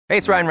Hey,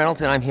 it's Ryan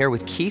Reynolds, and I'm here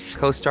with Keith,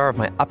 co-star of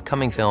my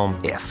upcoming film,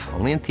 If,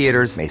 only in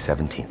theaters May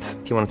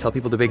 17th. Do you want to tell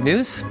people the big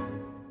news?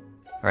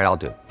 All right, I'll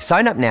do it.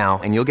 Sign up now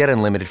and you'll get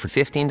unlimited for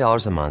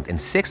 $15 a month and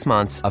 6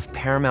 months of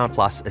Paramount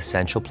Plus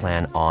Essential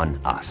Plan on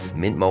us.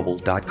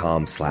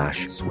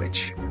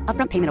 MintMobile.com/switch.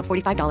 Upfront payment of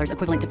 $45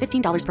 equivalent to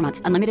 $15 per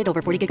month. Unlimited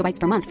over 40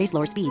 gigabytes per month. Face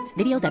lower speeds.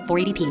 Videos at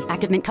 480p.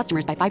 Active Mint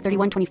customers by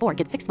 531.24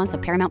 get 6 months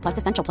of Paramount Plus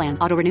Essential Plan.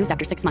 Auto renews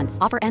after 6 months.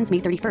 Offer ends May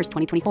 31st,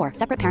 2024.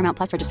 Separate Paramount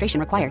Plus registration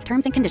required.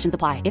 Terms and conditions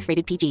apply if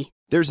rated PG.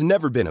 There's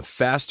never been a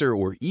faster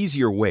or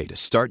easier way to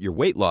start your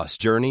weight loss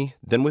journey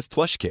than with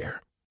PlushCare.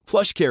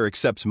 PlushCare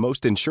accepts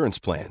most insurance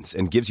plans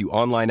and gives you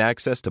online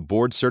access to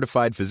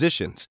board-certified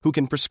physicians who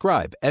can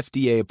prescribe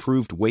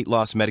FDA-approved weight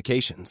loss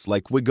medications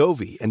like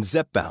Wegovy and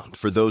Zepbound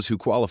for those who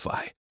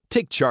qualify.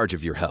 Take charge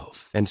of your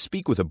health and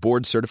speak with a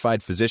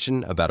board-certified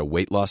physician about a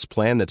weight loss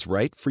plan that's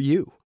right for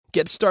you.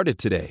 Get started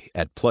today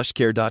at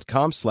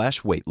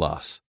plushcare.com/weight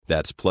loss.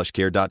 That's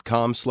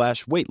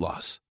plushcare.com/weight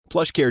loss.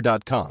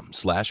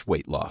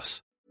 plushcare.com/weight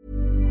loss.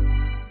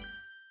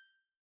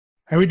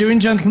 How are we doing,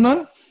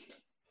 gentlemen?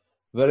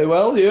 Very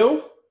well,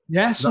 you?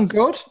 Yes, I'm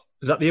good.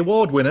 Is that the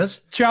award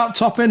winners? Chart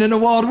topping and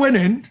award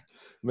winning.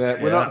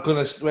 Mate, we're not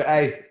gonna.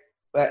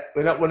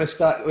 We're not gonna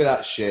start with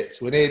that shit.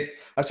 We need.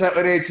 That's what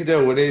we need to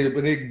do. We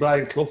need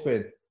Brian Clough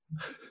in.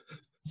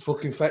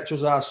 Fucking fetch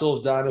us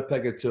ourselves down a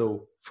peg or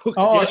two.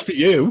 Yes, for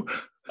you.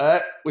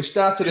 We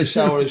started a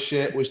shower of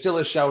shit. We're still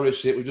a shower of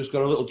shit. We've just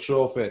got a little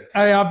trophy.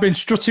 Hey, I've been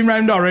strutting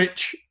round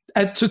Norwich,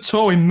 head to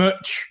toe in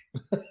much.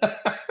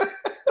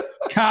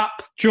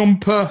 Cap,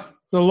 jumper,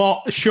 the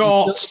lot, the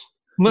shorts.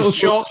 Little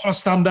shorts I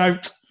stand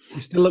out.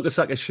 You still look a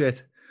sack of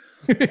shit.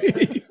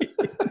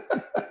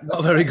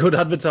 Not very good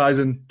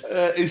advertising.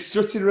 He's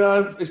strutting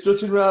around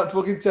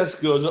fucking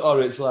Tesco's at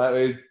Norwich like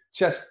with his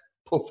chest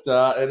puffed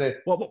out, isn't he?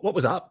 What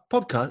was that?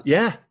 Podcast?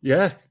 Yeah.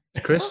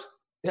 Chris.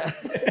 Yeah.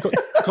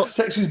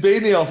 Takes his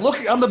beanie off.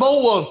 Look, I'm the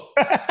bold one.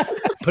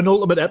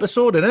 Penultimate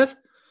episode, isn't it?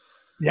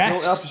 Yes.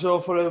 Penultimate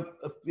episode for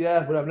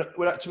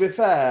we're to be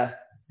fair,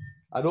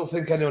 I don't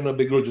think anyone will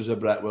begrudge us a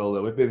Brett, will they?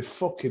 We've been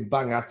fucking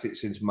bang at it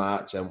since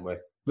March, haven't we?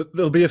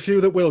 There'll be a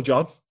few that will,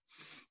 John.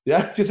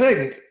 Yeah, do you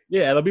think?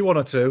 Yeah, there'll be one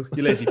or two.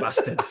 You lazy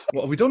bastards.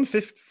 What have we done?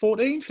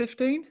 14,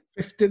 15?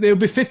 50, there'll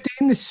be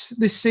 15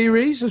 this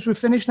series as we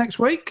finish next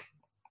week.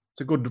 It's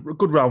a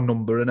good round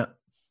number, isn't it?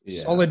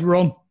 Yeah. Solid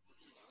run.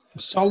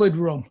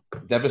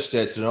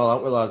 Devastated and all,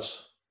 aren't we,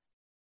 lads?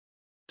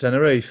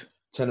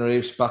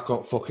 Tenerife's back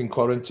on fucking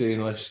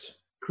quarantine list.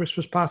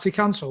 Christmas party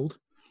cancelled.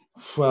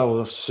 Well, we'll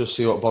have to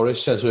see what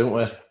Boris says, won't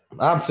we?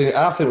 I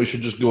think we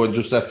should just go and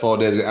just have 4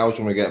 days at house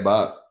when we get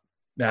back.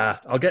 Nah,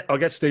 I'll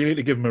get Steely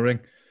to give him a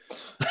ring.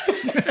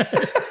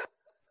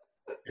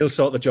 He'll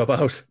sort the job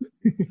out.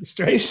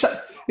 Straight.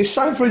 He's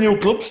signed for a new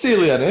club,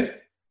 Steely, isn't he?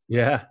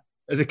 Yeah,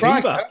 as a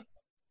keeper. Right.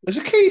 As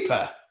a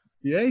keeper?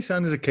 Yeah, he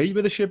signed as a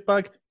keeper, the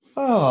shitbag.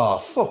 Oh,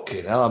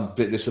 fucking hell. I'm a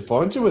bit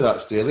disappointed with that,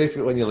 Steely,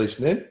 when you're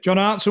listening. John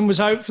Hartson was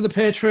out for the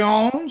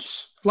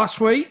Patreons last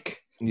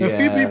week. Yeah. A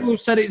few people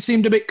have said it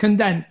seemed a bit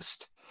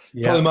condensed.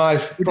 Yeah.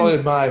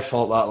 Probably my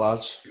fault, that,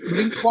 lads. We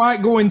didn't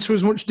quite go into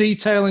as much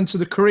detail into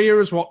the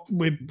career as what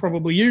we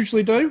probably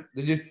usually do.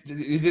 You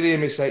did hear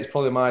me say it's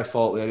probably my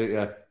fault there,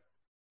 didn't you?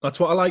 That's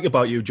what I like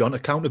about you, John,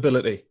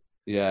 accountability.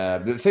 Yeah,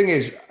 the thing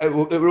is, it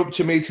were up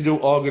to me to do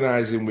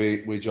organising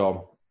with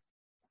John.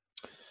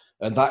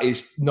 And that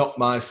is not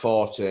my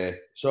forte.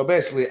 So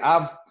basically,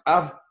 I've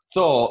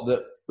thought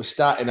that we're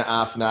starting at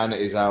 9:30 at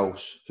his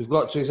house. We've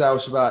got to his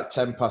house about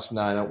 9:10,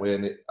 haven't we?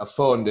 And I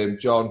phoned him,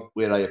 John,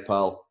 where are you,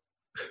 pal?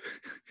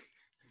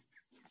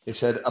 He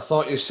said, I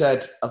thought you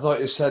said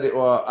it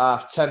were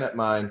 10:30 at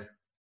mine.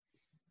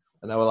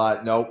 And I was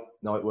like, no,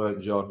 it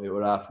weren't, John. It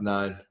were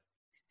 9:30.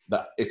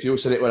 But if you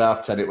said it were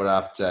 10:30, it were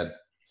 10:30.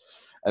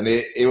 And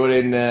he were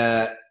in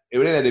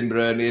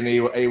Edinburgh, and he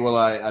were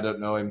like, I don't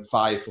know, in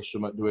 5 or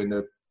something, doing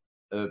a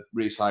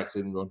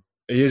recycling run.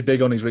 He is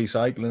big on his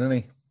recycling, isn't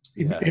he?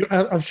 Yeah.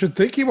 I should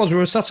think he was. We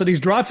were sat at his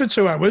drive for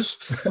 2 hours.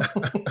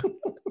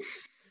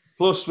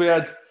 Plus, he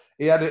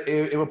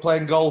were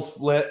playing golf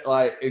late,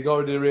 like he'd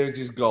already arranged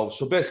his golf.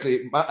 So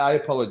basically, I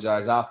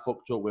apologise. I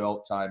fucked up with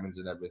all timings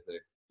and everything.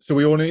 So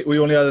we only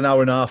had an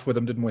hour and a half with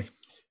him, didn't we?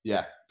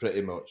 Yeah,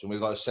 pretty much. And we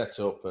got a set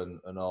up and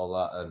all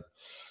that. And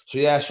so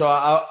yeah, so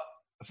I,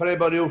 for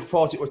anybody who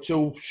thought it were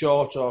too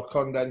short or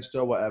condensed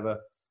or whatever,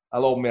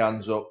 I'll hold my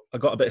hands up. I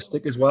got a bit of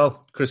stick as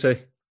well, Chrissy.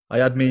 I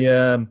had me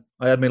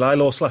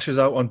Lilo slashes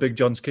out on Big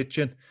John's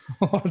kitchen.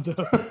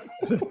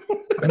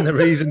 And the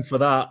reason for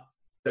that,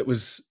 it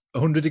was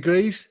 100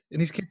 degrees in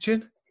his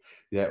kitchen.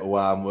 Yeah, it was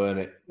warm, weren't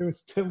it? It was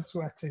still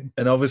sweating.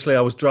 And obviously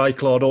I was dry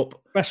clawed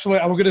up. Especially,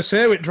 I was going to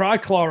say, with dry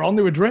claw on,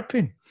 they were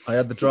dripping. I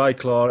had the dry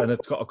claw and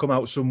it's got to come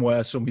out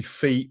somewhere, so my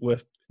feet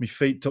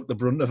took the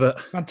brunt of it.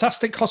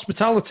 Fantastic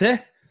hospitality.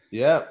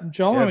 Yeah.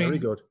 John, yeah, very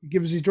good. He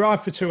gave us his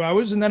drive for 2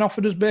 hours and then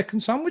offered us bacon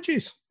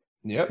sandwiches.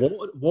 Yep.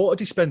 Water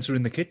dispenser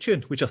in the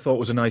kitchen, which I thought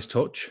was a nice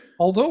touch.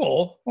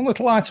 Although, one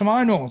little item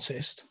I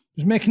noticed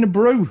was making a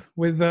brew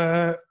with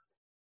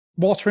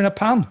water in a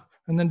pan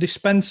and then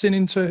dispensing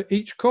into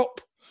each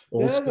cup.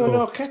 Yeah, there were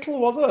no kettle,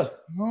 were there?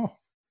 Oh.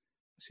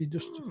 So he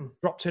just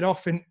dropped it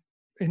off in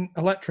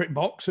electric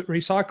box at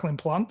recycling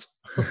plant.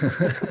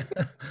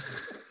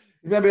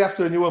 Maybe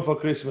after a new one for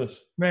Christmas.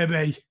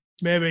 Maybe.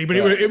 But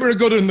it were a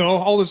good one though,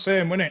 all the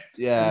same, wasn't it?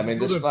 Yeah, I mean,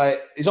 despite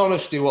his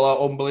honesty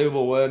was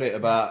unbelievable, weren't it?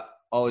 About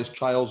all his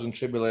trials and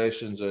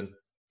tribulations and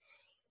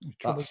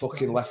that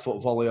fucking left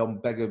foot volley on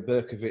Beggar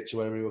Berkovic,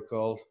 whatever he was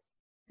called.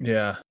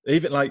 Yeah,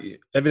 even like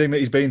everything that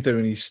he's been through,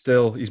 and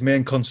his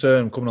main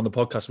concern coming on the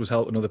podcast was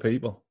helping other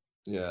people.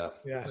 Yeah.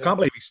 I can't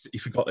believe he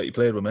forgot that he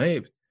played with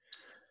me.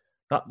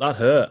 That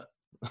hurt.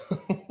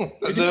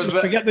 Did you just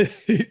forget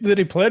that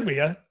he played with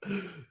you?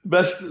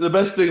 The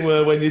best thing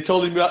were when you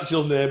told him your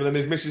actual name, and then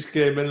his missus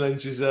came in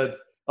and she said,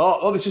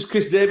 "Oh, this is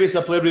Chris Davies.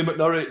 I played with him at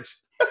Norwich."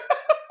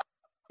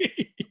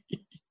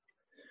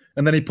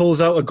 And then he pulls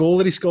out a goal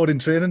that he scored in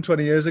training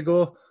 20 years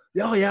ago.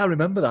 Oh yeah, I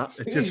remember that.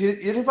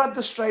 You'd have had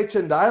the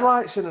straightened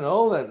highlights in and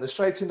all then, the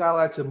straightened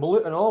highlights and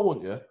mullet and all,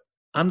 wouldn't you?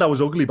 And I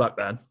was ugly back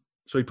then,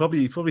 so he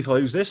probably thought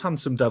he was this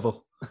handsome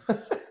devil.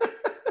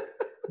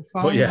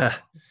 But yeah,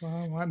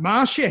 like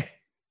Marshy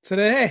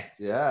today.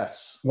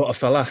 Yes, what a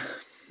fella.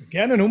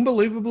 Again, an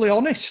unbelievably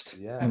honest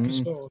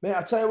episode. Mate,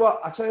 I tell you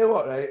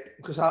what, right?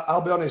 Because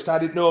I'll be honest, I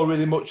didn't know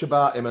really much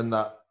about him and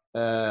that.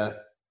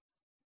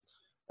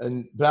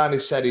 And Brownie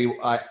said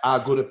how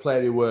good a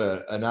player he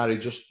were, and how he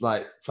just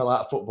like fell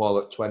out of football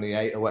at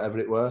 28 or whatever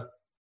it were.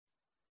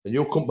 And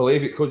you couldn't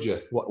believe it, could you?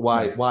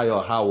 Why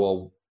or how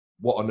or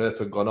what on earth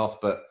had gone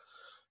off? But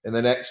in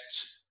the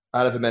next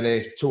however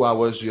many 2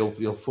 hours,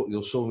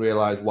 you'll soon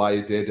realise why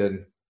he did, and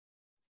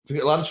I think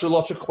it'll answer a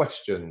lot of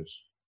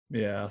questions.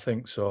 Yeah, I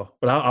think so.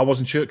 But I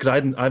wasn't sure because I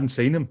hadn't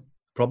seen him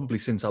probably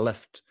since I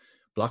left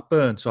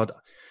Blackburn, so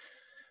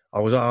I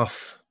was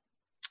half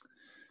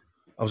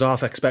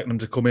expecting him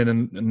to come in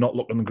and not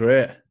looking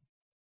great.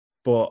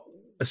 But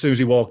as soon as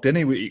he walked in,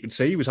 you could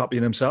see he was happy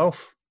in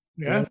himself.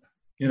 Yeah.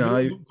 You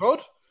know,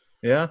 good.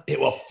 Yeah. It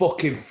was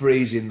fucking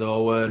freezing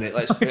though, weren't it?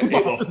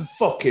 It was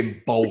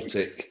fucking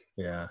Baltic.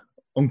 Yeah.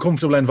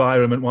 Uncomfortable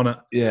environment, wasn't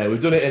it? Yeah,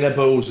 we've done it in a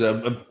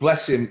boozer. And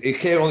bless him, he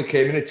only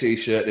came in a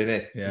t-shirt,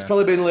 didn't he? Yeah. He's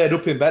probably been laid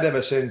up in bed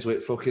ever since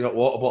with fucking hot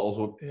water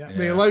bottles. Yeah.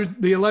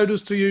 They allowed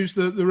us to use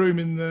the room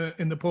in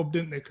the pub,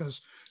 didn't they?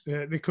 Because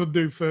they could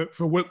do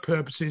for work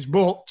purposes,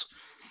 but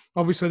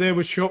obviously they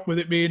were shocked with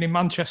it being in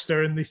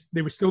Manchester, and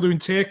they were still doing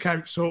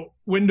takeout, so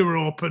window were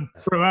open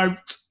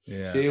throughout.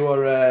 Yeah. She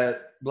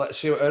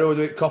were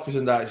doing coffees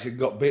and that. She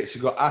got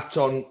hat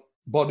on,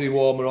 body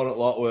warmer on at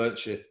lot, weren't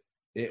she?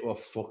 It was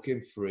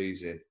fucking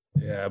freezing.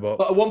 Yeah,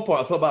 but at one point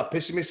I thought about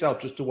pissing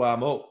myself just to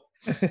warm up.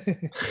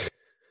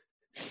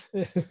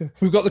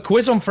 We've got the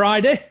quiz on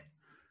Friday.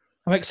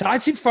 I'm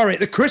excited for it.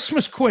 The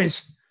Christmas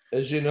quiz.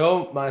 As you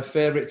know, my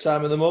favourite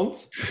time of the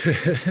month.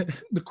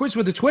 The quiz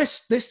with a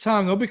twist this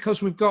time though,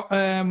 because we've got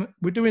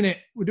we're doing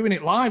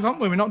it live, aren't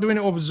we? We're not doing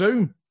it over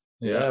Zoom.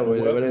 Yeah,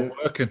 we're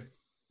working.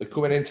 We're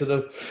coming into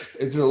the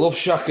Love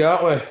Shack,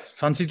 aren't we?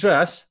 Fancy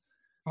dress.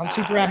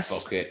 Fancy dress.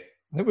 Fuck it.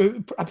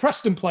 I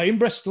Preston play in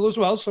Bristol as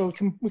well, so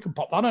we can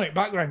pop that on it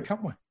background,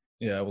 can't we?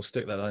 Yeah, we'll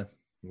stick that in.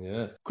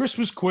 Yeah.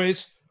 Christmas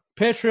quiz,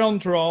 Patreon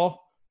draw,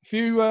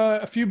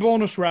 a few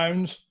bonus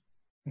rounds,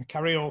 and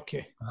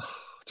karaoke.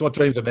 It's what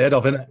dreams are made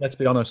of, isn't it? Let's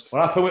be honest.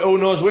 What happened with Who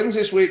Knows Wins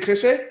this week,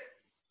 Chrissy?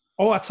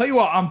 Oh, I tell you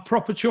what, I'm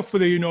proper chuffed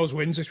with the Who Knows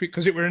Wins this week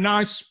because it were a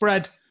nice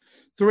spread.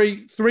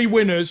 Three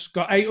winners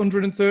got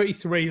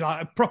 833,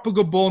 like a proper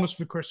good bonus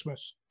for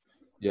Christmas.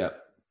 Yeah.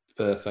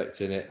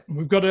 Perfect in it.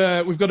 We've got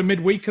a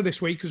midweeker this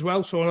week as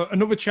well, so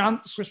another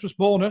chance, Christmas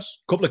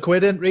bonus. Couple of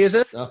quid in, is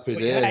it? Happy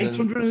days.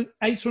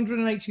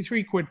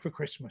 883 quid for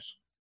Christmas.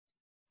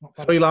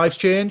 3 lives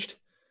changed.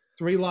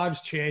 3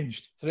 lives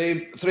changed.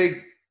 Three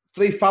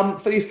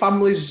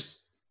families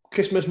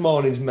Christmas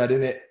mornings made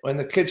in it when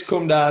the kids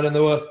come down and they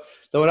were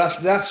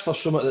asked for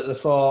something that they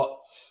thought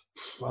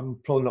I'm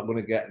probably not going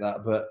to get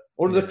that, but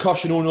under the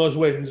caution, Who Knows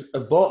Wins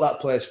have bought that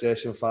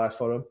PlayStation 5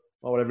 for them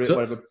or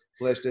whatever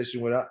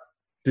PlayStation we're at.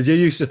 Did you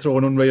used to throw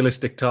an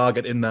unrealistic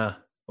target in there?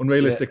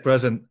 Unrealistic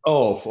present?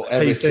 Oh, for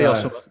every PC time. or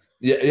something?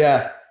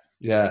 Yeah.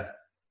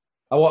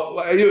 I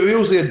want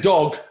usually a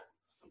dog,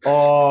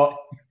 or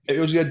I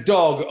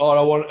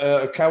want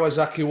a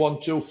Kawasaki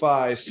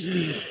 125,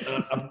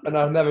 and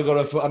I've never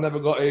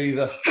got it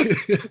either.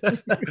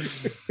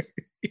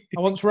 I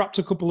once wrapped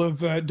a couple of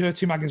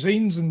dirty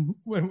magazines, and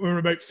when we were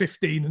about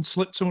 15, and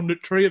slipped them under a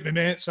tree at my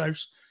mate's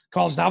house,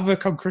 caused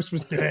havoc on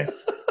Christmas Day.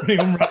 And he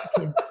unwrapped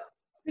them.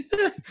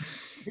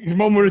 His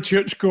mum were a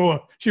churchgoer.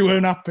 She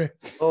weren't happy.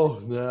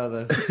 Oh,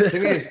 no. The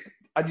thing is,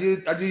 had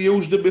you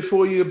used them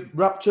before you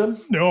wrapped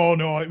them? No.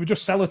 It was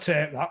just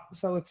sellotape, that.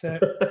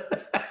 Sellotape.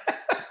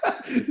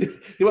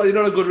 You're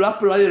not a good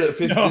rapper, are you, at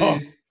 15? No.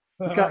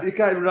 You can't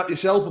even wrap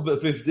yourself up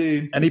at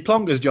 15. Any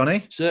plonkers,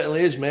 Johnny?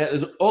 Certainly is, mate.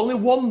 There's only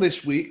one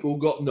this week who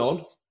got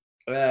none.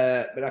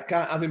 But I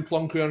can't have him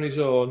plonker on his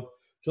own.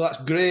 So that's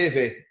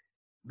Gravy.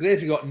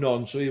 Gravy got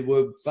none, so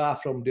we're far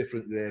from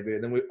different Gravy.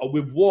 And then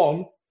we've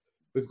won.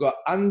 We've got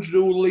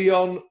Andrew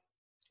Leon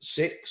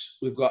 6,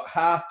 we've got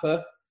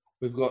Harper,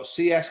 we've got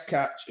CS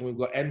Catch, and we've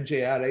got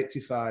MJR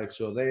 85.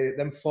 So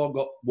them 4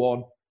 got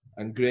 1,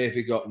 and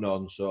Gravy got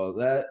none. So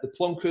they're the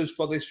plunkers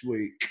for this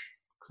week.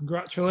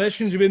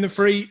 Congratulations, you'll be in the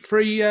free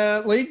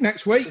league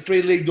next week. The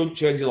free league don't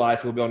change your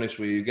life, I'll be honest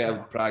with you. You get a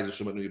prize or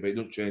something, but it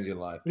don't change your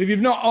life. But if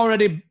you've not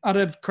already had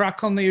a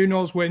crack on the Who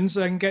Knows Wins,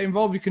 then get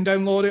involved. You can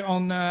download it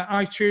on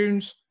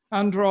iTunes,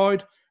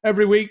 Android.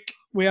 Every week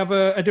we have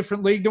a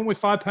different league, don't we?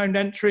 £5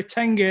 entry,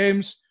 10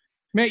 games.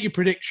 Make your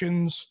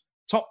predictions.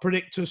 Top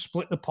predictors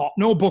split the pot.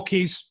 No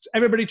bookies.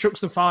 Everybody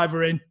chucks the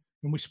fiver in,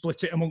 and we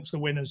split it amongst the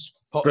winners.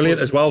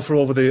 Brilliant as well for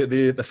over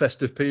the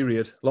festive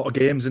period. A lot of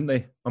games, isn't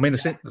there? I mean,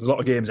 there's a lot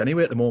of games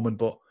anyway at the moment,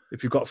 but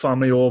if you've got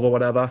family over,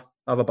 whatever,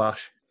 have a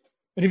bash.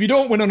 And if you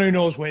don't win on Who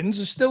Knows Wins,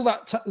 there's still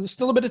there's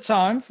still a bit of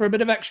time for a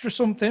bit of extra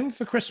something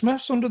for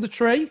Christmas under the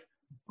tree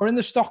or in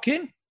the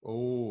stocking.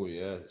 Oh,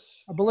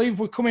 yes. I believe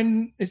we're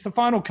coming, it's the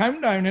final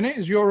countdown, isn't it?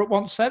 As Europe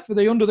once said, for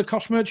the under the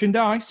cost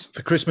merchandise.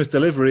 For Christmas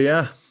delivery,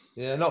 yeah.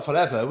 Yeah, not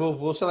forever.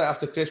 We'll sell it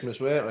after Christmas,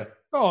 won't we?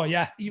 Oh,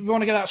 yeah. You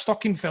want to get that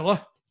stocking filler.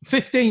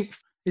 15th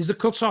is the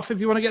cut-off if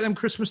you want to get them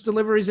Christmas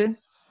deliveries in.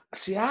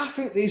 See, I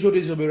think these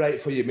hoodies will be right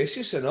for your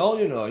missus and all,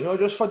 you know,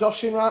 just for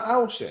dusting right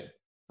house in.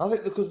 I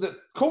think the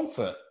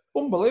comfort,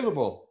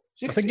 unbelievable.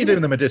 I think you're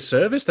doing them a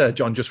disservice there,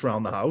 John, just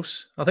around the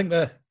house. I think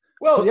they're...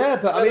 Well, yeah,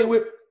 but I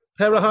mean...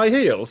 Pair of high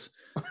heels?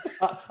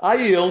 High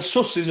heels,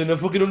 susses and a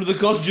fucking under the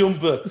cost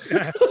jumper.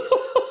 Yeah.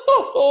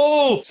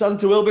 Oh,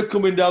 Santa will be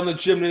coming down the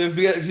chimney if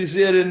you're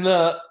hearing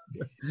that.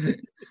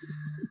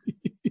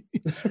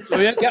 So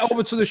yeah, get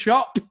over to the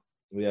shop.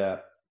 Yeah.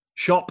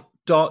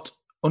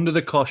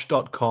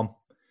 Shop.underthecosh.com.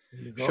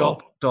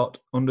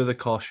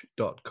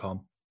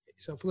 Shop.underthecosh.com.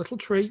 Yourself a little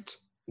treat.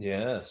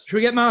 Yes. Should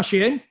we get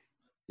Marshy in?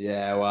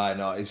 Yeah, why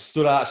not? He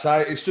stood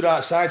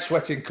outside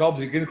sweating cobs.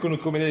 He's going to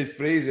come in and he's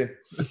freezing.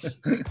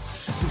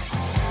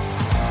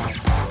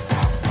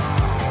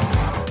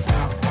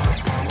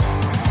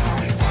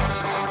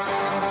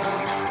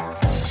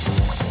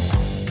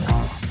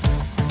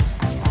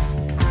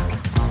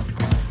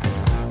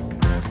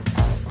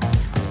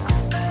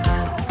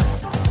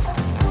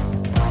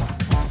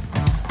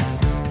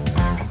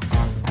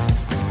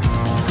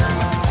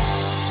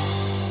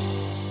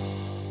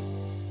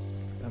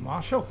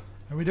 Marshall,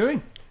 how are we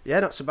doing? Yeah,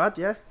 not so bad,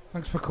 yeah.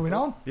 Thanks for coming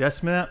on.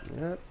 Yes, mate.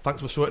 Yeah,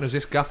 Thanks for sorting us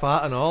this gaff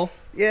out and all.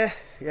 yeah,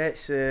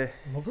 it's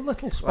Lovely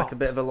little spot. like a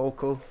bit of a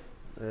local.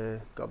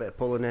 Got a bit of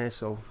pull in here,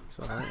 so it's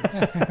all right.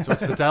 So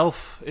it's the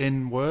Delph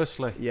in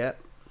Worsley. Yeah.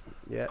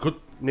 Good.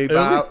 New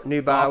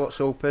bar, what's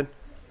open.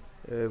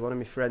 One of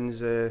my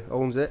friends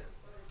owns it.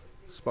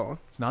 Spot on.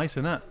 It's nice,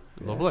 isn't it?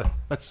 Lovely.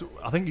 I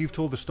think you've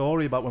told the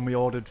story about when we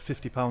ordered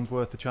 £50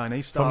 worth of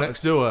Chinese starters. From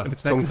next door. And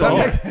it's next Tung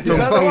door. Fong. Is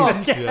that the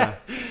one? Yeah.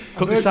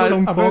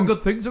 I've heard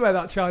good things about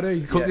that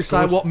Chinese. Couldn't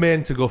decide what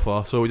main to go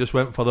for, so we just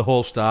went for the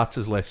whole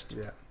starters list.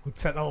 Yeah. We'll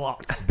set the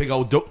lot. Big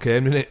old duck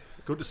came, didn't it?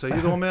 Good to see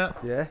you though, mate.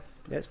 Yeah,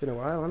 it's been a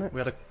while, hasn't it?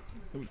 We had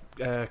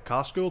a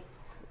car school,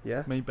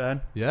 Yeah. me,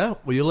 Ben. Yeah.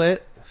 Were you late?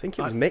 I think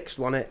it was mixed,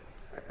 wasn't it?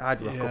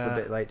 I'd rock up a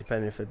bit late,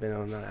 depending if I'd been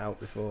on that out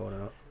before or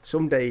not.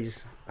 Some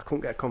days I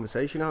couldn't get a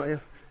conversation out of you,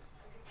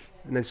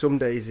 and then some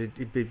days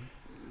it'd be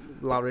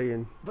Larry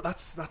and. But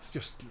that's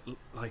just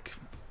like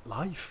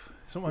life.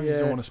 Sometimes Yeah, you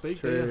don't want to speak,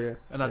 true, do you? yeah,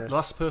 And the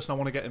last person I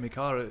want to get in my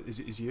car is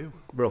you.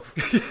 Rough.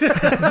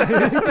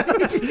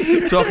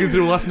 Talking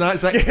through last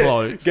night's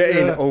exploits. Get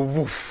in, oh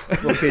woof,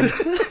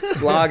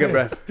 fucking lager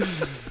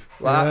breath,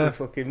 like the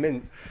fucking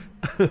mint.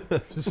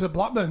 Just at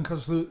Blackburn,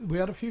 because we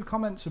had a few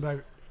comments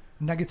about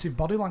negative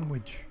body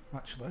language,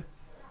 actually.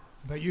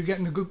 About you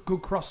getting the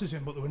good crosses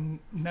in, but there were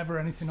never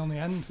anything on the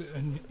end,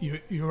 and you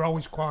were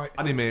always quite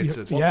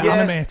Animated. Yeah, Yeah.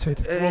 animated.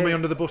 Throw me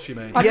under the bus, you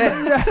mean?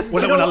 Yeah.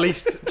 when I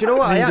least. Do you know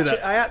what? needed it.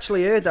 I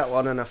actually heard that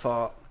one and I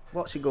thought,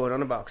 what's he going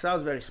on about? Because I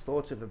was very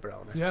supportive of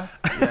Browner. Yeah.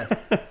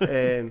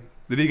 Um,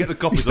 Did he get the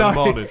copies on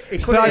the morning? he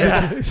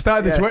could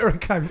Started the Yeah. Twitter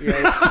account.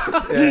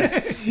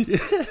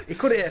 He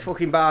could hit a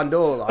fucking barn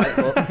door, like,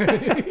 but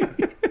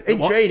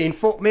in training,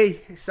 fuck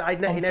me,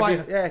 side netting On every.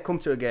 fire. Yeah, come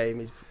to a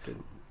game. He's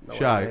fucking. not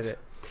Shite. wanting it.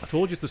 I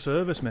told you it's the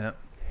service, mate.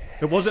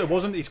 It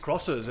wasn't his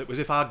crosses. It was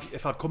if I'd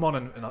come on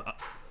and I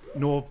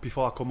know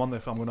before I come on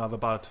if I'm going to have a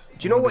bad.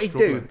 Do you know I'm what he'd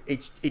struggling. do?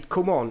 He'd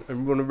come on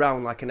and run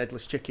around like an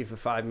headless chicken for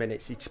 5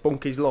 minutes. He'd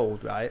spunk his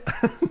load, right?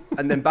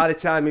 And then by the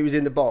time he was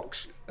in the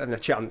box and a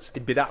chance,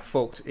 he'd be that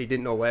fucked. He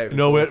didn't know where. It was.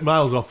 No, we're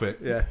miles off it.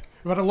 Yeah.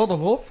 We had a lot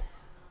of love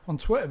on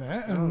Twitter,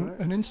 mate,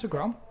 and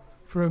Instagram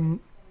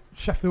from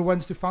Sheffield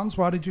Wednesday fans.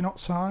 Why did you not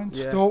sign?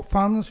 Yeah. Stoke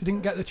fans, you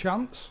didn't get the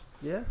chance.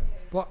 Yeah.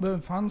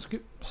 Blackburn fans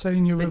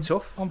saying you were Bit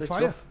tough. on bit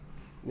fire. tough.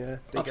 Yeah.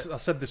 I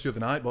said this the other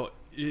night, but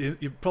you're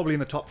probably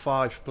in the top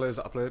 5 players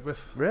that I played with.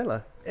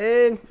 Really?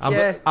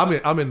 Yeah.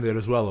 I'm in there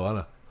as well, though, aren't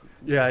I?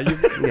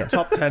 Yeah,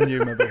 top 10,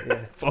 you maybe.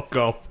 Yeah. Fuck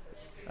off.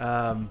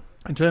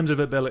 In terms of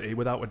ability,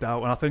 without a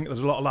doubt, and I think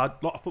there's a lot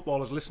of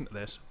footballers listen to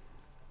this,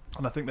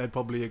 and I think they'd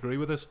probably agree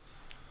with us.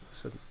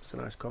 It's a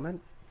nice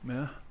comment.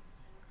 Yeah.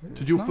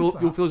 Did you nice, feel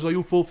that. you feel as though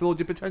you fulfilled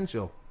your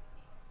potential?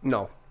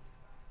 No,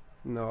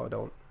 I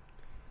don't.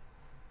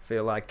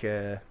 Feel like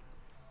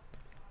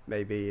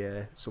maybe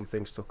some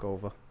things took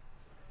over.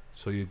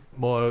 So you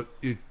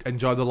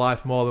enjoy the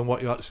life more than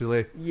what you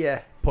actually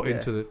put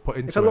into.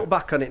 If I look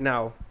back on it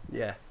now,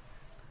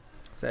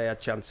 say I had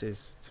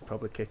chances to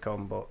probably kick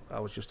on, but I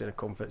was just in a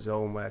comfort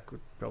zone where I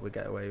could probably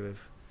get away with,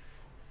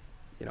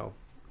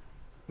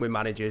 with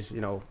managers.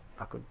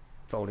 I could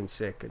fall in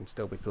sick and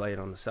still be playing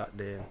on the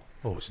Saturday.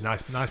 Oh, it's a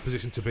nice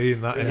position to be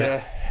in, that, isn't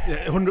it?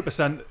 Yeah,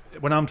 100%.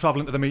 When I'm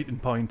travelling to the meeting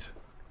point,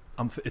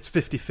 it's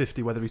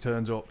 50-50 whether he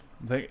turns up.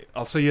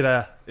 I'll see you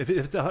there.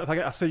 If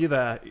I see you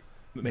there,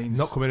 it means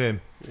not coming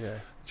in. Yeah,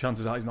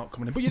 chances are he's not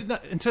coming in.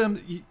 But in terms,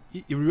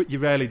 you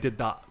rarely did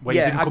that. Where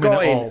you didn't I come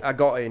got in at in. all. I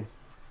got in,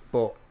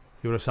 but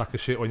you were a sack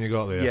of shit when you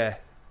got there. Yeah,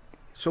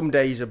 some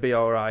days I'd be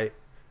all right.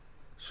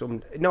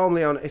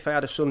 Normally if I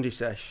had a Sunday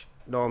sesh,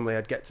 normally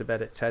I'd get to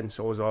bed at 10,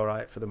 so I was all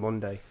right for the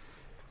Monday.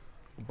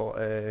 But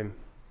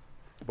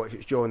if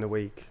it's during the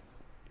week,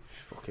 it's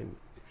fucking.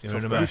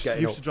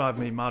 It used to drive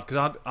me mad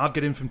because I'd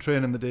get in from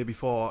training the day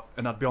before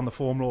and I'd be on the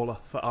foam roller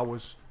for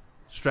hours,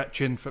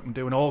 stretching,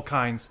 doing all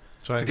kinds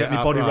to get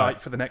my body right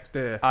for the next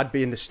day. I'd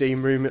be in the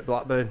steam room at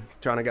Blackburn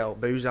trying to get all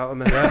booze out of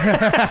me.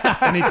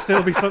 And he'd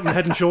still be fucking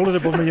head and shoulders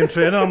above me in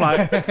training. I'm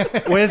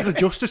like, where's the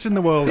justice in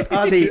the world?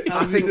 I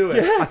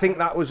think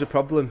that was a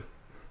problem.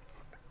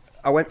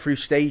 I went through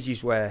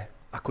stages where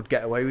I could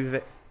get away with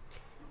it.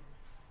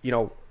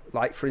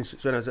 Like for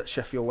instance, when I was at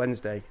Sheffield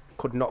Wednesday,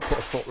 could not put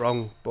a foot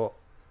wrong, but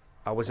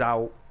I was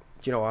out.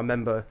 I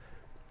remember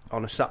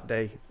on a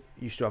Saturday,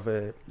 used to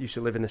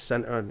live in the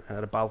centre and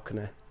had a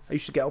balcony. I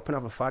used to get up and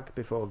have a fag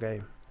before a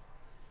game,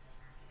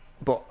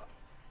 but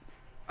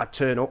I'd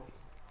turn up.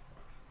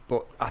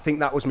 But I think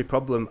that was my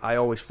problem. I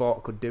always thought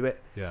I could do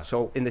it. Yeah.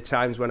 So in the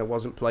times when I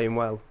wasn't playing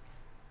well,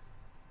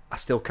 I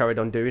still carried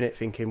on doing it,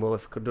 thinking, well,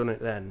 if I could have done it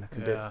then, I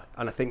could do it.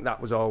 And I think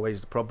that was always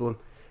the problem.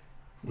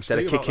 Instead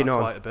of kicking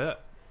on. Quite a bit.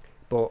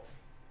 But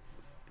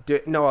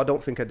no, I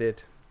don't think I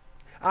did.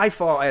 I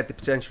thought I had the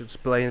potential to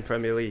play in the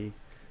Premier League,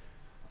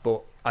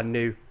 but I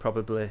knew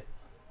probably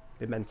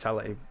the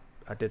mentality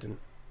I didn't.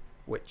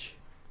 Which,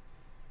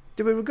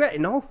 do we regret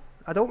it? No,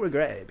 I don't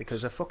regret it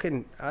because I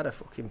had a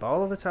fucking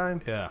ball of a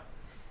time. Yeah.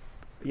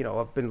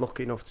 I've been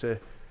lucky enough to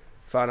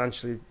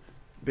financially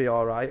be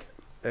all right.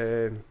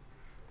 But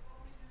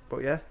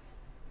yeah.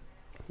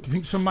 Do you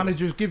think some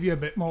managers give you a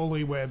bit more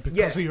leeway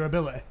because of your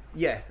ability?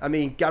 Yeah, I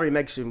mean Gary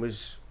Megson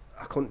was.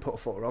 I couldn't put a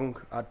foot wrong.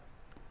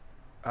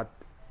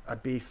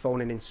 I'd be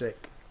phoning in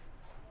sick,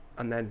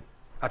 and then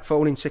I'd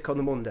phone in sick on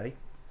the Monday.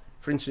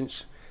 For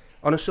instance,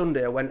 on a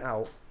Sunday I went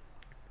out,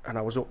 and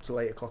I was up till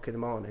 8 o'clock in the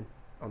morning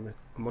on the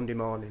Monday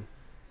morning,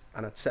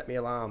 and I'd set my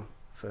alarm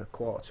for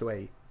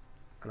 7:45,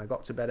 and I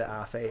got to bed at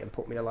 7:30 and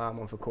put my alarm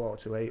on for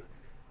 7:45,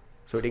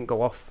 so it didn't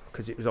go off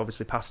because it was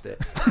obviously past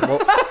it.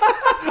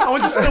 I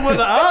was just going to work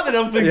that out, then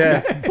I'm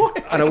thinking, what?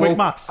 And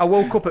I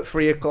woke up at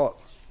 3 o'clock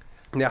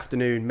in the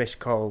afternoon, missed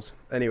calls.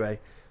 Anyway,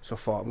 so I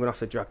thought, I'm going to have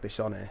to drag this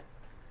on here.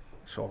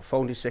 So I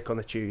phoned in sick on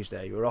the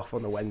Tuesday. We were off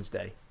on the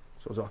Wednesday.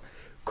 So I was like,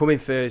 coming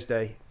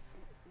Thursday,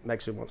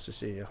 Megson wants to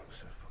see you. I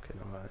said, fucking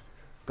all right.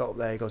 Got up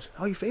there, he goes,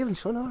 how are you feeling,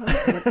 son? All right.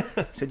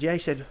 I said, yeah. He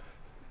said, do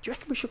you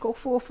reckon we should go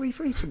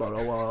 4-3-3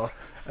 tomorrow?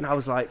 And I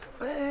was like,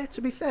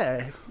 to be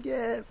fair,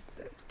 yeah,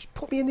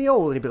 put me in the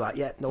hole. And he'd be like,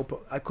 yeah, no,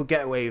 but I could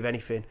get away with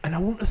anything. And I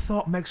wouldn't have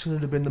thought Megson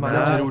would have been the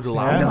manager who would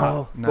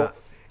allow that. No. But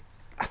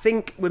I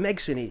think with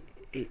Megson,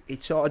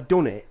 he'd sort of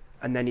done it,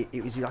 and then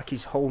it was like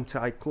his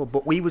home-tied club.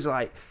 But we was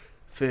like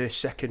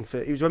first, second,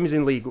 third. It was when he was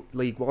in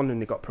League One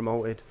and they got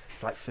promoted.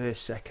 It's like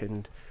first,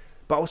 second.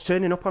 But I was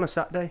turning up on a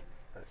Saturday.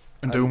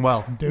 And doing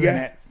well. Doing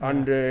it.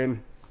 And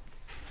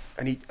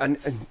he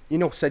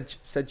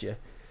said you,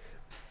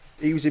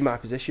 he was in my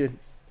position,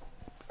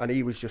 and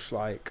he was just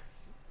like,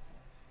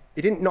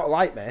 he didn't not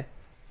like me,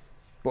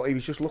 but he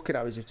was just looking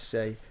at me as if to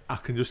say, I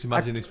can just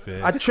imagine his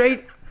face.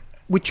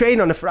 We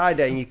trained on a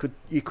Friday, and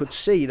you could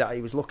see that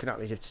he was looking at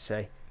me as if to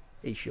say,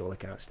 he surely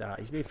can't start.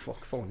 He's been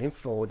phoned in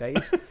 4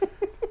 days.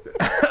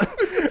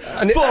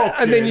 and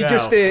then you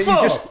just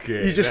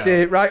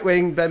hear right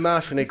wing Ben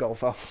Marsh and he go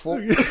for fuck.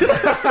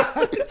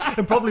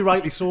 And probably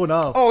rightly so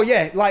now. Oh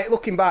yeah, like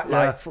looking back,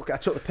 like fuck, I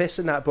took the piss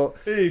and that, but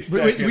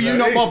were you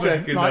not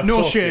bothered? Like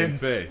no shame.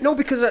 No,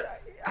 because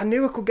I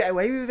knew I could get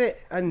away with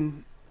it,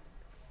 and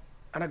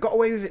I got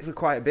away with it for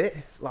quite a bit.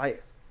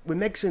 Like with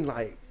Megson,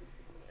 like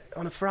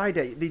on a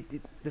Friday,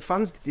 the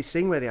fans did this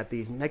thing where they had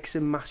these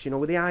Megson masks,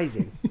 with the eyes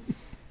in.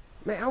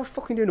 Mate, I was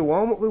fucking doing a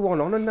warm up with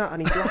one on and that,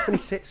 and he's laughing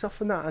his tits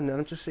off and that, and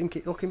I'm just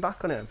thinking, looking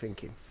back on it, I'm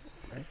thinking.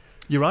 Mate.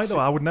 You're right though.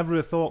 I would never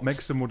have thought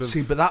Megson would have.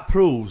 See, but that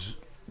proves.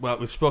 Well,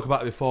 we've spoke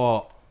about it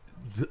before.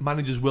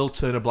 Managers will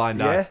turn a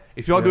blind eye.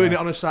 If you're doing it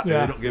on a Saturday,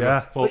 they don't give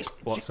a fuck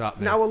what's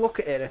happening. Now I look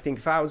at it and I think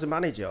if I was a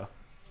manager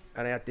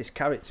and I had this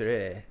character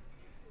here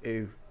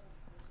who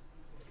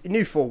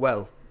knew full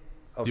well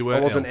I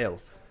wasn't ill,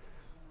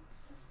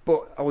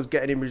 but I was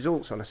getting him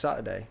results on a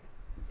Saturday,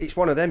 it's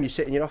one of them. You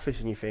sit in your office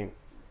and you think,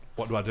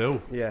 what do I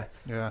do? Yeah.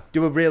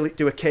 Do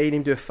a cane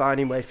him, do a fine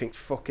him where you think,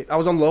 fuck it. I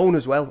was on loan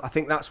as well. I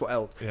think that's what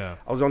helped. Yeah.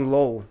 I was on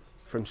loan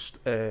from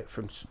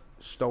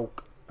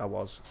Stoke. I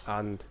was,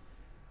 and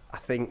I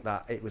think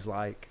that it was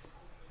like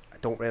I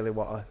don't really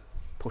want to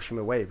push him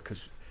away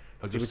because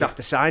It was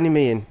after signing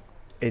me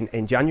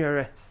in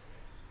January.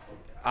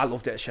 I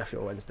loved it at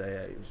Sheffield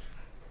Wednesday.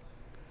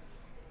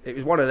 It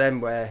was one of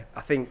them where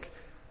I think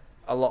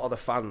a lot of the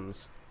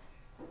fans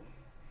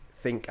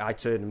think I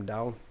turned them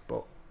down,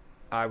 but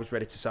I was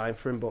ready to sign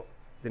for him, but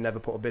they never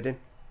put a bid in.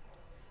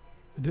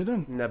 They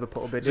didn't? Never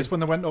put a bid in. Just when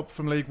they went up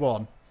from League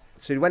One?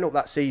 So they went up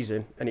that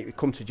season, and it would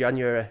come to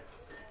January,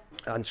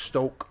 and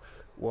Stoke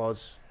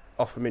was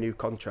offering me new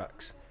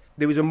contracts.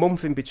 There was a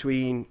month in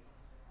between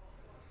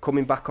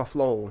coming back off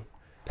loan.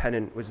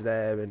 Pennant was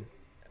there, and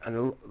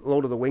a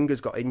load of the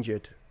wingers got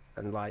injured,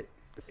 and I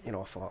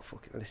thought,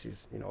 fuck it, this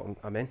is,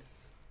 I'm in.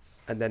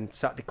 And then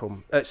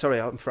Saturday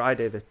on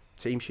Friday the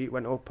team sheet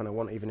went up, and I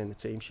wasn't even in the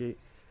team sheet.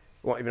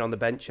 I wasn't even on the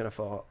bench, and I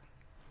thought,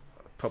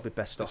 probably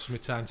best off. It's my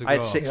time to I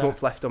had 6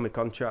 months left on my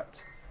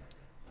contract,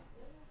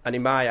 and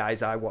in my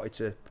eyes, I wanted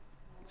to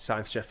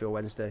sign for Sheffield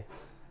Wednesday,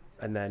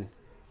 and then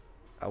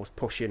I was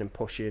pushing and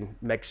pushing.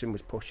 Megson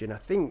was pushing. I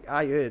think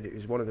I heard it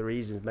was one of the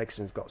reasons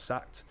Megson's got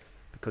sacked,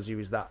 because he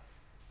was that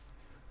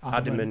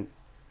adamant,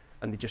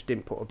 and they just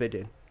didn't put a bid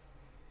in.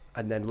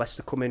 And then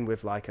Leicester come in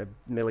with like £1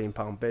 million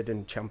bid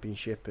and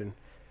Championship, and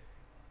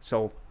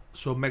so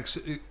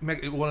Megson,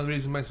 one of the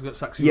reasons Megson got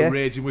sacked, you were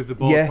raging with the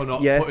board for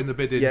not putting the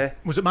bid in. Yeah.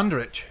 Was it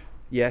Mandarich?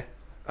 Yeah,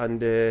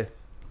 and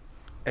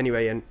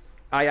anyway, and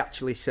I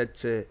actually said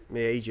to my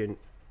agent,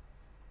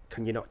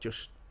 can you not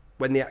just,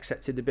 when they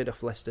accepted the bid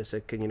off Leicester,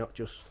 said, can you not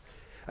just,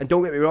 and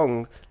don't get me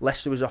wrong,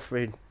 Leicester was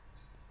offering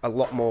a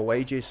lot more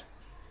wages,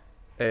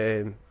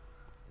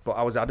 but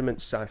I was adamant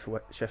to sign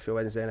for Sheffield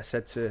Wednesday, and I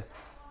said to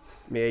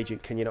my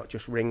agent, can you not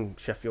just ring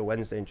Sheffield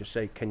Wednesday and just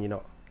say, can you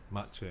not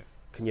match it?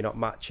 Can you not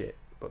match it?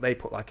 But they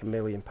put like £1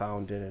 million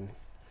in,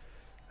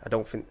 and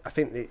I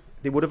think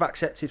they would have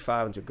accepted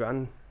 500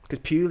 grand, because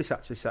Pulis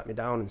actually sat me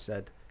down and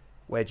said,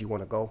 where do you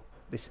want to go?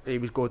 He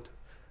was good,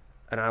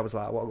 and I was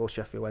like, I want to go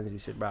Sheffield Wednesday. He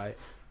said, right.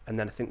 And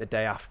then I think the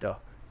day after,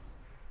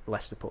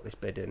 Leicester put this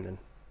bid in, and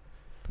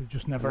but it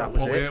just never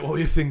happened. What were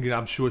you thinking?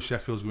 I'm sure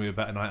Sheffield's going to be a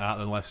better night out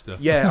than Leicester.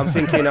 Yeah, I'm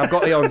thinking I've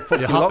got it on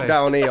fucking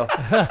lockdown here.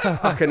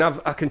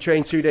 I can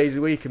train 2 days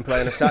a week and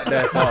play on a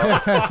Saturday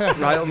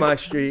right up my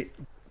street.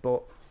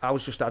 But I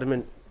was just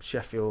adamant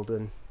Sheffield,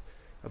 and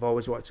I've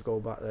always wanted to go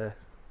back there.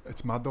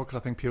 It's mad though, because I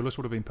think Pulis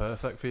would have been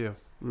perfect for you.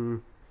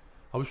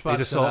 I was he'd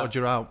have sorted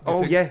you out.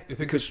 You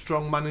think a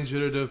strong manager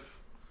would have,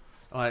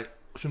 like,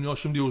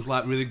 somebody who's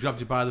like really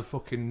grabbed you by the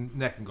fucking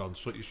neck and gone,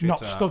 sort your shit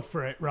not out. stood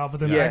for it, rather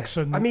than X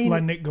and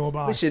letting it go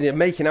by. Listen, you're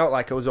making out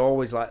like I was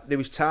always like, there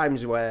was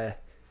times where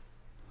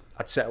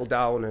I'd settle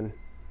down, and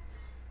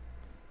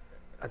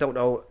I don't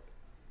know,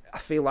 I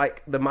feel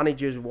like the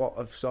managers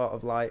have sort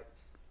of like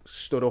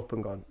stood up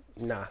and gone,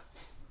 nah.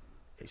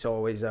 It's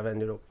always I've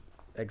ended up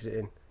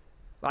exiting.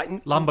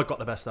 Like Lambert got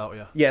the best out of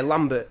you. Yeah,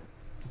 Lambert.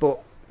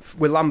 But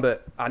with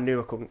Lambert, I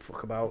knew I couldn't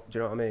fuck about. Do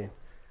you know what I mean?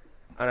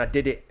 And I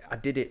did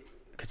it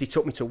because he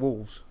took me to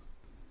Wolves,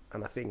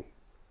 and I think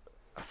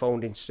I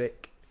phoned in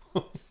sick.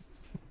 But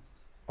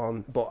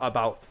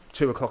about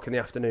 2:00 in the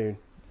afternoon,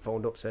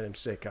 phoned up saying I'm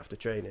sick after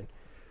training.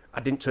 I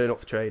didn't turn up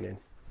for training.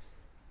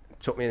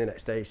 Took me in the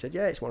next day. He said,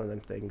 yeah, it's one of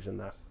them things and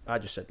that. I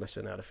just said,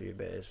 listen, I had a few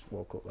beers,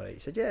 woke up late. He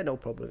said, yeah, no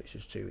problem. It's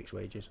just 2 weeks'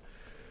 wages.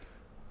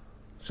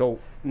 So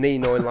me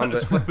knowing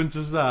Lambert, as flippant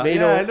as that.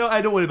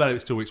 I don't worry about it.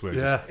 It's 2 weeks'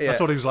 wages. Yeah,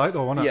 that's what he was like,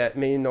 though, wasn't it? Yeah,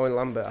 me knowing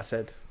Lambert,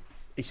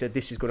 he said,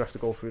 this is going to have to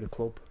go through the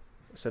club.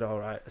 I said, all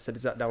right. I said,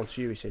 is that down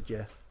to you? He said,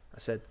 yeah. I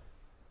said,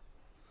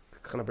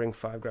 can I bring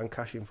 £5 grand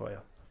cash in for you?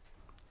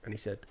 And he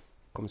said,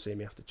 come see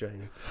me after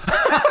training.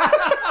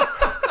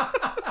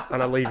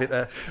 And I leave it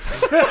there.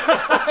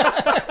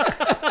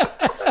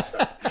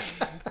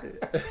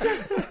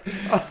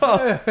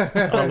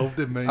 I loved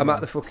him, mate. I'm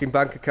at the fucking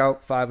bank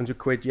account, 500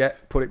 quid, yeah.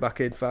 Put it back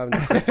in,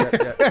 500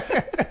 quid, yeah.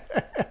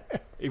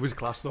 He was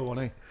class though,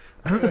 wasn't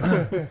he?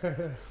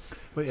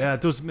 But yeah,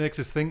 it does makes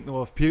us think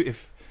though,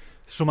 if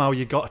somehow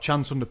you got a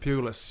chance under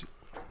Pulis,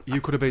 you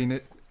could have been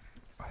it.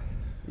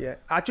 Yeah,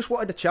 I just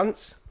wanted a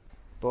chance,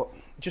 but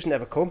it just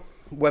never come.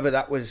 Whether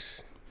that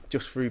was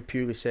just through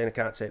Pulis saying I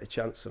can't take the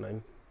chance on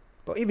him,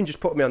 but even just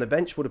putting me on the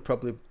bench would have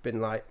probably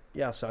been like,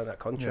 yeah, I'll sign that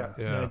contract.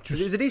 Yeah. It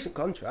was a decent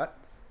contract,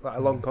 like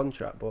a long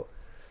contract, but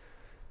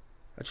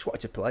I just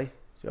wanted to play. Do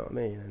you know what I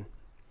mean? And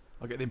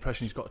I get the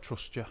impression he's got to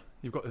trust you.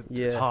 You've got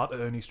it's hard to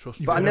earn his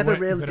trust. But I never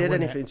really did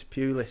anything to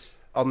Pulis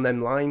on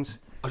them lines.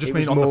 I just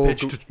mean on the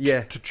pitch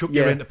to chuck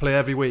you in to play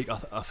every week.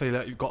 I feel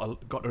like you've got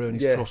to earn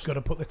his trust. Got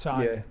to put the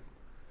time. Yeah.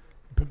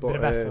 Bit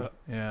of effort.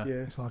 Yeah.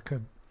 It's like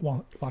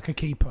a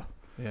keeper.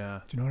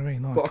 Yeah. Do you know what I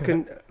mean? Like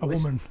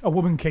but a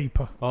woman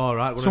keeper. All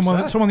right.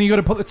 Someone you got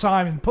to put the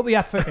time in, put the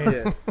effort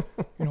in.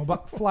 You know,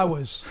 but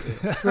flowers,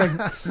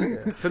 drinks.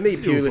 Yeah. For me,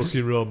 Pulis,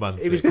 fucking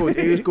romantic. He was good.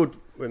 He was good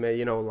with me.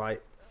 You know,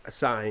 like I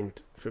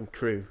signed from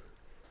Crewe,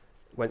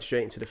 went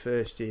straight into the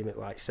first team at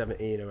like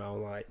 17,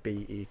 around like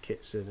BE,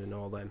 Kitson, and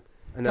all them.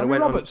 And then I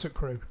went Roberts at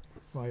Crewe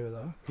while you were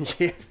there.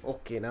 Yeah,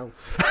 fucking hell.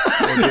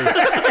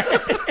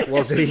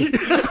 Was he?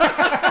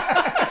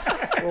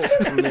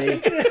 Fuck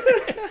me.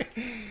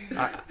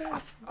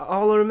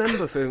 All I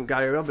remember from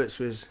Gary Roberts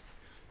was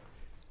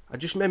I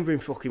just remember him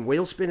fucking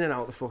wheel spinning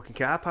out the fucking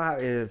car park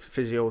in a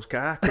physio's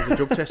car because the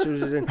drug test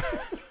was in.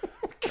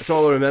 That's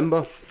all I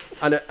remember.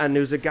 And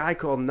there was a guy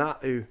called Nat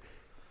who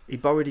he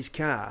borrowed his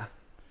car,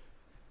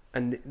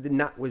 and the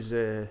Nat was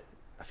I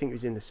think he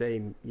was in the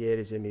same year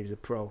as him. He was a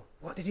pro.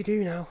 What did he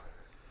do now?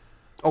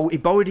 Oh, he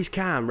borrowed his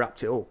car and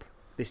wrapped it up.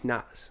 This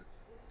Nat's.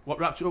 What,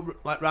 wrapped it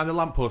up like round the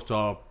lamppost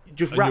or?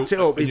 Just wrapped it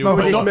up. He's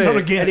borrowed his mate. Not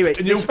a gift. Anyway,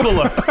 a new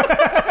colour.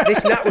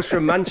 This Nat was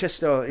from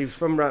Manchester. He was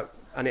from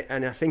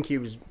and I think he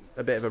was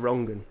a bit of a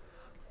wrong un.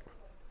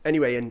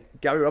 Anyway, and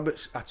Gary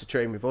Roberts had to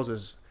train with us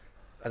as,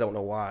 I don't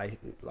know why,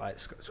 like,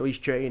 so he's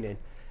training.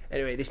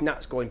 Anyway, this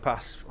Nat's going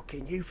past,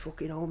 fucking, you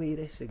fucking owe me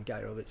this, and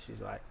Gary Roberts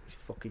is like, his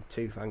fucking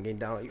tooth hanging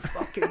down, you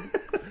fucking.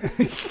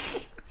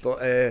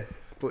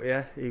 But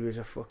yeah, he was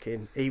a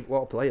fucking,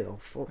 what a player though,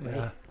 fuck me.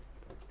 It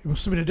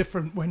must have been a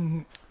different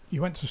when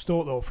you went to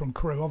Stoke though from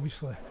Crewe,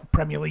 obviously.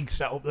 Premier League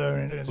set up there.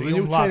 And the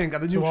new training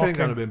ground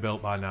had been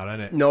built by now,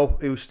 hasn't it? No,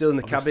 it was still in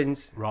the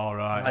cabins.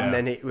 Right. And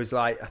then it was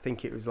like, I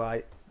think it was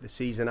like the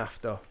season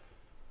after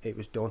it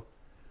was done.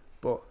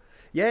 But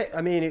yeah,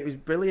 I mean, it was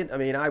brilliant. I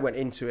mean, I went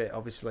into it,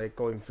 obviously,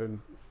 going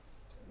from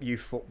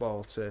youth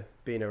football to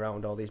being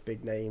around all these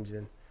big names.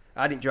 And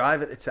I didn't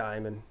drive at the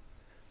time, and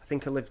I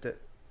think I lived at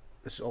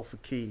the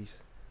Salford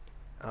Quays.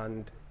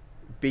 And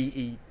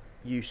Beattie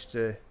used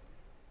to,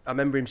 I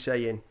remember him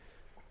saying,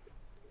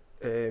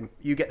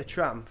 you get the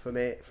tram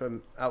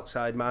from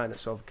outside mine at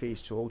Salford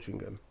Quays to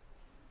Altrincham, and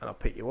I'll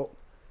pick you up.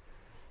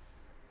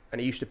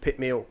 And he used to pick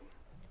me up,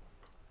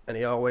 and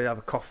he'd always have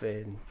a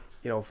coffee, and,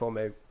 you know, for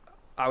me,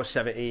 I was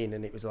 17,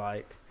 and it was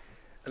like,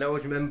 and I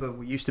always remember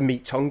we used to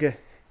meet Tonga.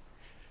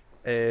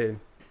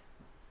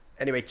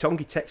 Anyway,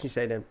 Tonga texted me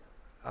saying,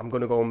 I'm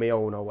going to go on my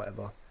own or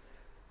whatever.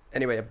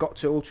 Anyway, I've got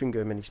to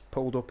Altrincham, and he's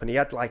pulled up, and he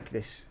had like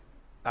this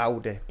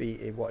Audi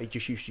Beattie, what he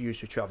just used to use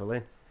to travel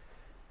in.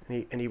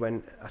 And he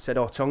went, I said,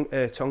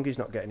 Tonga's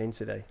not getting in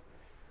today.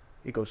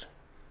 He goes,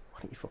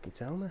 why don't you fucking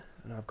tell me?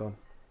 And I've gone,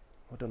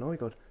 I don't know. He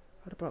goes,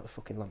 I'd have brought the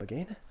fucking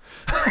Lamborghini.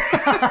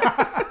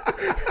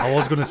 I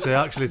was going to say,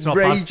 actually, it's not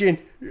raging.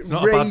 Bad. It's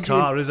not a bad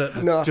car, is it?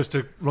 No. Just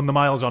to run the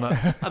miles on it.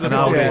 I'd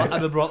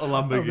have brought the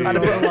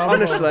Lamborghini.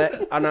 Honestly,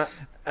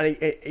 and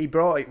he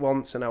brought it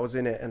once, and I was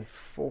in it, and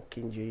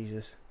fucking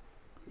Jesus.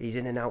 He's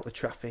in and out the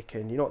traffic,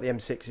 and you know what the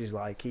M6 is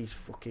like. He's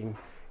fucking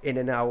in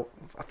and out.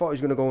 I thought he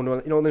was going to go under,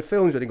 you know, in the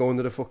films where they go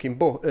under the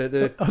fucking under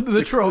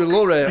the truck. The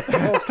lorry.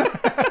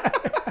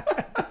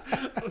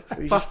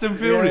 Fast and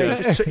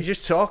Furious. He's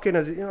just talking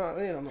as, you know what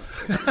I mean?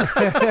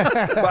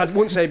 But I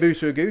wouldn't say boo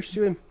to a goose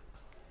to him.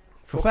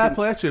 Fair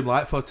play to him,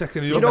 like, for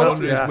taking a young man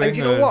under his wing. And do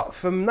you know what?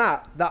 From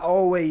that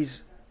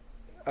always,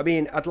 I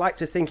mean, I'd like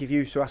to think if you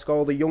used to ask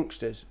all the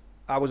youngsters,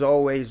 I was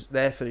always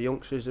there for the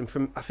youngsters, and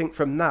I think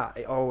from that,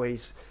 it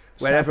always,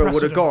 wherever I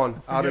would have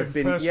gone, I'd have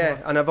been,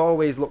 and I've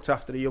always looked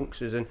after the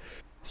youngsters, and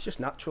it's just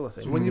natural, I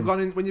think. So when you've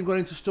gone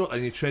into Stoke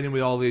and you're training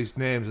with all these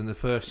names in the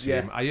first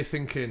team, are you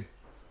thinking,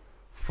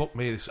 fuck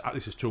me, this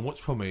is too much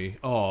for me,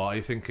 or are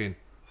you thinking,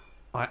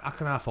 I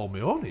can half hold my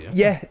own here?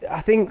 Yeah,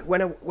 I think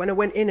when I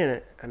went in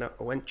it and I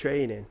went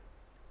training,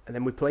 and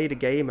then we played a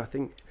game, I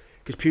think,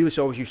 because Pulis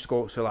always used to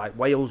go to like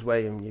Wales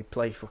way, and you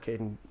play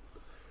fucking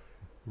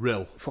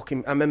real.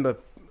 Fucking, I remember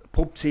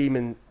pub team,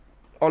 and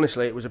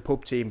honestly, it was a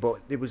pub team, but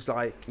it was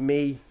like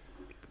me,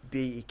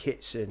 Beattie,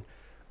 Kitson,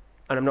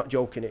 and I'm not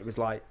joking, it was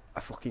like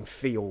a fucking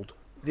field.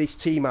 This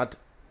team had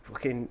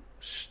fucking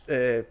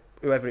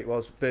whoever it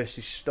was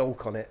versus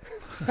Stoke on it.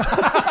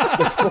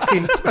 The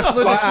fucking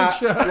special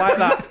edition like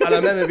that. And I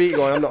remember Beattie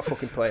going, I'm not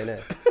fucking playing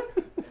it.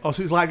 Oh,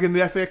 so it's like in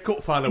the FA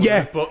Cup final.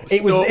 Yeah, but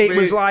it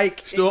was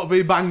like Stoke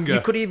v Bangor. You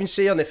could even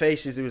see on their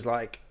faces, it was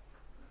like,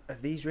 are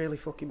these really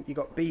fucking? You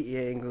got Beattie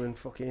here, England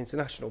fucking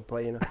international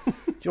playing. Do you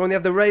know when they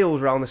have the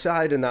rails round the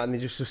side and that, and they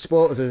just the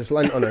supporters are just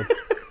lent on them.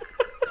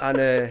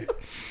 And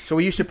so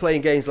we used to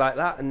playing games like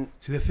that. And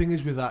see, the thing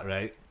is with that,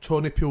 right?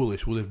 Tony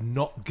Pulis would have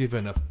not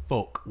given a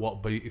fuck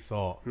what Beattie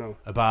thought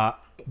about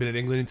being an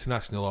England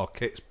international or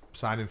Kits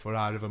signing for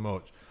however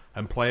much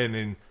and playing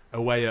in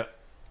away at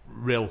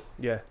Rill.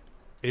 Yeah.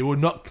 He would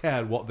not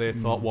care what they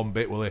thought one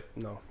bit, will he?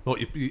 No. But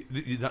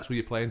that's what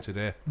you're playing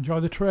today. Enjoy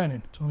the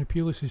training, Tony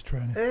Pulis'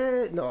 training.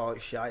 No,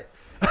 it's shite.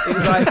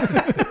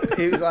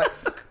 It was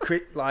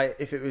like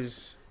if it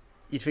was,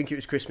 you'd think it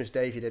was Christmas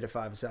Day if you did a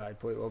five-a-side,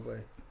 put it one way.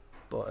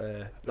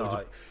 But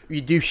no,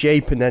 you do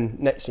shape, and then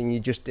next thing you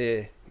just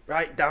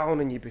right down,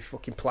 and you'd be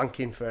fucking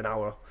planking for an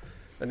hour,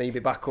 and then you'd be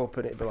back up,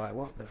 and it'd be like,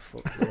 what the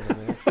fuck?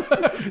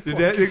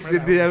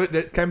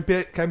 Did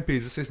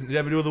Kempy's assistant? Did you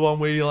ever do the one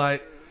where you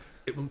like?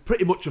 It was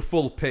pretty much a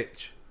full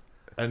pitch,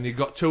 and you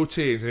got two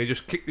teams, and he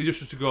just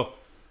used to go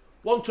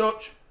one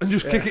touch and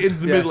just kick it into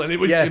the middle, and it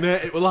was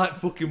it was like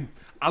fucking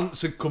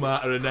ants had come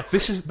out of her neck.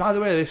 This is, by the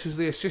way, this is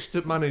the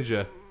assistant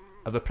manager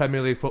of the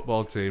Premier League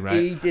football team,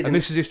 right? And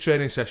this is his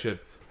training session.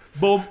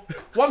 Boom,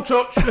 one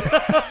touch,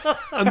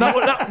 and that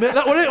was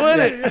it,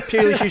 wasn't it?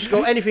 Pulis used to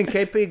go, anything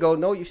Kempy, go,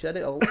 no, you said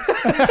it all.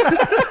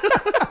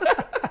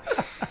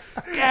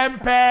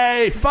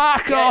 Kempy,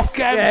 fuck off,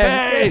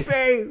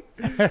 Kempy.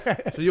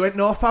 So you went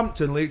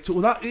Northampton League Two.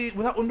 Was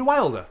that under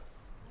Wilder?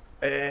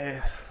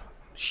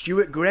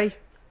 Stuart Gray.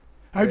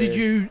 How did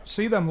you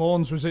see them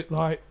loans? Was it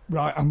like,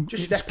 right, I'm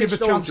Just just give a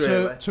stepping chance stones,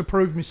 really. to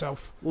prove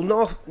myself?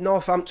 Well,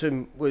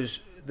 Northampton was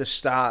the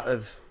start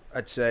of,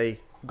 I'd say,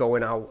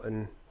 going out,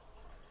 and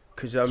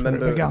because I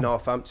remember at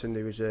Northampton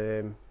there was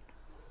you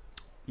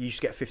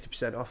used to get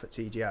 50% off at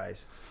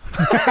TGI's.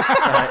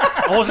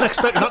 I wasn't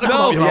expecting that to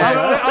come out your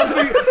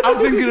mouth. I'm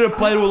thinking of a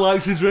player who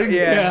likes to drink.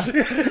 Yeah.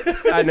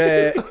 And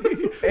anyway,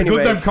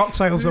 good them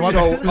cocktails though.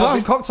 So, is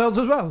that cocktails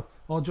as well,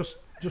 or just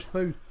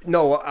food?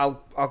 No,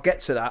 I'll get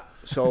to that.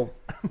 So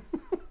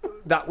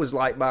that was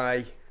like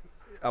I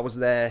was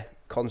there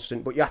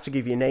constant, but you had to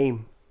give your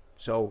name.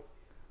 So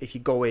if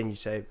you go in, you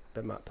say,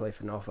 Ben Mack play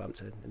for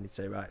Northampton, and they'd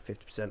say, right,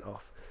 50%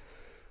 off.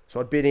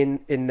 So I'd been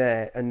in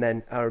there, and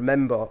then I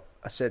remember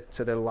I said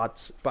to the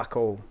lads back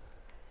home,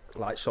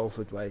 like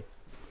Salford way,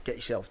 get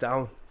yourself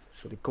down.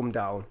 So they come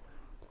down,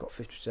 got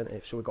 50%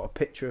 off. So we got a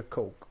picture of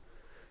Coke,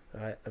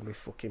 right, and we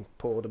fucking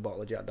poured a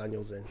bottle of Jack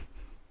Daniels in.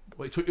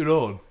 Well, you took your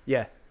own?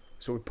 Yeah.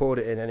 So we poured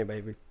it in anyway,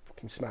 we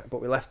fucking smacked,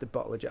 but we left the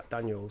bottle of Jack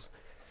Daniels.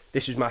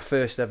 This was my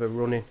first ever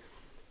running.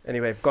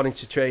 Anyway, I've gone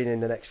into training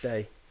the next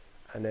day,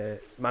 and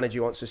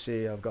manager wants to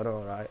see you. I've gone,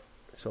 all right.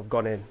 So I've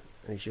gone in,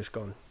 and he's just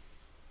gone,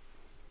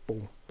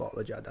 boom, bottle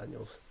of Jack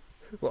Daniels.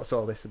 What's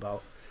all this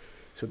about?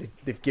 So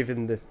they've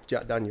given the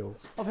Jack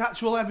Daniels. Oh, the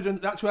actual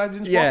evidence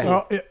yeah.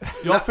 bottle?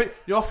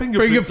 Your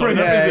fingerprints on it.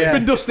 Yeah.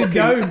 Been dusted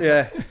down.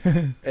 Yeah.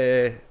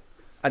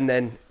 And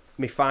then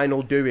my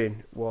final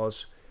doing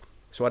was,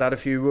 so I'd had a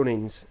few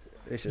run-ins.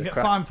 This You is get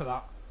crap. fined for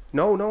that?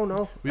 No.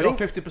 Were you on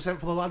 50%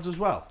 for the lads as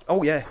well?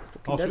 Oh, yeah.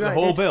 Oh, so Dead the right,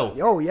 whole did. bill?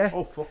 Oh, yeah.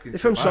 Oh, fucking They're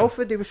from man.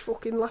 Salford, they was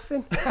fucking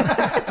laughing.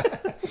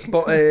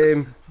 But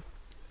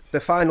the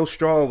final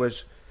straw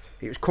was,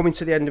 it was coming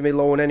to the end of my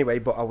loan anyway,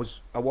 but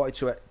I wanted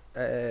to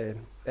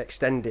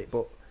extend it,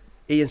 but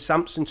Ian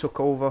Sampson took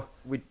over.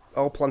 We'd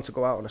all planned to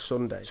go out on a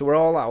Sunday, so we're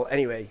all out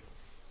anyway.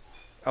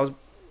 I was a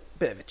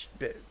bit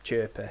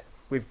chirpy.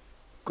 We've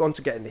gone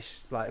to get in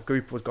this, like a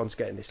group of us gone to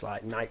get in this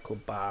like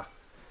nightclub bar.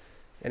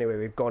 Anyway,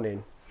 we've gone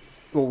in.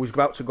 Well, we was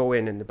about to go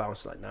in, and the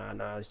bouncer's like, nah,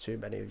 there's too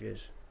many of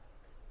yous.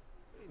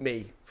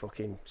 Me,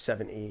 fucking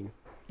 17.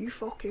 You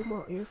fucking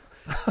what? You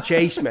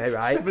chase me,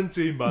 right?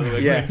 17, by the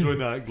way, Yeah. going to a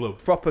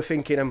nightclub. Proper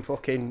thinking I'm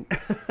fucking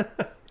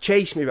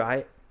chase me,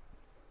 right?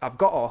 I've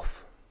got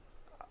off.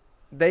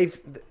 They've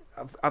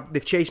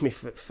chased me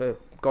for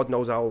God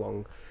knows how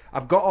long.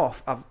 I've got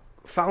off. I've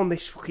found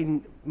this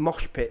fucking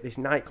mosh pit, this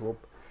nightclub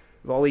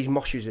with all these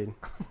moshers in.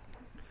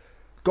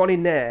 Gone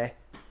in there.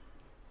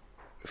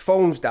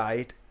 Phone's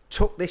died.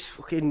 Took this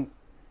fucking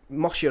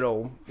mosher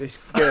home. This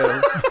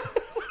girl.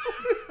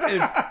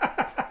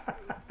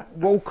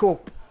 Woke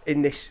up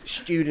in this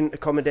student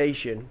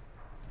accommodation.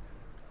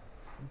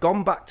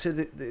 Gone back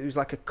to it was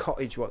like a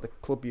cottage what the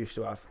club used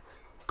to have.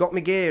 Got my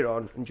gear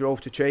on and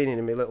drove to training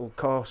in my little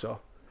Corsa.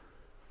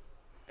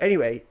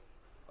 Anyway,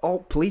 all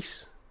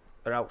police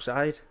are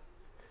outside.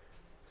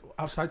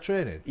 Outside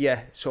training?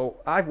 Yeah, so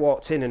I've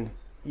walked in, and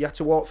you had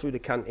to walk through the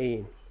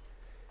canteen,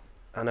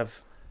 and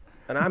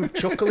I'm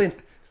chuckling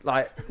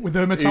like with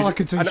the Metallica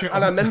t-shirt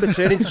and I remember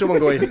turning to someone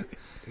going,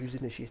 "Who's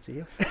in the shit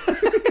here?"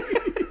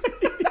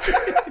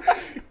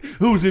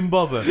 Who's in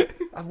bother?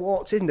 I've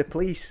walked in, the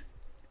police,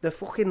 the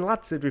fucking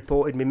lads had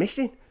reported me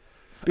missing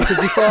because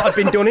they thought I'd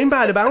been done in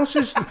by the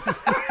bouncers.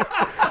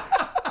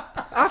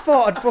 I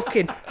thought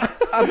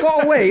I've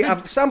got away,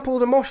 I've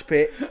sampled a mosh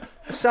pit,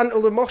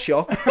 sampled a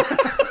mosher,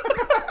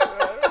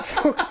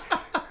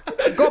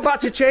 got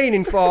back to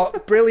training for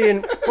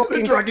brilliant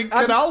fucking Dragon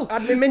Canal.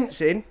 Had me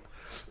mincing.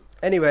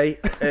 Anyway,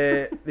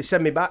 they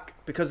sent me back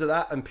because of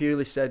that, and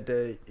purely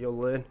said, you'll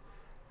learn.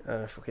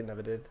 And I fucking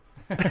never did.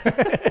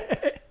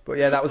 But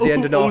yeah, that was the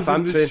end of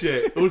Northampton.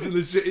 Who's in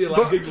the shit? You're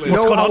like giggling.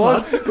 No, I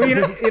was. Well,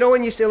 you know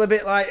when you're still a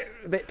bit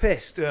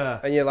pissed, yeah,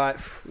 and you're like,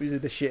 who's in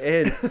the shit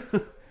in?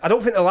 I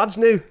don't think the lads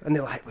knew, and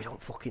they're like, we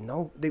don't fucking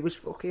know. They was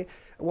fucking.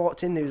 I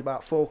walked in, there was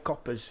about 4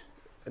 coppers,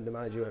 and the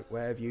manager went,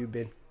 "Where have you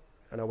been?"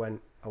 And I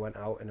went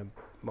out in a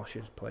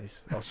mosher's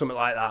place or something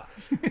like that,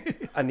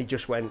 and he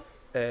just went,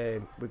 "We're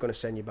going to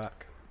send you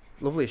back."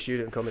 Lovely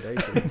student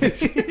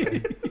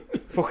accommodation.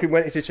 Fucking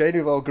went into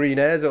training with all green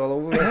hairs all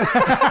over me.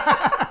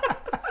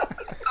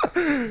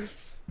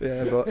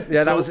 Yeah, but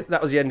yeah, that was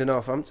the end of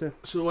Northampton.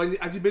 So,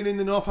 had you been in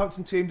the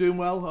Northampton team doing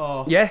well,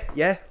 or?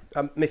 Yeah.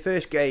 My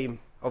first game,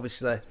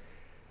 obviously,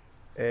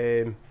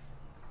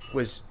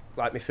 was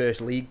like my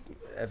first league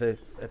ever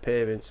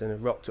appearance,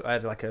 and I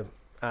had like a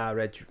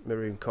R-Edge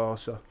maroon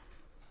Corsa,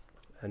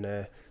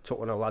 and took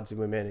one of the lads in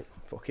with me, and it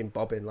fucking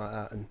bobbing like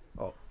that, and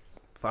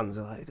fans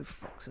are like, "Who the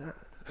fuck's that?"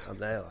 I'm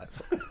there like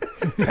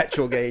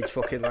petrol gauge,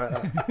 fucking like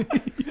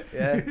that.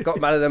 Yeah, got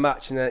man of the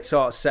match, and then it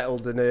sort of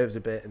settled the nerves a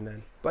bit,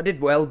 but I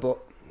did well.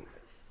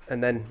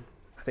 And then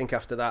I think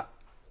after that,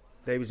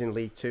 they was in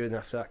League 2, and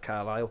after that,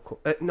 Carlisle.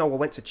 I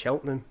went to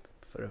Cheltenham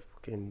for a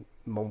fucking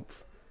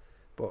month,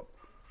 but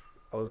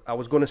I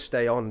was going to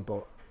stay on,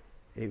 but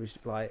it was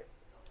like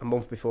a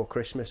month before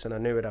Christmas, and I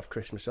knew I'd have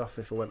Christmas off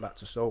if I went back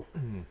to Stoke,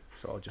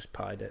 so I just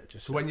pied it.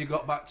 So when you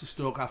got back to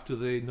Stoke after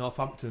the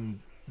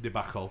Northampton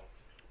debacle,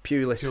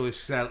 Pulis.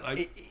 Said,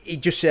 He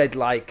just said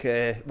like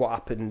what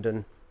happened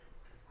and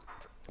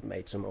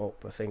made some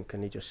up, I think,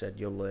 and he just said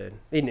you'll learn.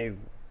 He knew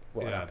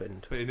what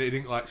happened, but he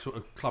didn't like sort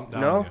of clamp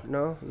down.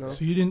 No.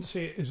 So you didn't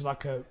see it as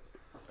like a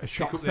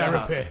shock up the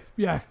therapy? arse.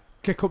 Yeah,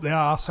 kick up the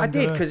arse. I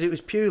did because it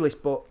was Pulis,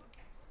 but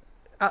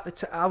at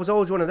the I was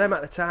always one of them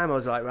at the time. I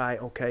was like, right,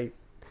 okay.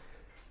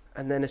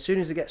 And then as soon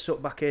as it gets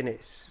sucked back in, it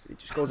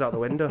just goes out the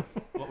window.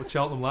 What was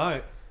Cheltenham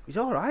like? He's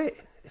all right,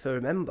 if I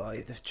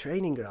remember. The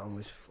training ground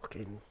was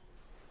fucking...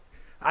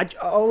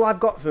 all I've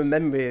got from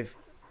memory of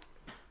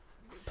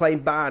playing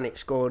Barnet,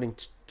 scoring in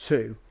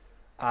 2,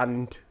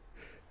 and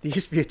there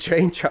used to be a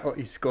train track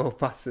you score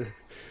past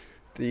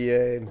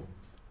the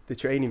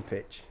training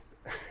pitch.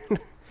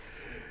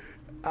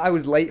 I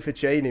was late for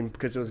training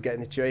because I was getting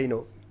the train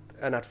up,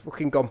 and I'd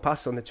fucking gone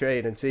past on the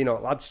train and seen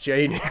all lads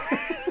training.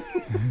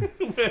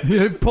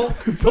 Yeah, pull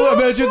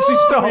emergency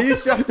stop.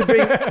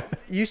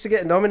 You used to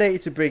get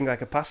nominated to bring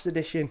like a pasta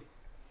dish in.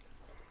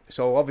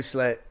 So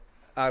obviously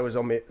I was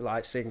on me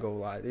like single,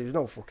 like there was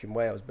no fucking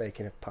way I was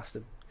making a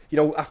pasta. You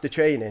know, after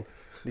training,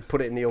 they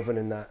put it in the oven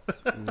and that,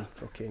 and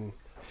fucking.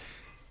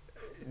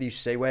 They used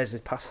to say, "Where's the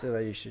pasta?"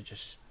 I used to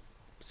just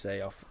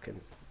say, "Oh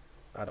fucking,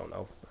 I don't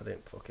know. I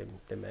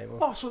didn't make one."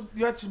 Oh, so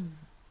you had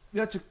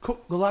to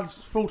cook the lads'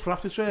 food for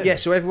after training? Yeah,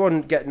 so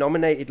everyone get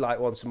nominated like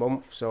once a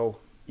month. So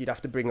you'd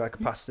have to bring like a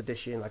pasta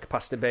dish in, like a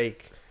pasta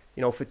bake,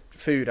 you know, for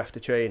food after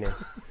training.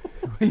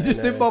 You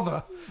just didn't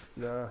bother?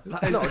 No,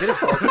 I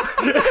didn't bother.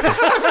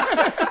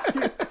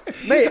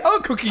 Mate,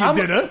 I'll cook you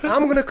dinner.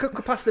 I'm going to cook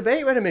a pasta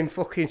bake when I'm in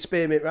fucking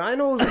Spearmint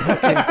Rhinos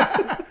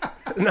the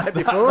night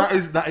before.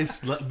 That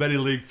is very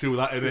League 2,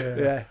 that, isn't it?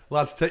 Yeah.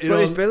 Lads, take But your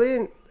it's own...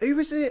 brilliant. Who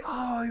was it?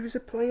 Oh, he was a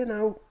player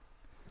now.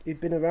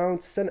 He'd been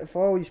around centre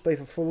forward. He used to play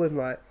for Fulham.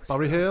 Like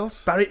Barry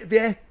Hales? Barry,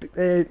 yeah.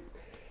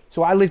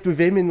 So I lived with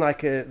him in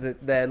like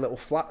their little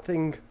flat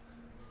thing.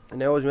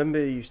 And I always remember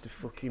he used to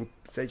fucking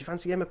say, "Do you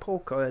fancy getting a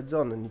poker heads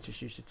on?" And he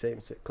just used to take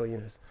me to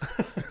cleaners.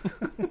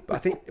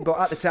 But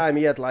at the time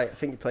he had I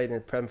think he played in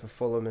the Prem for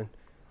Fulham and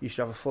used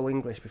to have a full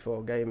English before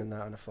a game and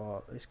that. And I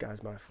thought, this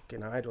guy's my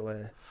fucking idol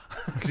here.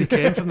 Because he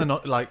came from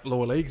the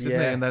lower leagues,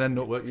 didn't he? And then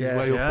ended up worked his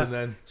way up and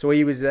then. So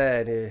he was there.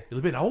 And He'll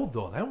have been old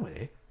though, then,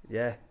 wouldn't he?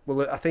 Yeah.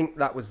 Well, I think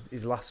that was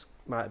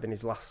might have been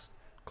his last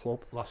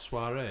club. Last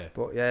soiree.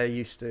 But yeah, he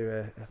used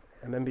to.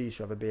 I remember he used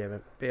to have a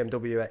BMW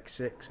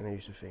X6, and I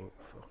used to think,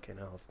 fucking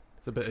hell.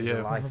 It's a bit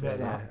of life,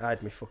 yeah. I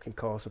had my fucking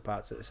Corsa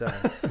parts at the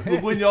time.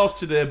 We'll win yours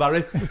today,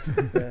 Barry.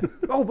 Yeah.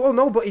 Oh, well,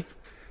 no, but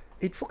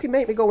he'd fucking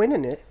make me go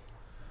in it.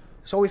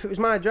 So if it was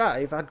my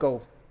drive, I'd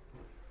go,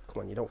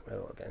 "Come on, you don't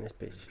know getting this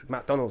piece.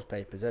 McDonald's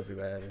papers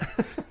everywhere."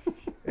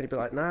 And he'd be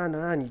like, nah,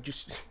 and you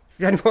just,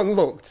 if anyone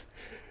looked,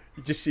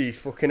 you just see his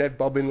fucking head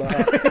bobbing like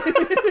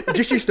that. He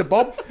just used to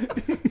bob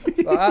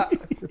like that.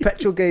 The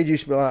petrol gauge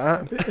used to be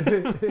like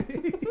that.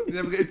 You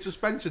ever get your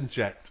suspension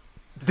checked?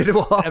 Did it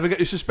what? Ever get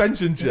your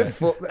suspension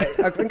checked?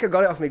 I think I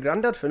got it off my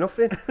granddad for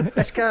nothing.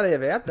 Best car I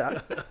ever had,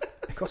 that.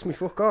 It cost me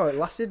fuck all. It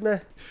lasted me.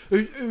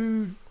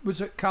 Who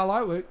was it?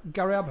 Carlisle?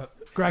 Gary Abbott?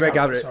 Greg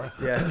Abbott. Sorry.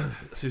 Yeah.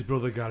 That's his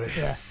brother, Gary.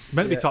 Yeah.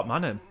 Meant to be top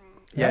man, him.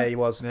 Yeah, he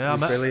was. Yeah,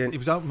 he was brilliant. He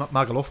was out at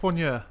Magaluf one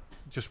year.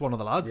 Just one of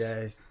the lads.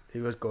 Yeah, he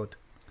was good.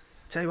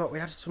 Tell you what, we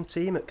had some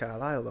team at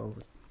Carlisle though.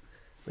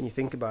 When you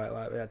think about it,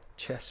 like we had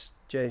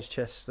James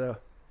Chester,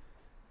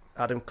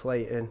 Adam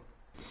Clayton,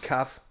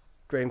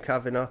 Graham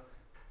Kavanagh,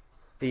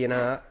 Ian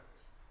Hart.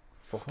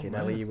 Fucking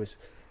hell, he was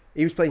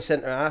playing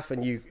centre half,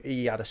 and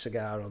he had a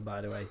cigar on, by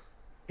the way.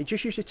 He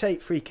just used to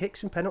take free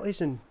kicks and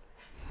penalties, and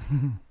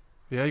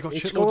yeah, he got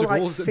he'd shitloads of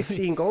like goals.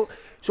 15 goals.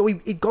 So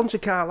he'd gone to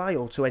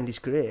Carlisle to end his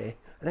career,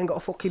 and then got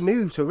a fucking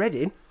move to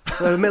Reading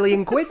for £1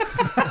 million,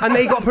 and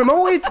they got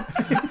promoted.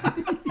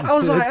 I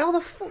was like, how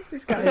the fuck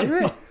this guy do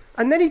it?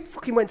 And then he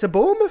fucking went to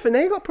Bournemouth, and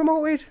they got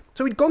promoted.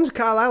 So he'd gone to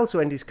Carlisle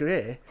to end his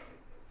career.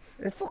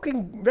 And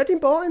fucking Reading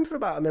bought him for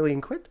about £1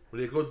 million. Was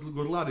he a good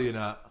lad, Ian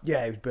Hart?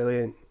 Yeah, he was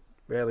brilliant.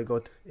 Really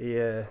good.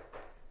 His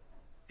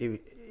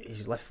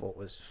left foot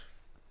was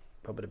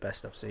probably the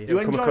best I've seen. You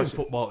enjoying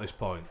football at this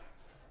point?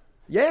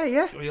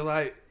 Yeah. Were you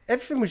like...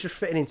 Everything was just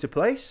fitting into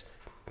place.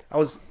 I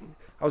was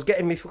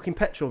getting me fucking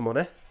petrol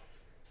money.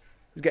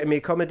 I was getting me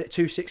accommodation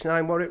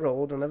 269 Warwick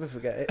Road. I'll never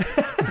forget it.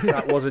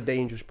 That was a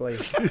dangerous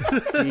place.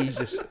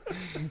 Jesus.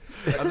 And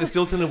they're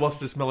still telling us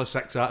to smell a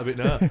sex out of it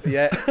now.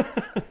 Yeah.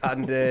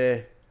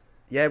 And...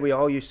 yeah, we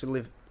all used to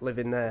live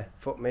in there.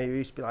 Fuck me, we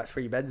used to be like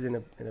 3 beds in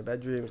a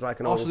bedroom. It was like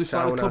an old so this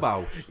town like a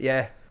clubhouse?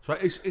 Yeah. So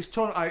is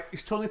Tony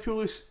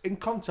Pulis in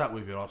contact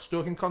with you, or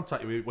Stoke in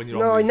contact with you when you're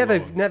no, on these I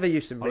loans? never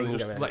used to Or ring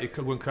just him. let you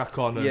go and crack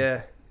on? And...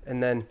 Yeah,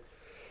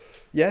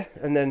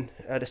 and then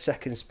I had a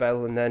second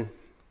spell, and then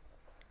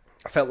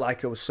I felt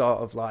like I was sort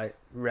of like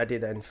ready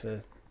then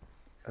for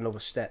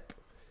another step.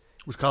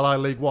 Was Carlisle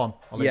League 1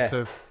 or League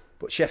 2?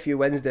 But Sheffield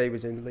Wednesday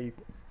was in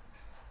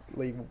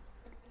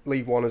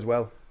League 1 as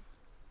well.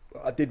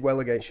 I did well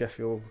against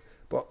Sheffield,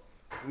 but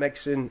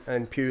Megson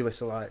and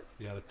Pulis are like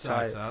they're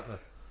tight, aren't they?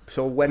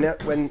 So when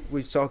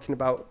we was talking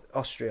about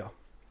Austria,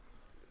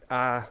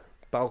 our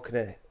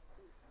balcony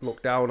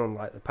looked down on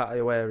like the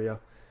patio area,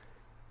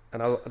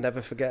 and I'll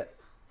never forget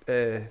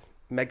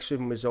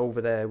Megson was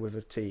over there with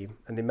a team,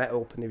 and they met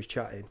up and they was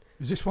chatting.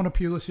 Is this one of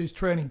Pulis's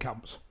training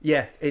camps?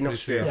 Yeah, in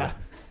Australia.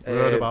 We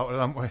heard about it,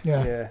 haven't we?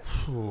 Yeah.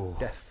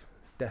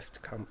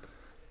 Deft camp.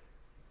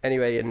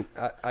 Anyway, and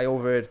I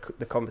overheard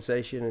the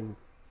conversation, and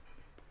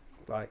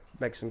like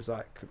Megson was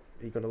like,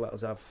 "Are you going to let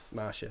us have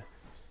Marsha?"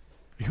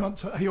 You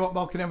want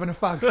Malkin having a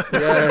fag?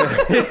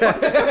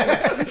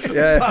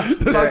 Yeah.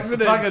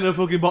 Fag and a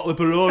fucking bottle of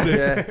Peroni.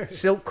 Yeah.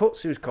 Silk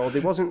cuts, it was called.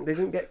 They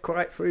didn't get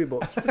right through,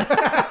 but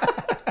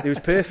it was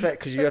perfect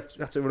because you had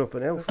to run up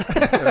an hill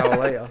an hour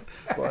later.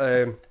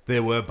 But they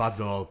were bad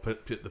though.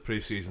 The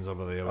pre-seasons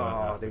over there.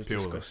 They were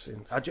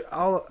disgusting.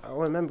 All I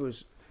remember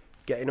was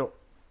getting up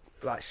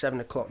like 7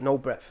 o'clock, no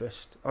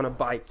breakfast, on a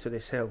bike to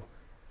this hill,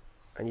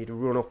 and you'd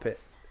run up it,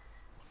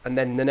 and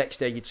then the next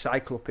day you'd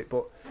cycle up it.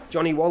 But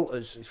Johnny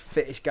Walters, the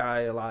fittest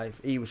guy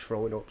alive, he was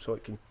throwing up, so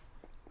it can.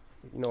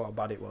 You know how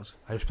bad it was.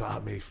 I used to be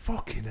like, me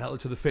fucking hell,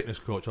 to the fitness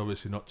coach,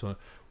 obviously not to.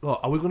 Look,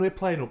 are we going to be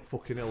playing up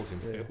fucking hills?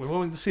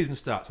 When the season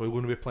starts, are we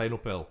going to be playing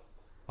uphill?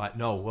 Like,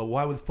 no. Well,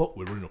 why the fuck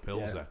we're running up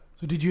hills then?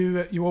 So did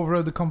you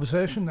overheard the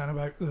conversation then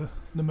about the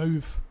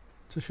move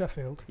to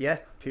Sheffield? Yeah,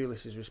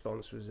 Pulis's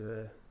response was,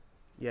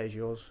 "Yeah, it's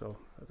yours." So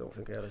I don't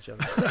think I had a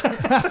chance.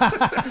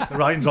 The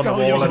writing's on the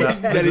wall, and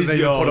that is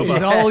yours.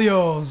 It's all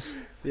yours.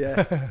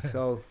 Yeah.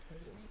 So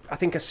I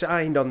think I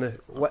signed on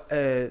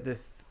the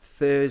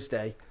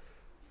Thursday.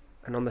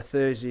 And on the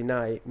Thursday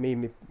night, me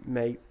and my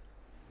mate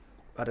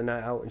had a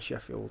night out in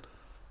Sheffield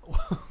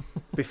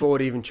before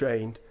I'd even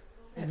trained.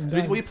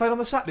 Were you playing on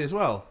the Saturday as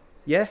well?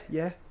 Yeah.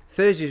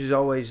 Thursdays was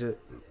always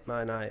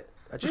my night.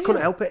 I just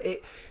couldn't help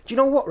it. Do you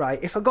know what? Right,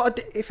 if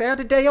I had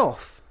a day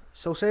off,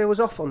 so say I was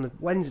off on the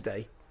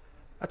Wednesday,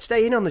 I'd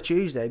stay in on the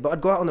Tuesday, but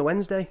I'd go out on the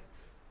Wednesday.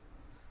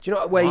 Do you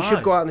know where you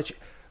should go out on the?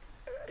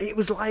 It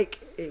was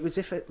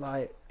if it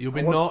like you've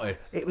been naughty.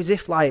 It was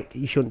if like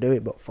you shouldn't do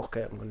it, but fuck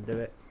it, I'm going to do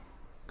it.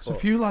 So a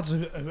few lads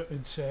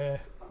would say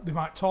they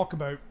might talk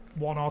about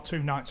 1 or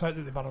 2 nights out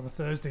that they've had on a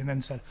Thursday and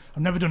then said,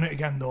 I've never done it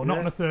again though, not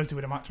on a Thursday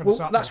with a match on a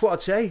Saturday. That's what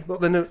I'd say,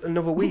 but then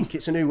another week,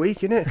 it's a new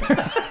week, isn't it?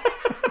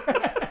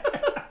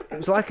 It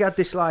was like I had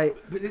this like,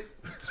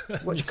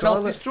 what do you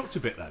call it? Self-destruct a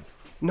bit then?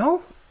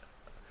 No.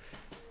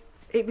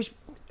 It was,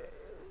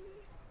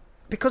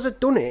 because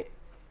I'd done it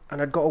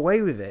and I'd got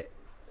away with it,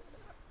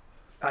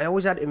 I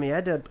always had it in my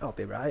head, I'll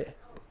be right.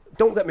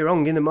 Don't get me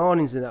wrong, in the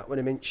mornings and that, when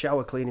I'm in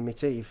shower cleaning my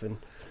teeth, and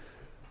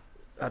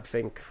I'd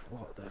think,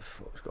 what the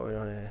fuck's going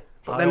on here?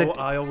 But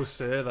I always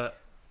say that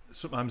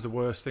sometimes the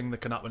worst thing that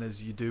can happen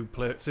is you do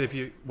play. Say if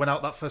you went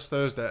out that first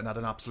Thursday and had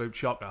an absolute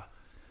shocker,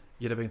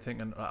 you'd have been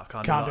thinking, I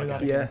can't do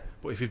that again. Yeah.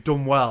 But if you've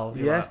done well,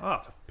 you're like,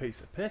 it's a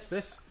piece of piss,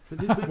 this.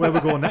 Where we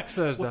go next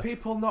Thursday? Were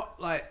people not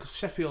like, because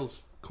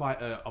Sheffield's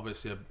quite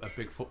obviously a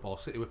big football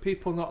city, were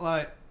people not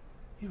like,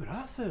 you were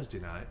out Thursday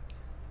night?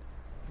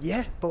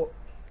 Yeah, but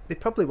it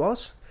probably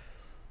was.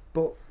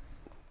 But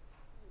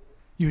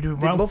you were doing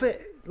they'd well. love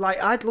it.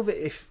 Like, I'd love it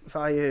if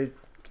I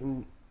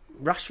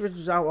Rashford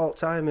was out all the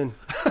time and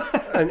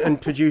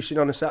producing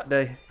on a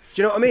Saturday.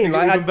 Do you know what I mean?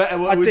 Like,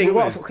 I'd think,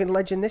 what a fucking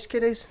legend this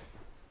kid is.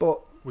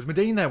 But was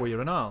Medine there? Were you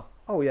and Al?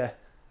 Oh yeah.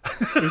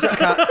 He was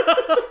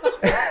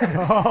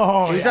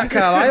at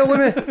Carlisle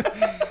with me.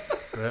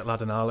 Great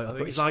lad and Al. I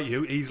think he's like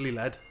you, easily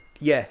led.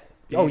 Yeah.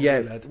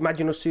 Easily led.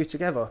 Imagine us two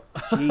together.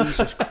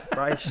 Jesus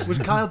Christ. Was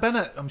Kyle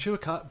Bennett? I'm sure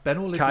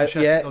Benno lived in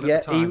Sheffield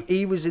at the time.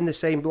 He was in the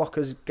same block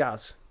as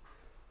Gaz.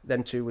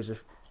 Them two was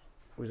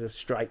a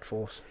strike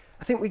force.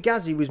 I think with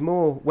Gaz, he was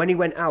more, when he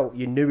went out,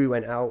 you knew he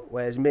went out,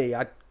 whereas me,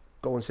 I'd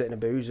go and sit in a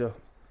boozer.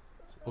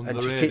 Under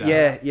the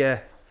radar. Yeah.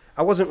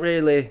 I wasn't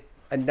really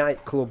a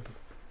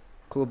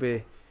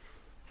clubby.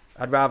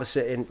 I'd rather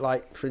sit in,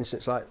 like, for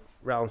instance, like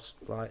round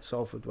like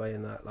Salford Way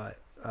and that, like,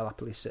 I'll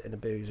happily sit in a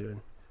boozer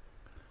and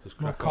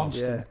just more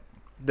constant. Yeah.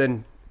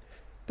 Then,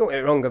 don't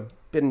get me wrong, I've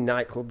been in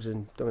nightclubs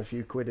and done a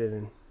few quid in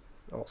and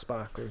all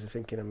sparklers and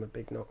thinking I'm a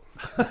big nut.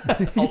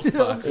 All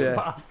sparklers.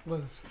 Yeah.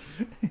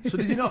 So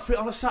did you not fit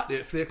on a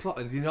Saturday at 3 o'clock?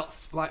 And did you not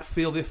like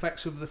feel the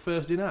effects of the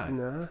Thursday night?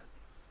 No.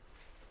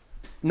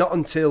 Not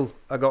until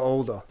I got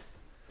older.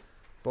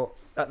 But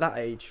at that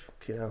age,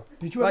 you know.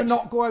 Did you ever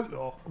not go out though?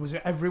 Or was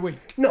it every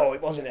week? No,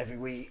 it wasn't every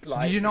week. So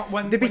did you not?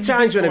 There'd be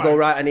times when I go,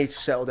 right, I need to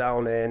settle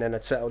down here, and then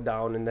I'd settle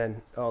down, and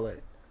then all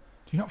it.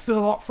 Do you not feel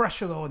a lot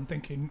fresher though and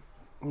thinking?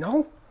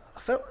 No. I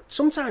felt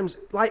sometimes,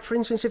 like for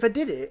instance, if I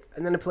did it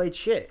and then I played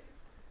shit,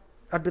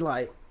 I'd be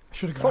like,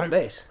 should have fuck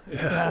this.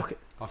 Yeah. Fuck it.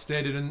 I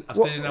stayed in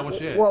our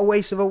shit. What a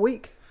waste of a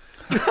week.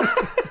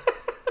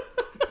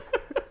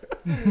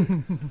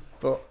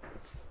 But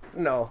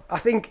no, I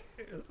think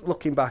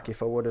looking back,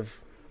 if I would have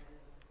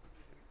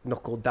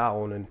knuckled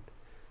down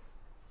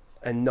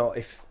and not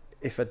if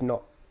I'd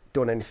not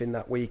done anything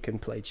that week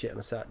and played shit on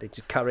a Saturday,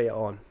 just carry it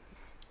on.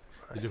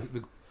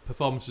 The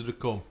performances would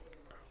come.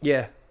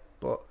 Yeah,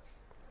 but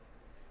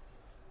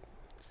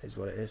it is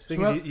what it is. The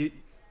thing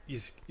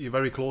is, you're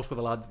very close with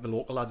the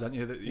local lads, aren't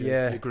you? That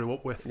you grew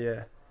up with.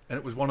 Yeah. And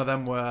it was one of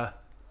them where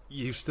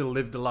you still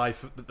lived the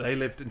life that they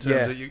lived in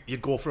terms of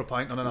you'd go for a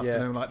pint on an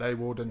afternoon like they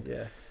would. And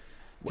do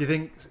you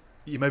think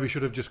you maybe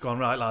should have just gone,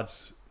 right,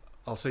 lads,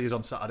 I'll see you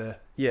on Saturday.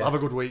 Yeah. Have a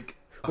good week.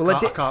 Well,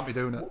 I can't be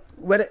doing it.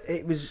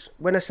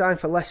 When I signed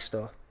for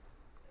Leicester,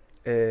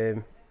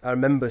 I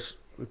remember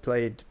we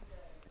played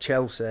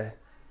Chelsea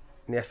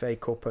in the FA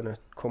Cup, and I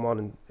come on,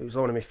 and it was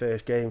one of my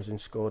first games, and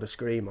scored a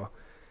screamer,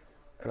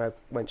 and I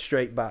went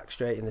straight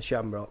in the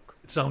Shamrock.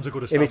 It sounds a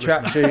good in my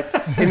establishment.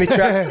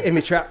 tracksuit. in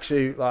my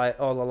tracksuit, like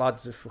all the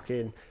lads are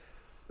fucking.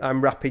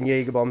 I'm wrapping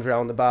Jaeger bombs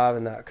around the bar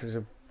and that because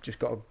I've just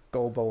got a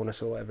goal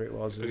bonus or whatever it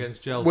was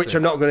against Chelsea, which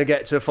I'm not going to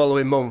get to the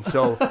following month.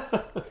 So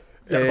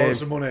borrow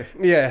some money.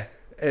 Yeah,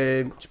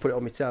 just put it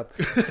on my tab.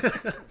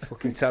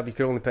 Fucking tab, you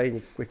can only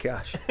pay with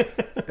cash.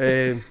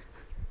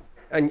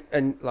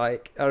 And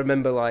like I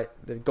remember like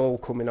the goal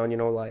coming on,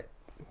 like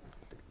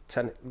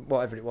 10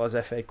 whatever it was,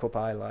 FA Cup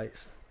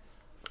highlights,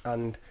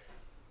 and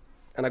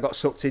I got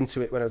sucked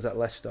into it when I was at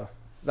Leicester.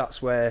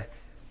 That's where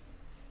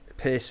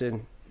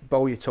Pearson,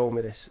 Bowyer told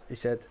me this. He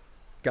said,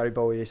 Gary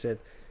Bowyer,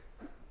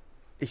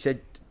 he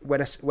said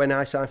when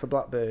I signed for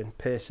Blackburn,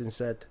 Pearson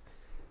said,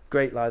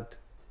 great lad,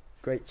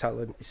 great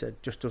talent. He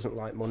said, just doesn't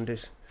like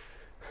Mondays.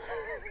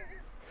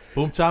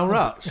 Boomtown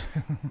Rats.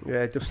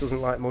 Yeah, just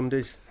doesn't like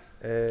Mondays.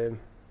 And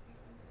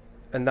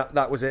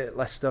that was it at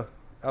Leicester.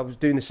 I was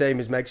doing the same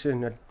as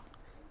Megson.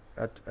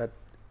 I'd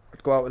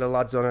go out with the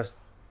lads on a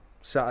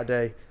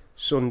Saturday,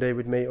 Sunday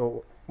we'd meet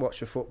up, watch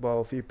the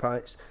football, a few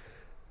pints.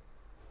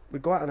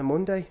 We'd go out on a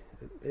Monday.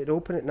 It'd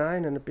open at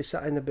 9 and I'd be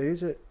sat in the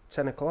booze at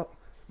 10 o'clock.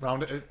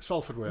 Round at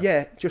Salford way?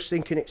 Yeah, just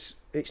thinking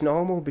it's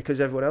normal because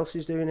everyone else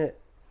is doing it.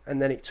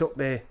 And then it took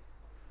me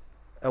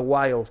a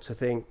while to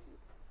think.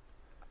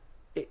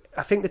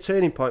 I think the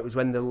turning point was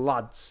when the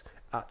lads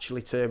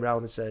actually turned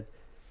around and said,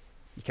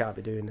 you can't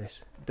be doing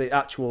this. The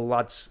actual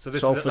lads, so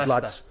this Salford is at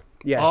lads.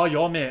 Yeah. Oh,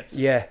 your mates?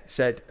 Yeah,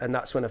 said, and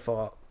that's when I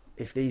thought,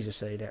 if these are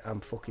saying it,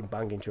 I'm fucking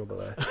banging trouble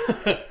there.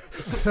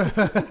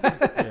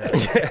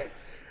 Yeah.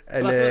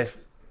 And that's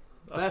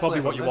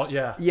probably what you want,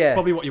 yeah. It's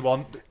probably what you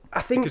want.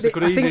 I think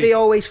they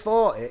always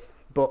thought it,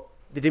 but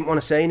they didn't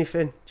want to say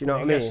anything. Do you know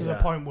what I mean? To the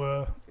point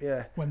where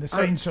when they're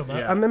saying something.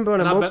 I remember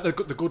on I bet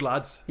the good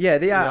lads. Yeah,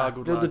 they are.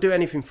 Good They'll lads. do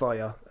anything for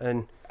you.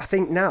 And I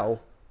think now,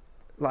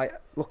 like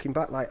looking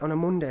back, like on a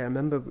Monday, I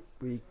remember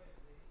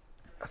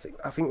I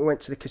think we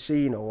went to the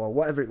casino or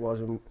whatever it was,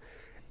 and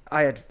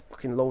I had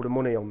fucking load of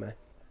money on me,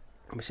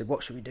 and we said,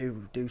 what should we do?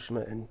 We'll do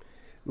something. And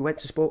we went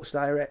to Sports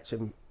Direct,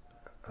 and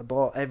I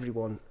bought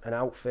everyone an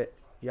outfit.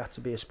 You had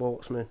to be a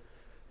sportsman.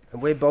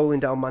 And we're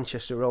bowling down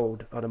Manchester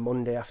Road on a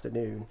Monday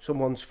afternoon.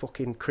 Someone's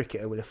fucking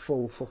cricketer with a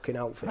full fucking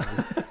outfit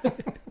on.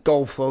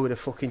 Golfer with a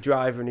fucking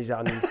driver in his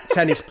hand.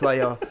 Tennis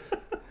player.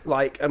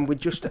 Like, and we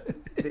just...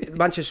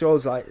 Manchester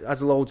Road's like,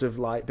 has loads of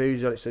like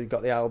booze on it. So you've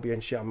got the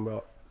Albion,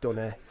 Shamrock,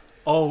 Dunny.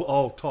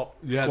 All top.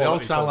 Yeah, they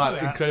all sound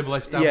like incredible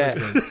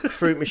establishments. Yeah,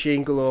 fruit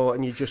machine galore,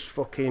 and you just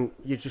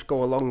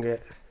go along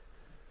it.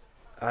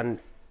 And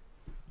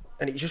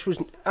it just was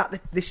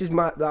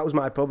that was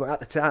my problem at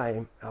the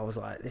time. I was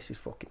like, this is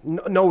fucking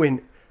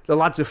knowing the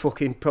lads are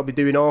fucking probably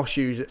doing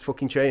horseshoes at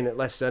fucking training at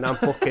Leicester, and I'm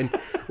fucking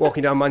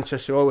walking down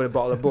Manchester Road with a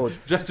bottle of Bud,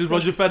 dressed as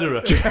Roger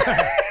Federer,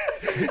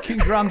 fucking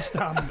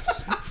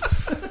grandstands,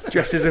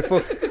 dressed as a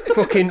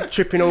fucking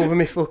tripping over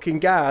me fucking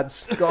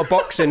guards, got a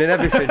boxing and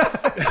everything.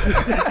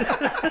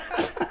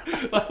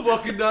 I'm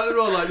walking down the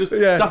road like just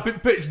tapping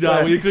pitch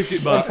down with your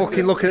cricket bat. I'm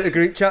fucking looking at the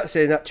group chat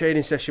saying that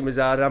training session was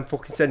hard, and I'm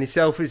fucking sending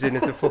selfies in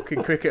as a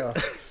fucking cricketer.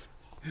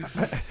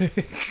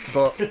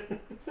 But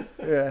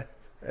yeah,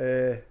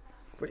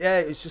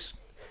 it was just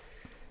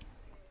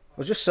I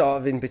was just sort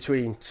of in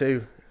between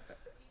two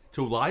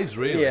lives,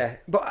 really. Yeah,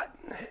 but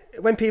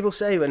when people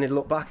say, when they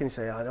look back and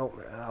say, I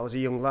was a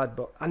young lad,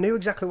 but I knew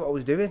exactly what I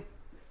was doing.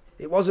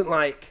 It wasn't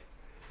like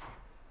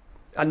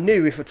I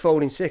knew if I'd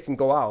phone in sick and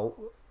go out,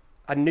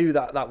 I knew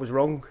that was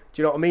wrong.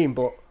 Do you know what I mean?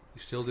 But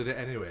you still did it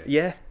anyway.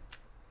 Yeah,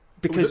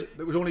 because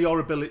it was only your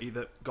ability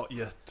that got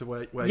you to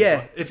where you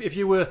were. If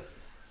you were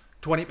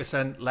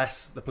 20%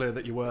 less the player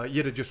that you were,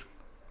 you'd have just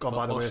gone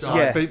by the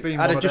wayside.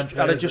 Yeah, I'd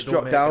have just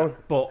dropped down.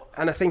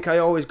 And I think I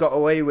always got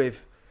away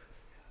with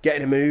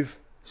getting a move.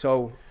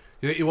 So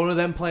you're one of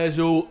them players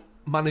who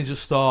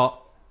managers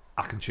thought,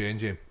 I can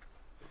change him.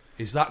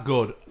 He's that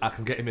good. I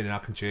can get him in and I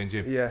can change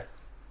him. Yeah.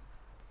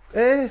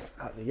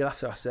 You'll have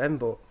to ask them,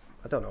 but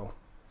I don't know.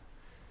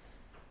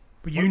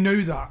 But you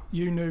knew that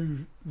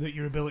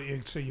your ability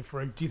to see you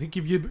through. Do you think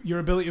if your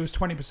ability was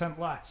 20%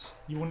 less,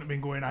 you wouldn't have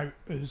been going out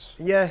as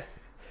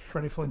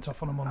Freddie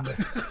Flintoff on a Monday?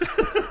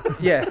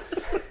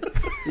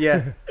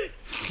 Yeah.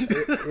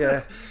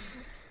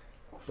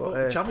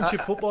 But,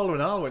 Championship footballer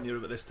and all when you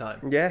were at this time.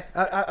 Yeah,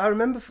 I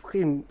remember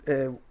fucking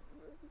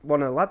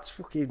one of the lads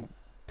fucking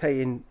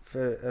paying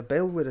for a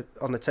bill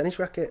on the tennis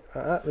racket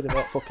like that, with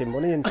about fucking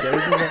money and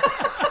change.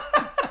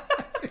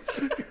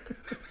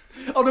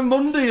 On a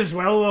Monday as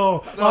well,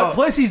 though. That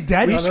place is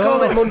dead. We used to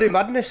call it Monday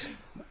Madness,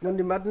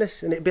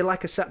 and it'd be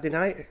like a Saturday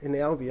night in the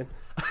Albion.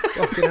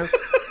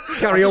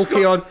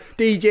 Karaoke on,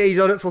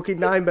 DJs on at fucking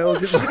 9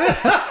 bells.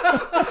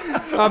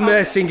 I'm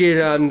there singing,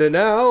 and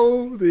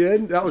now the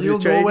end. That was you'll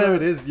know where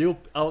it is.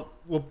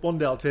 Well, one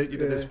day I'll take you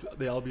to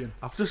the Albion.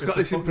 I've just got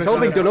this It's impression. all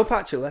been done up,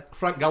 actually.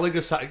 Frank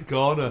Gallagher sat in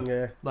corner.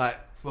 Yeah. Like,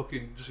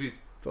 fucking... Just,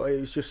 But it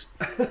was just...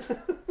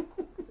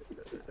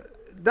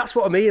 That's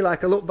what I mean.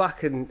 Like, I look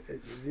back and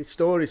the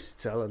stories to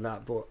tell and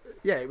that, but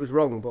yeah, it was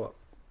wrong, but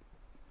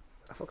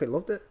I fucking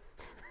loved it.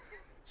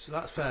 so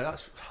that's fair.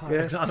 That's Yeah.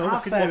 it's I know,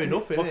 fair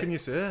enough, what innit? can you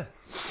say?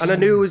 And I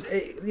knew it was,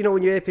 you know,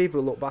 when you hear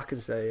people look back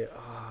and say,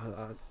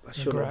 oh, I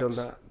shouldn't have done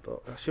that,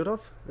 but I should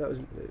have.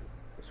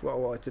 That's what I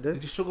wanted to do.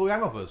 Did you struggle with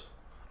hangovers?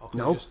 Or could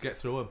No. you just get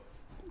through them?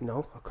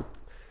 No, I could.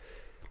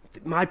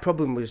 My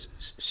problem was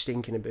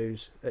stinking of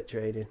booze at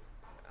training.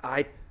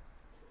 I'd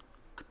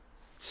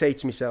say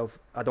to myself,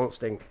 I don't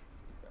stink.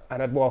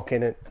 And I'd walk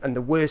in and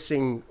the worst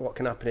thing what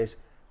can happen is,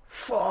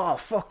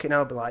 fucking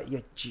hell, I'd be like,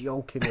 you're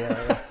joking me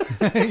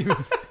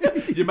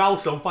out. Your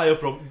mouth's on fire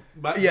from...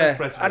 Yeah,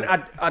 fresh and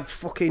milk. I'd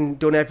fucking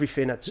done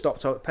everything. I'd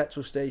stopped out at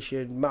petrol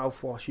station,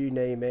 mouthwash, you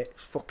name it,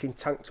 fucking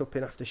tanked up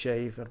in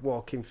aftershave. I'd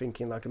walk in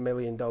thinking like $1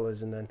 million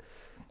and then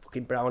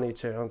fucking brownie would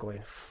turn around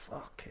going,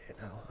 fucking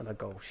hell. And I'd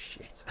go,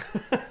 shit.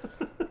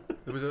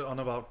 There was on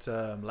about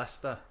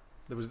Leicester.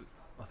 There was,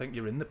 I think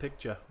you're in the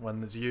picture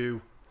when there's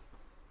you,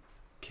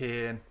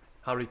 Kane,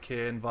 Harry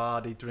Kane,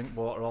 Vardy,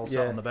 Drinkwater all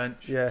sat on the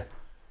bench. Yeah.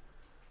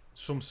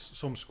 Some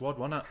squad,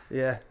 wasn't it?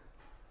 Yeah.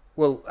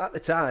 Well, at the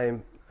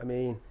time, I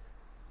mean,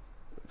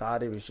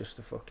 Vardy was just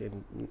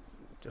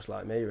just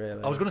like me,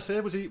 really. I was going to say,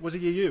 was he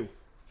a you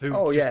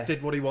who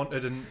did what he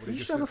wanted and he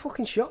used to have a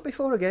fucking shot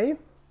before a game.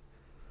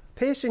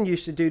 Pearson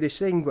used to do this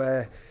thing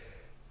where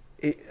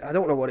I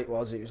don't know what it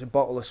was. It was a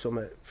bottle of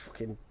some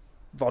fucking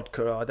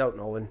vodka, or I don't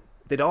know, and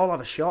they'd all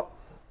have a shot.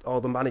 All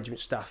the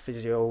management staff,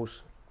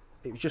 physios.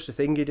 It was just a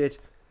thing he did.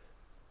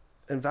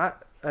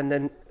 And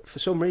then for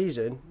some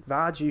reason,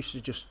 Vards used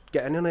to just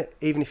get in on it,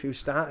 even if he was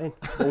starting.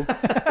 Boom,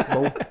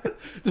 boom.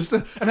 Just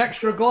an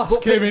extra glass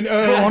came in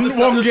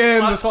one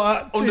game, just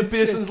like that. Under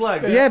Pearson's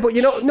leg. Yeah, but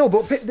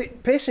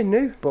Pearson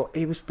knew, but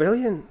he was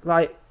brilliant.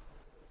 Like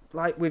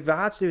with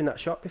Vards doing that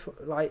shot before,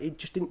 like he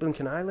just didn't blink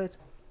an eyelid.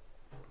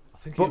 I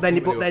think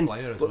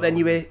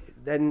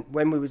Then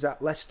when we was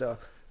at Leicester,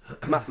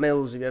 Matt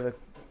Mills, have you ever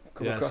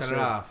come across centre him?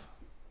 half.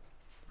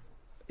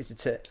 It's a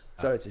tit.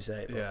 Sorry to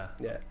say it. But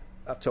Yeah.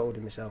 I've told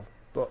him myself.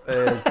 But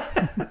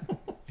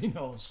he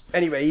knows.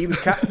 Anyway, he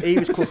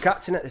was club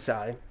captain at the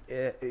time.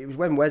 It was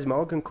when Wes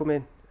Morgan come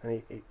in,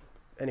 and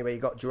he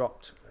got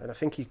dropped, and I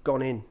think he's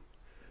gone in.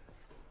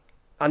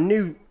 I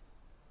knew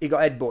he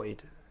got headbutted,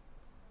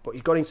 but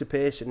he's got into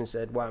Pearson and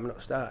said, "Why I'm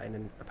not starting?"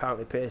 And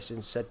apparently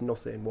Pearson said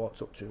nothing,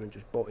 walked up to him and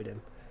just butted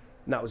him,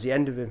 and that was the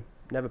end of him.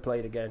 Never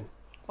played again.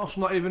 Oh,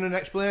 so not even an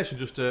explanation,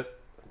 just a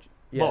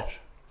bosh.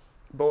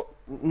 But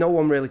no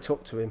one really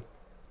took to him.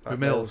 Who,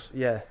 Mills?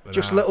 Yeah, But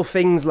just little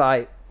things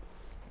like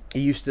he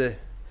used to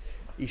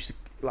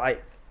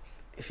like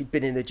if he'd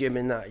been in the gym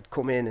and that, he'd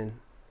come in and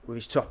with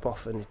his top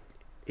off and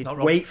he'd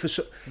wait for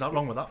not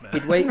wrong with that, mate.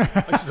 He'd wait.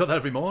 I used to do that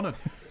every morning.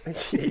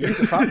 He was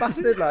a fat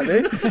bastard like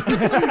me.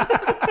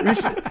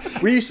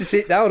 We used to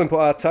sit down and put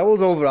our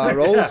towels over our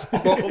rolls,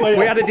 but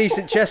we had a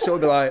decent chest, so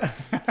it'd be like.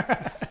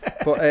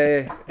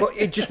 But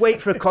he'd just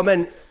wait for a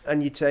comment,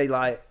 and you'd say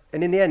like,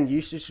 and in the end, you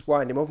used to just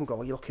wind him up and go,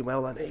 "Oh, you're looking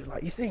well," and he'd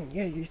like, you think,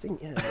 yeah.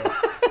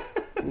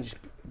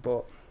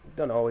 But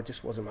don't know, it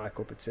just wasn't my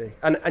cup of tea.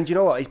 And you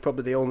know what? He's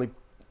probably the only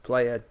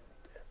player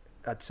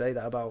I'd say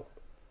that about.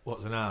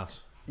 What's an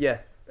arse? Yeah,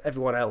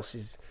 everyone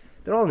else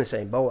they're all in the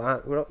same boat,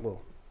 aren't we?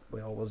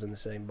 We all was in the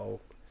same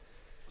boat.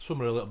 Some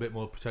are a little bit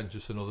more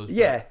pretentious than others.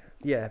 Yeah,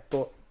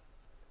 but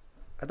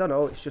I don't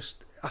know. It's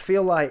just I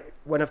feel like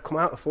when I've come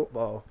out of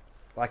football,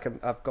 like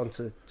I've gone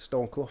to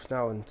Stone Clough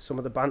now, and some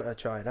of the banter I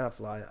try and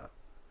have, like,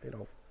 you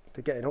know,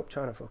 they're getting up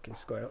trying to fucking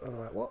square up, and I'm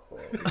like, what?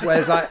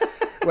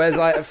 Whereas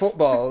like at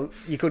football,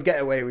 you could get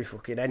away with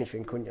fucking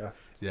anything, couldn't you?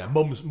 Yeah,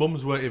 mums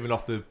weren't even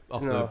off the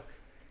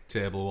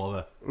table,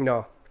 were they?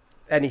 No,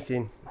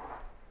 anything.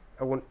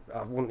 I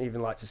wouldn't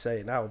even like to say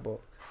it now, but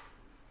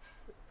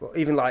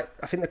even like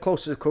I think the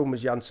closest I come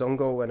was Jan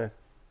Songo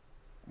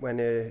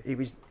when he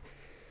was,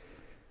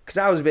 because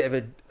I was a bit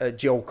of a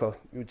joker,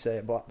 you would say,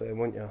 at Blackburn,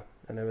 wouldn't you?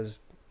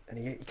 And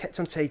he kept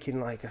on taking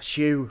like a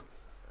shoe,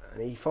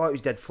 and he thought it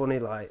was dead funny,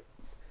 like.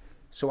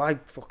 So I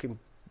fucking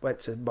went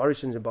to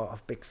Morrison's and bought a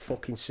big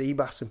fucking sea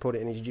bass and put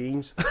it in his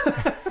jeans.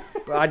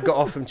 But I'd got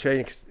off from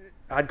training.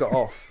 And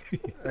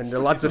the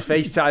lads are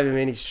FaceTiming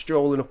me, and he's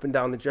strolling up and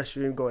down the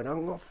dressing room going,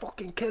 "I'm gonna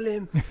fucking kill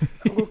him.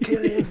 I'm gonna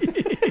kill him."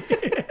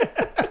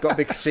 He's got a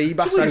big sea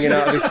bass hanging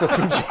out of his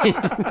fucking jeans.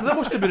 That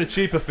must have been a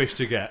cheaper fish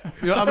to get.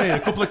 You know what I mean?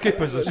 A couple of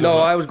kippers or something. No,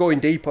 I was going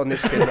deep on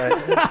this kid,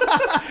 mate.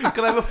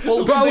 Can I have a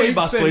full sea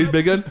bass, please,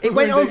 Biggin? It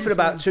went on for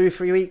about 2 or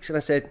 3 weeks, and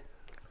I said,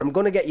 "I'm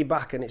going to get you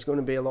back, and it's going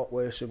to be a lot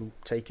worse than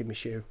taking my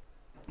shoe."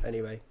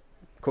 Anyway,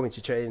 coming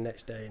to training the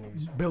next day, and he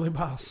was Billy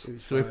Bass.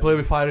 So he played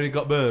with fire and he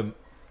got burnt.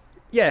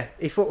 Yeah,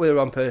 he fought with the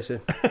wrong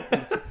person.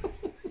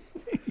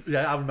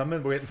 Yeah, I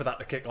remember waiting for that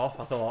to kick off.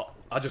 I thought,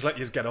 I'll just let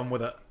you get on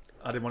with it.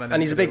 I didn't want anything.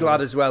 And he's a to do big with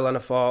lad it. as well, and I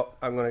thought,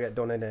 I'm going to get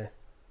done in here.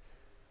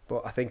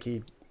 But I think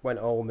he went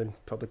home and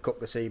probably cooked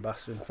the sea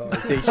bass and thought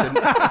it was decent.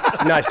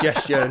 Nice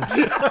gesture.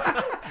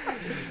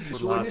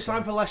 So when you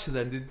signed for Leicester,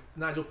 then did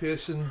Nigel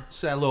Pearson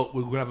say, "Look,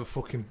 we're going to have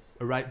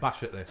a right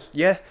bash at this"?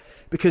 Yeah,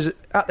 because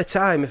at the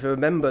time, if I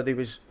remember, there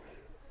was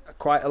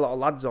quite a lot of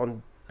lads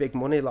on big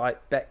money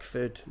like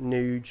Beckford,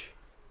 Nuge,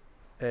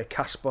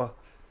 Casper,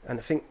 and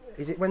I think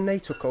is it when they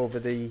took over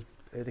the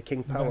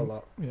King Power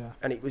lot? Yeah,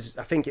 and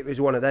I think it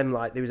was one of them.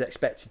 Like they was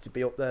expected to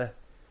be up there.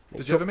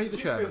 Did you ever meet the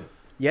chairman?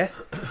 Yeah,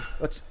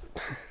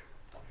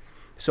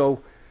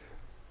 so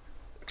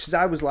because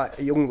I was like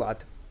a young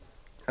lad,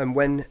 and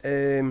when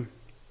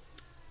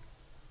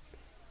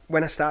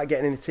I started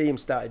getting in the team,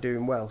 started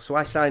doing well. So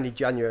I signed in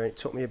January, and it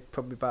took me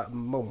probably about a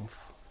month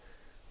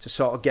to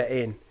sort of get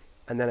in,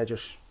 and then I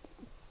just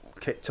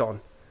kicked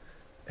on.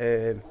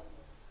 And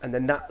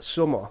then that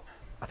summer,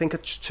 I think I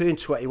just turned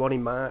 21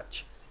 in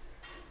March.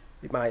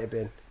 It might have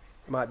been.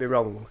 It might be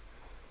wrong.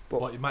 But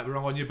what, you might be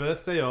wrong on your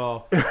birthday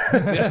or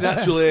the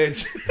actual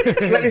age?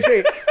 Let me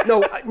think.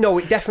 No,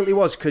 it definitely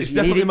was because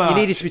you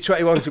needed to be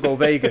 21 to go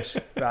Vegas,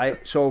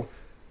 right? So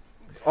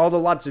all the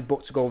lads had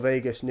booked to go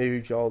Vegas,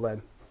 Nuge, all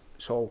them.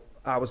 So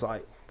I was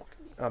like,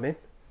 I'm in.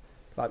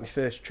 Like my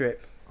first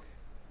trip.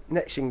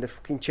 Next thing, the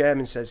fucking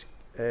chairman says,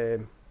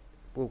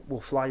 we'll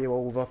fly you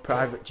over,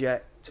 private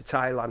jet, to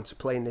Thailand to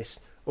play in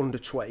this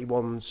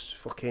under-21s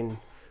fucking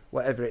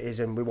whatever it is,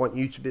 and we want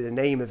you to be the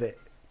name of it.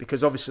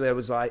 Because obviously I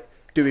was like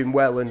doing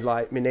well, and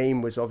like my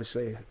name was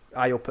obviously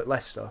high up at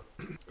Leicester.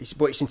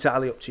 But it's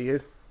entirely up to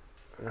you.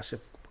 And I said,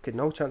 fucking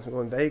no chance of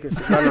going Vegas.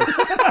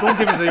 Don't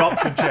give us the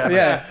option, chairman.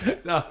 Yeah.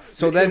 No,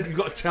 so then you've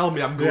got to tell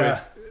me I'm going.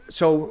 Yeah.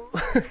 So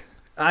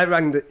I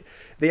rang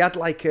they had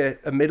like a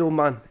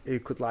middleman who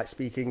could like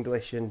speak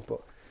English,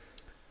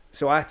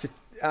 so I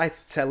had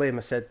to tell him.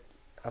 I said,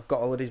 I've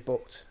got holidays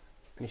booked,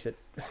 and he said,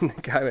 the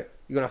guy went,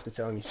 you're gonna have to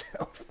tell him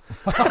yourself.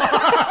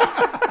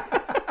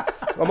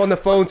 I'm on the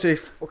phone to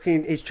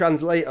his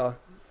translator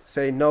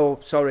saying, no,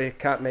 sorry, I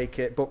can't make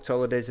it, booked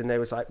holidays, and they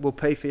was like, we'll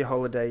pay for your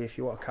holiday if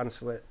you want to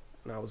cancel it.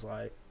 And I was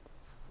like,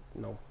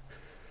 no.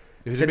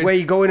 He said, where are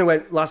you going? I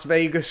went, Las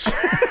Vegas. If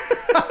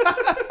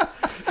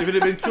it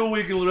had been 2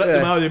 weeks, you'll let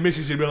them out of your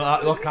missus, you'd be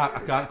like, look,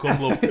 I can't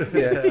come, love.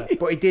 Yeah.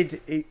 But he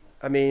did,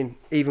 I mean,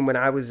 even when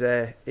I was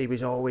there, he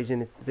was always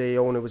the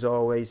owner was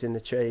always in the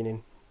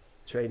training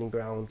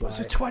ground. But it's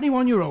a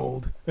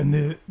 21-year-old and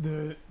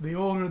the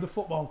owner of the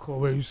football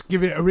club who's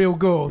giving it a real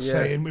go,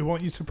 saying, we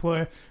want you to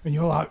play, and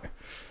you're like,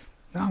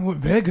 no, I'm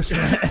going to Vegas,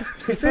 mate.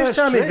 The first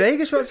time in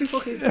Vegas, what's he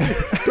fucking...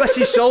 Bless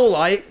his soul,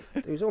 like,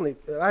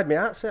 I had my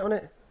heart set on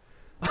it.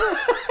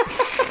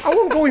 I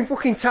won't go in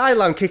fucking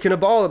Thailand kicking a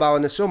ball about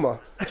in the summer.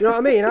 Do you know what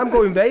I mean? I'm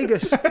going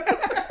Vegas.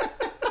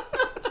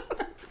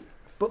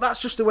 But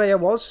that's just the way I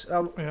was.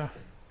 Yeah.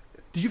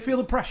 Did you feel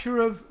the pressure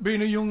of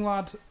being a young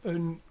lad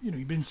and,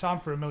 you've been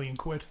signed for £1 million?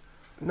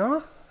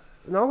 No,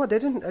 I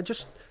didn't.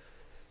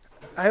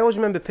 I always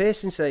remember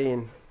Pearson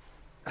saying,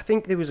 I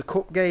think there was a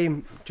cup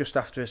game just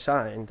after I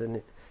signed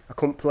and I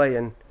couldn't play,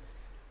 and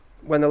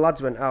when the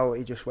lads went out,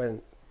 he just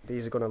went,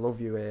 these are going to love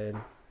you,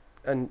 Ian.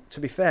 And to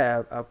be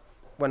fair,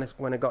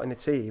 when I got in the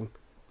team,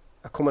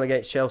 I come on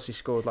against Chelsea,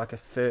 scored like a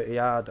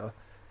 30-yarder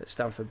at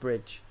Stamford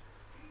Bridge,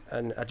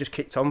 and I just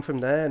kicked on from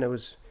there, and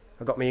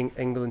I got my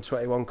England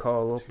 21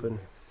 call up, and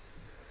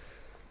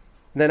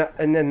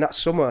then that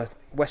summer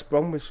West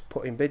Brom was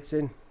putting bids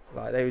in,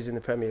 like they was in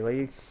the Premier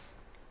League,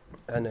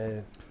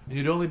 and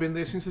you'd only been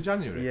there since the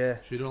January. Yeah,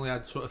 so you'd only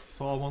had sort of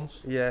 4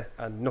 months. Yeah,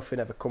 and nothing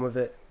ever come of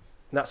it.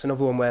 And that's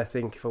another one where I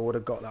think if I would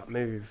have got that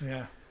move.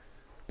 Yeah,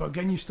 but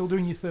again, you're still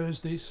doing your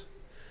Thursdays,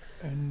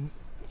 and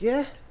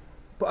yeah,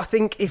 but I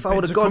think if I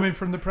would have gone coming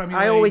from the Premier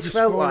League, I always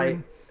felt like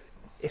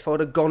if I would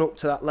have gone up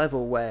to that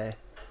level where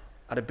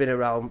I'd have been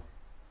around,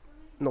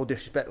 no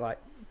disrespect, like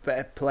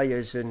better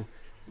players and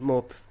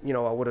more, I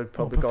would have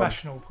probably more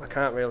professional gone. I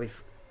can't really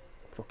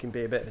fucking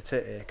be a bit of a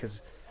tit here because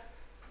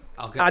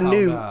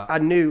I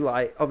knew,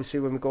 like,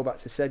 obviously when we go back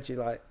to Sedgy,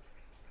 like,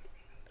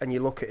 and you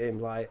look at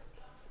him, like,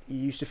 you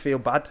used to feel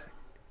bad.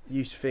 You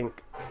used to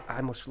think,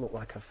 I must look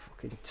like a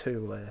fucking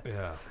tool there.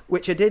 Yeah.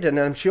 Which I did, and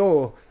I'm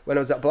sure when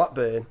I was at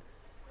Blackburn,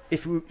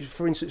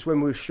 for instance,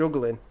 when we were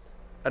struggling,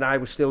 and I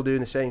was still doing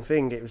the same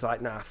thing, it was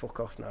like, nah, fuck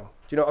off now.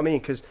 Do you know what I mean?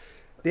 Because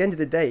at the end of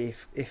the day,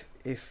 if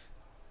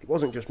it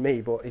wasn't just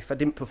me, but if I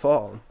didn't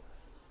perform,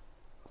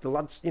 the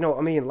lads, you know what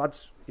I mean?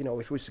 Lads,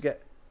 if we was to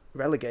get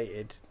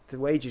relegated, the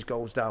wages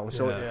goes down.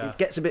 So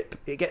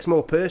it gets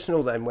more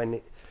personal then when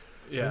it...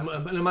 Yeah.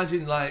 And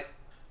imagine, like,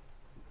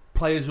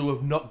 players who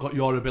have not got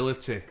your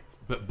ability,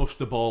 but bust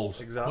the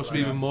balls. Exactly. Must be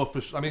even more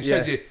frustrating.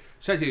 I mean,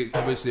 Sedgy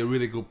obviously a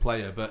really good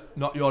player, but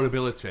not your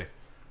ability.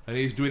 And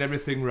he's doing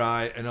everything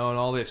right and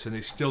all this, and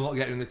he's still not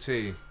getting in the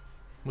team.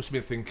 Must have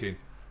been thinking,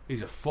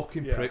 he's a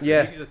fucking prick.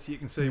 Yeah. You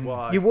can see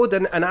why. You would,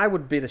 and I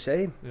would be the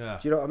same. Yeah.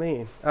 Do you know what I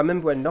mean? I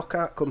remember when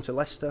Knockout come to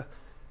Leicester,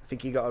 I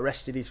think he got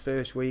arrested his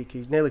first week.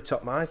 He nearly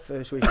topped my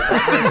first week.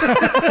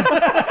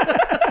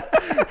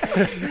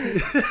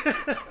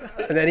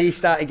 And then he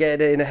started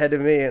getting in ahead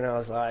of me, and I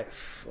was like,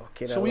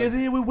 fucking hell. So were you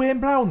there with Wayne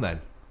Brown then?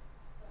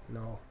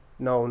 No,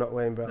 not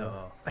Wayne Brown.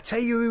 No. I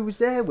tell you who was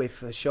there with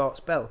for a short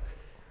spell.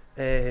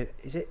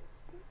 Is it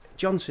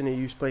Johnson who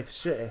used to play for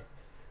City?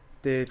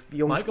 The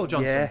young Michael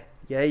Johnson.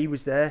 Yeah, he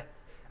was there.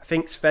 I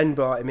think Sven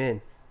brought him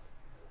in,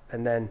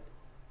 and then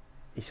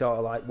he sort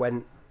of like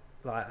went.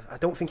 Like, I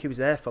don't think he was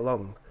there for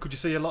long. Could you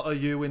see a lot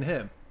of you in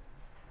him?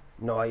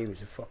 No, he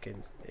was a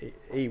fucking.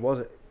 He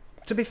wasn't.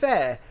 To be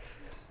fair,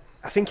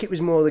 I think it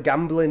was more the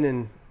gambling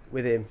and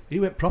with him. He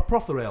went proper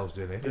off the rails,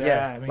 didn't he?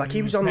 Yeah, I mean, like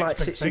he was on like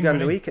 60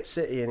 grand a week at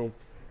City, and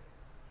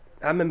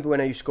I remember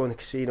when I used to go in the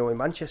casino in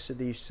Manchester,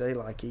 they used to say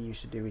like he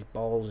used to do his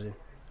balls in,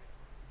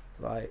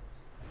 like,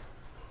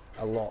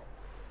 a lot.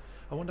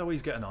 I wonder how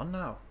he's getting on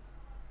now.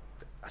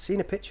 I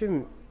seen a picture of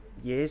him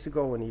years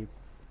ago when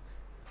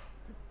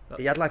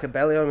he had like a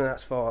belly on, and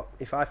that's thought,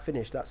 if I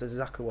finish, that's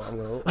exactly what I'm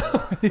going to look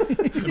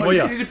like. Oh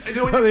yeah.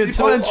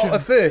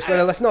 At first, when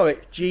I left Norwich,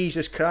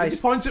 Jesus Christ. Did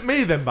you point at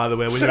me then, by the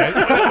way, when you finished?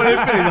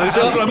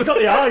 I got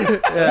the eyes.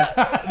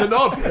 Yeah. The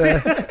nod.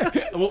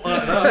 I won't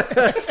like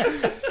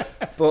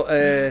that. But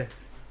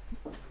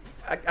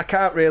I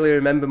can't really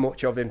remember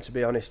much of him, to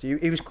be honest.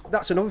 He was.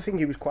 That's another thing.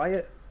 He was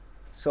quiet,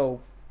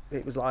 so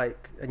it was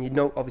like, and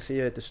obviously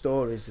heard the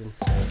stories. And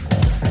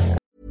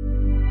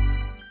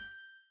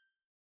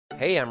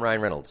Hey, I'm Ryan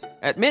Reynolds.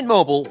 At Mint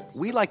Mobile,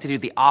 we like to do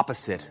the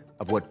opposite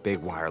of what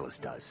Big Wireless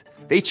does.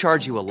 They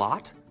charge you a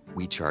lot,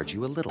 we charge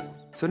you a little.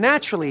 So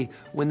naturally,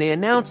 when they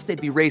announced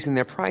they'd be raising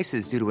their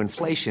prices due to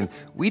inflation,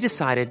 we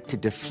decided to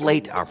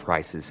deflate our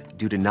prices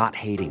due to not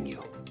hating you.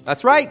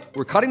 That's right.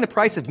 We're cutting the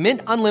price of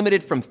Mint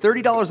Unlimited from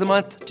 $30 a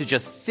month to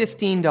just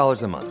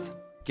 $15 a month.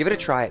 Give it a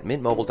try at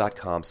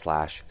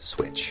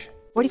mintmobile.com/switch.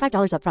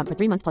 $45 up front for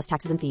 3 months plus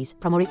taxes and fees.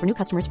 Promo rate for new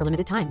customers for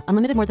limited time.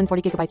 Unlimited more than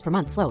 40 gigabytes per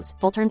month. Slows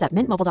full terms at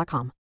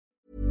mintmobile.com.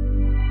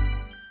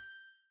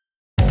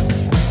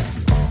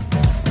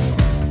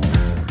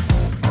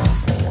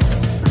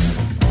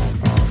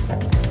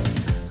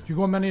 You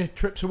go on many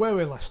trips away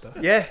with Leicester?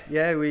 Yeah.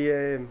 We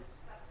the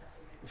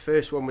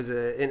first one was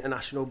an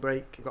international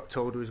break. I got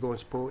told we was going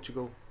to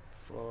Portugal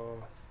for,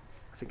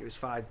 I think it was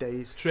 5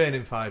 days.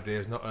 Training 5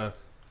 days, not a.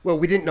 Well,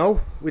 we didn't know.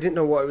 We didn't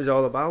know what it was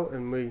all about,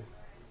 and we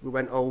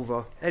went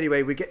over.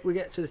 Anyway, we get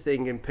to the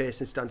thing, and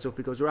Pearson stands up.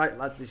 He goes, "Right,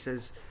 lads," he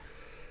says,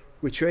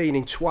 "we're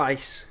training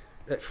twice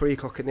at 3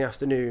 o'clock in the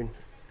afternoon.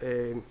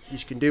 You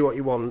can do what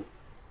you want,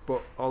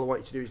 but all I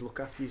want you to do is look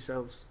after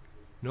yourselves.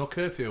 No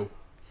curfew.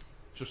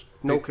 Just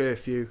no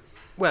curfew.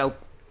 Well,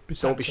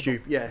 don't be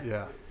stupid."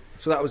 Yeah.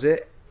 So that was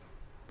it.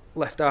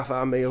 Left half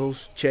our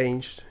meals,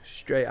 changed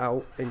straight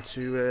out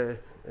into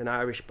an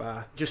Irish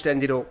bar. Just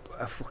ended up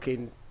a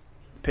fucking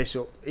piss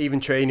up. Even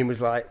training was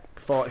like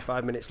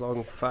 45 minutes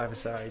long, 5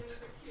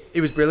 sides.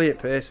 He was brilliant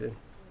person.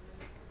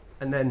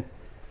 And then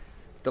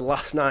the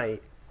last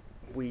night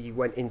we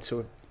went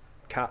into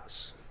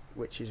Cats,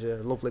 which is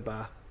a lovely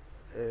bar,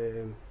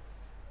 and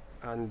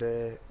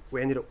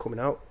we ended up coming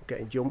out,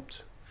 getting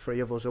jumped. 3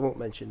 of us, I won't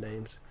mention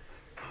names.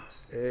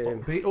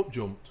 Beat up,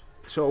 jumped.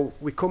 So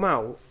we come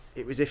out,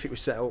 it was if it was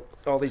set up.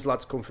 All these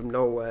lads come from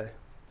nowhere.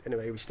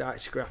 Anyway, we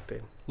started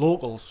scrapping.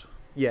 Locals?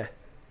 Yeah.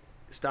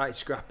 Started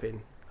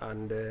scrapping,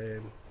 and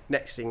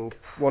next thing,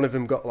 one of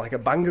them got like a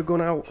banger gun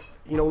out.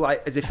 You know,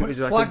 like as if it was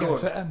like a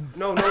gun.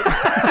 No.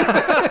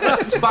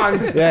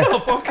 Bang. Yeah. Oh,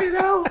 fucking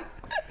hell.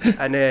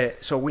 And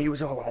so we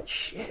was all like,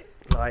 shit.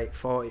 Like,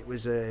 thought it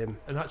was an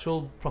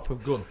actual proper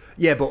gun.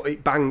 Yeah, but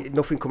it banged,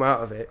 nothing come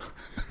out of it.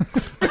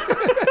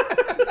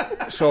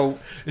 So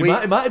he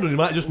might have done. He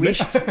might have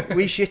just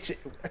we shit it.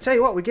 I tell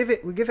you what, we give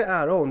it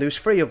our own. There was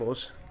 3 of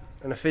us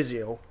and a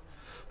physio,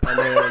 and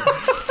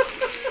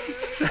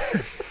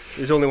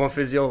there's only one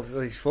physio.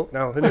 He's fucked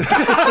now, isn't he?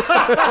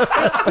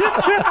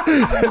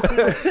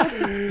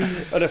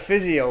 And a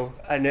physio,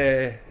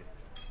 and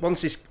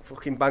once this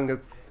fucking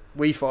banger,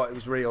 we thought it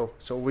was real,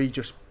 so we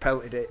just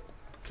pelted it.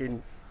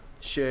 Fucking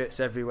shirts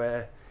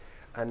everywhere,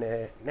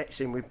 and next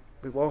thing we're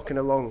walking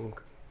along,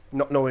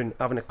 not knowing,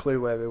 having a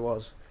clue where we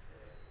was.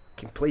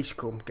 Can police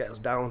come get us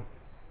down?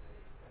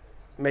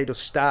 Made us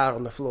stare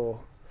on the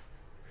floor.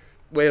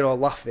 We're all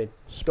laughing.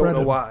 Don't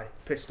know why.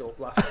 Pissed up,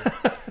 laughing.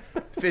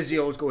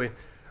 Physio's going,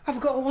 "I've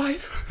got a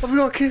wife. I've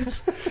got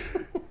kids."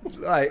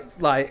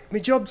 like my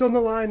job's on the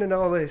line and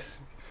all this.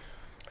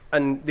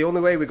 And the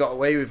only way we got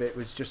away with it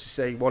was just to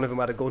say one of them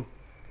had a gun.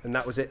 And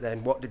that was it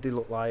then. What did they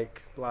look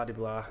like? Blah, blah,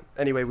 blah.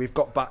 Anyway, we've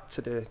got back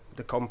to the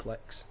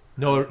complex.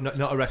 No,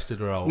 not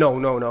arrested or all? No.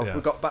 Yeah.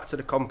 We got back to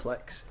the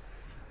complex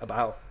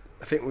about,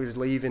 I think we was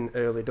leaving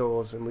early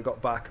doors, and we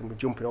got back and we're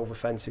jumping over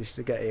fences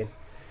to get in.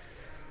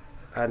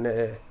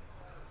 And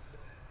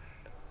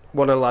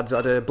one of the lads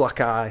had a black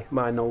eye.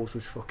 My nose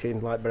was fucking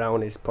like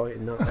brownies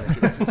pointing that way.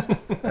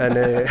 And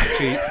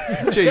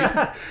cheap.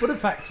 But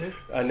effective.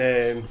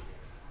 And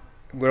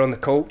we're on the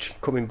coach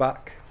coming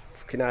back.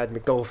 Fucking I had my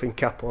golfing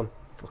cap on.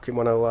 Fucking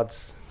one of the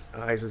lads'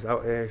 eyes was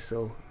out here,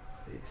 so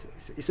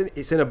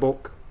it's in a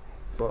book.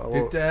 But I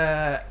won't.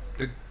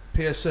 Did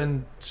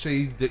Pearson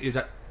see that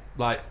you'd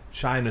like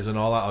shiners and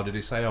all that, or did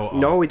he say?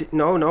 No,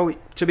 no.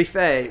 To be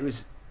fair, it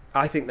was.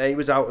 I think they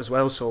was out as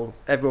well, so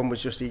everyone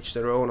was just each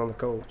their own on the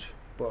coach.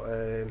 But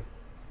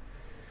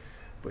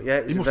yeah,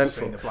 it was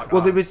eventful.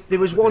 Well, there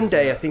was one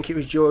day. I think it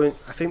was during.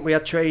 I think we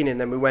had training,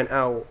 then we went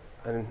out,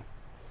 and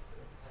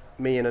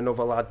me and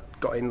another lad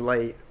got in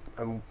late,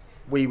 and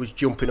we was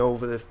jumping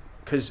over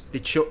because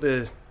they'd shut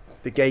the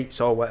gates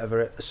or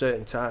whatever at a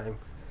certain time.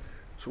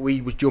 So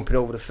we was jumping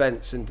over the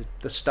fence, and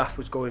the staff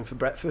was going for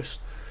breakfast.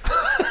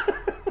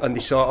 And they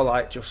sort of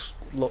like just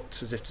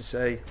looked as if to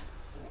say,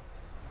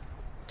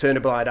 turn a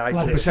blind eye to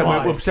it.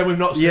 We'll pretend we've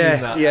not seen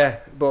that. Yeah,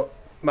 but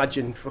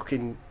imagine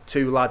fucking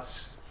two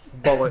lads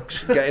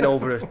bollocks getting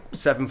over a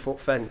 7-foot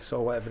fence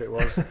or whatever it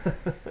was.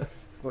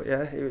 But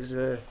yeah, it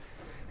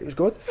was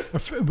good.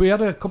 We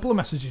had a couple of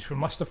messages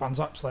from Leicester fans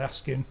actually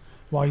asking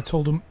why you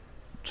told them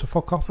to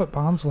fuck off at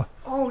Barnsley.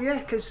 Oh yeah,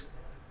 because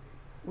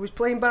we was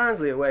playing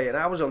Barnsley away and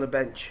I was on the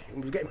bench and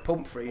we was getting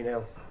pumped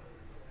 3-0.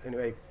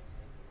 Anyway,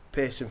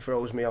 Pearson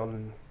throws me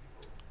on.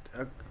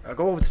 I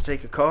go over to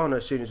take a corner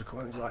as soon as I come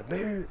on. He's like,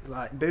 boo,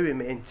 like booing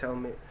me and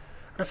telling me.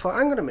 And I thought,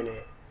 hang on a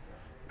minute.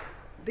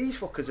 These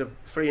fuckers are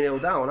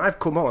 3-0 down. I've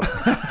come on.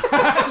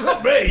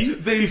 Not me.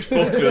 These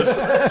fuckers.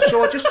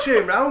 So I just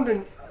turned round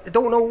and I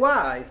don't know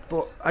why,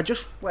 but I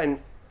just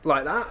went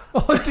like that.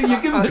 Oh, do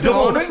you give him the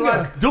double finger?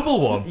 Like,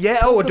 double one? Yeah,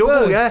 a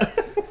double, yeah.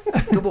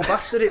 Double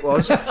bastard it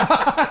was.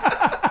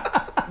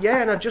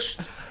 Yeah, and I just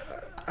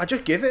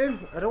give it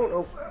him. I don't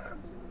know.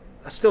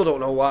 I still don't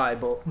know why,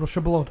 but... Rush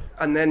of blood.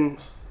 And then...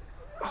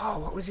 Oh,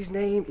 what was his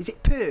name? Is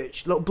it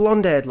Perch? Little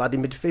blonde-haired lad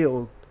in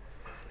midfield.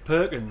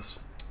 Perkins.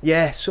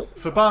 Yeah. So,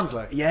 for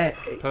Barnsley? Yeah.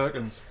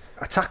 Perkins.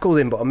 I tackled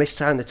him, but I missed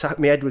time.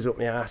 My head was up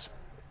my ass.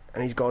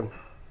 And he's gone,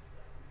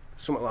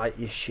 something like,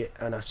 you shit.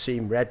 And I've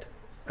seen red.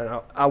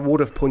 And I would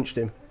have punched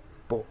him.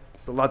 But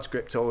the lad's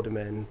gripped hold of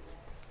me. And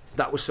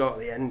that was sort of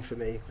the end for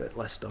me at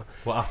Leicester.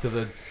 What, after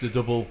the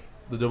double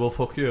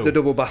fuck you? The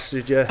double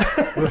bastard, yeah.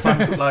 The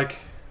fans were like...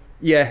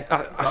 Yeah,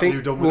 I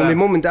think. Well, my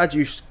mum and dad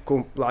used to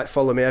come, like,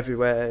 follow me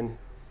everywhere, and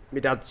my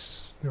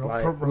dad's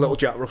like little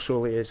Jack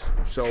Russell. He is,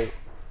 so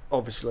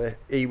obviously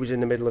he was in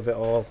the middle of it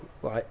all,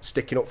 like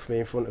sticking up for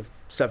me in front of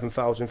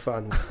 7,000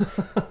 fans,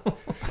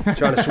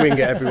 trying to swing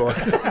at everyone.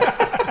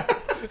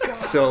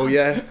 So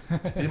yeah,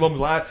 your mum's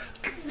like,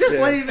 just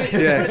leave it.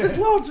 Yeah, there's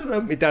loads of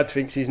them. My dad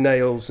thinks he's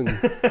nails,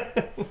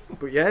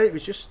 but yeah, it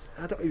was just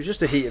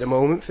a heat of the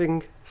moment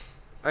thing.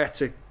 I had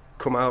to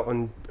come out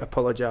and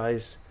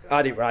apologise.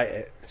 I didn't write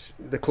it.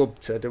 The club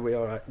said, "Are we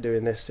all right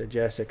doing this?" I said,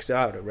 "Yes." Because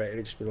I would have rated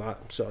it, just be like,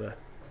 "I'm sorry."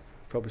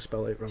 Probably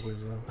spell it wrong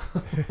as well.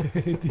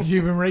 Did you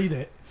even read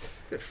it?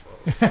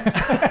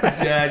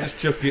 Yeah, just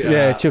chuck it.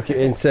 Yeah, chuck it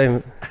in.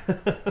 Same.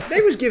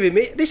 They was giving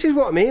me. This is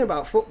what I mean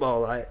about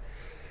football. Like,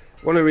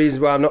 one of the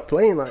reasons why I'm not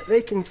playing. Like,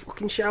 they can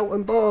fucking shout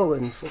and ball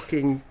and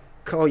fucking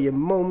call you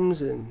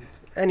mums and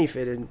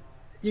anything, and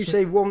you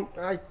say one,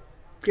 I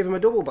give them a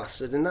double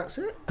bastard, and that's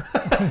it.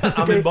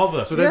 I'm in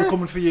bother. So they were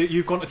coming for you.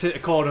 You've gone to take a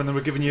corner, and they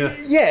were giving you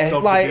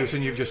dogs like, abuse,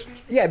 and you've just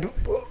but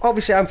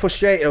obviously I'm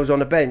frustrated. I was on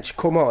the bench.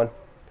 Come on,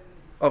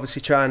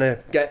 obviously trying to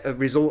get a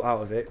result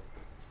out of it.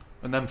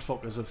 And them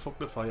fuckers have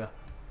fucked it for you.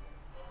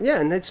 Yeah,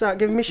 and they'd start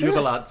giving me shit. The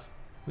other lads.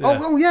 Yeah.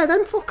 Oh yeah,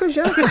 them fuckers.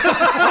 Yeah,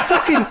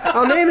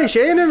 I'll name and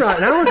shame him right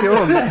now if you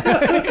want.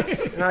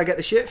 And I get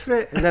the shit for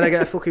it, and then I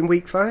get a fucking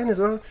week fine as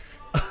well.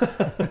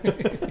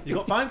 You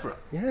got fined for it?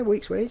 Yeah, a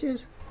week's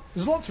wages.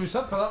 There's a lot to be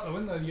said for that, though,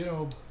 isn't there? You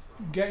know,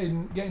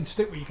 getting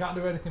stick where you can't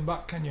do anything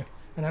back, can you?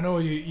 And I know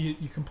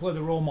you can play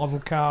the role model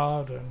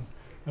card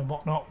and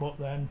whatnot, but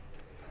then.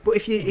 But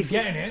if you're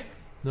getting it,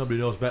 nobody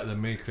knows better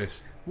than me, Chris.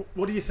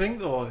 What do you think,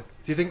 though?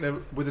 Do you think they're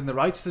within the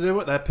rights to do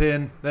it?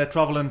 They're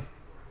travelling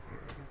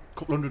a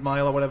couple 100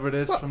 mile or whatever it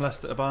is from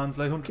Leicester to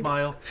Barnsley, 100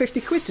 mile.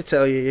 50 quid to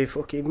tell you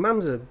fucking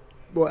mum's a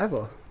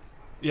whatever.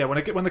 Yeah,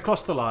 when they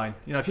cross the line,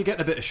 you know, if you're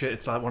getting a bit of shit,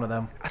 it's like one of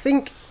them. I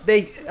think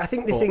they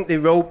think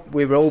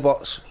we're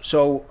robots.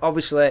 So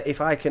obviously, if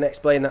I can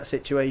explain that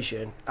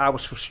situation, I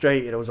was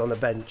frustrated. I was on the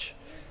bench.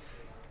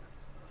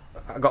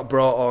 I got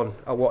brought on.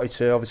 I wanted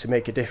to obviously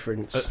make a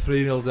difference. At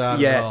 3-0 down.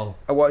 Yeah,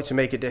 I wanted to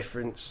make a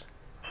difference.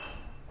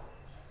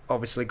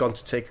 Obviously, gone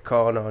to take a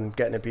corner and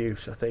get an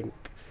abuse. I think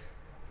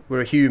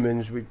we're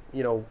humans.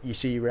 You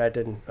see red,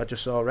 and I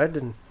just saw red,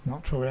 and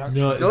natural reaction.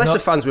 No, the Leicester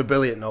fans were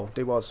brilliant, though.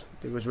 It was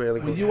really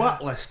good. Were you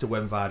at Leicester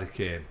when Vardy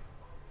came?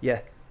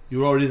 Yeah. You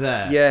were already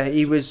there. Yeah,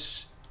 he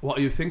was. What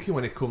are you thinking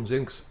when he comes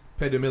in? 'Cause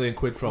paid £1 million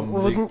from.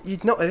 Well,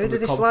 you'd not heard of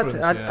this lad.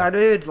 I'd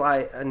heard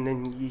and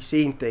then you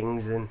seen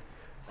things, and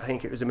I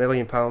think it was £1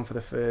 million for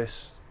the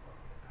first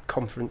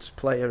conference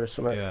player or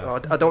something. Yeah.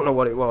 I don't know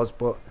what it was,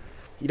 but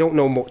you don't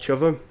know much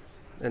of him.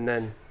 And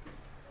then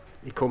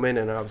he come in,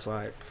 and I was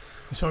like.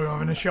 So you're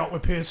having a shot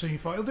with Pearson, you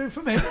thought he'll do it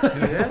for me?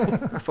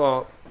 Yeah, I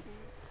thought,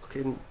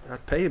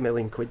 I'd pay £1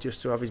 million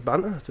just to have his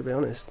banter, to be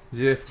honest. Is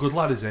he a good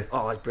lad, is he?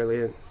 Oh, he's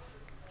brilliant.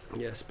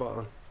 Yeah, spot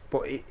on.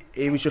 But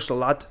he was just a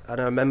lad, and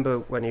I remember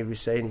when he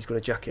was saying he's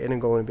going to jack it in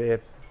and go and be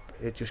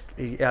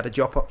he had a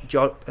job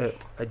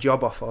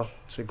offer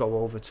to go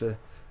over to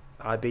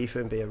Ibiza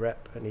and be a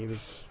rep, and he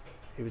was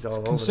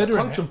all over that.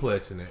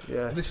 Contemplating it.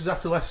 Yeah. And this is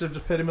after Leicester have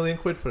just paid £1 million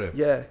for him.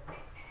 Yeah,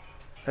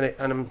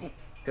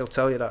 he'll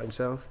tell you that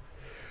himself.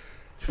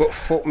 But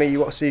fuck me, you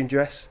want to see him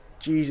dress?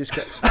 Jesus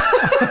Christ.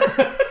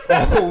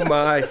 Oh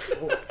my.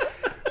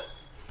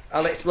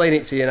 I'll explain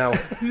it to you now.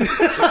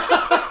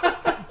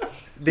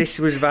 This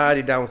was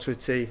Vardy down to a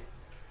T.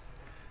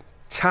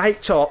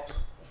 Tight top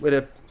with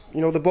a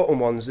You know the bottom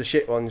ones, the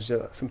shit ones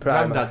from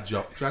Primark. Grandad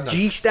jock.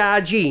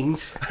 G-Star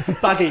jeans.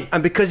 Baggy.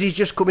 And because he's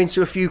just come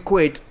into a few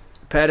quid,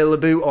 a pair of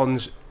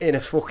Louboutins in a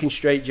fucking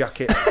straight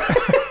jacket.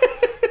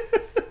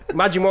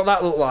 Imagine what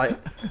that looked like.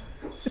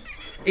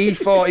 He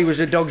thought he was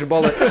a dog's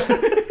bollocks.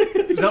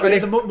 Was that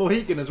with the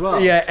Mohican as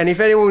well? Yeah, and if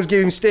anyone was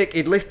giving him stick,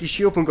 he'd lift his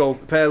shoe up and go, a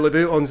pair of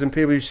Louboutins, and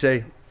people would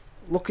say,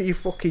 look at your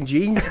fucking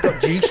jeans, you've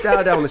got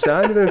G-Star down the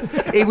side of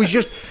them. He was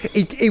just,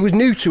 he was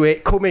new to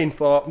it, come in,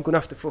 thought, I'm going to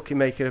have to fucking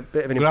make a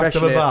bit of an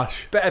impression here.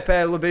 Bash. Better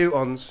pair of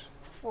Louboutins.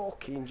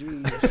 Fucking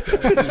Jesus.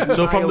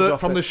 So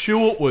from the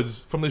shoe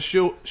upwards,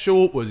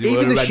 shoe upwards,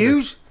 even the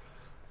shoes,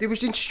 they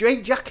was in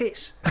straight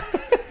jackets.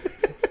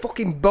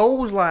 Fucking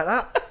bows like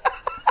that.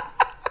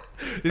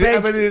 Did he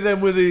have any of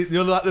them with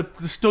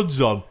the studs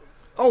on?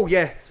 Oh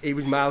yeah, he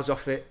was miles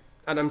off it,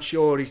 and I'm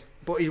sure he's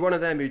one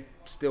of them who'd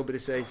still be the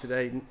same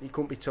today. He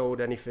couldn't be told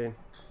anything.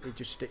 He'd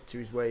just stick to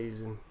his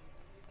ways, and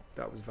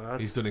that was bad.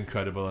 He's done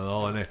incredible and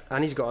all, hasn't he?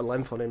 And he's got a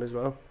length on him as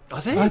well.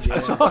 Has he? Yeah.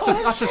 That's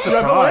a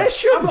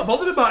surprise. I'm not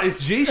bothered about his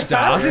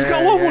G-stars. He's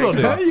got one on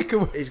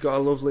him. He's got a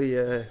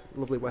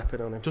lovely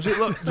weapon on him. Does it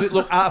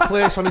look out of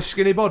place on his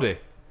skinny body?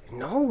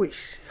 No,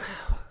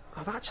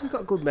 I've actually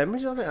got good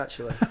memories of it,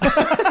 actually.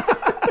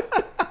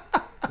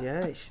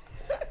 Yeah, it's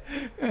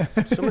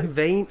something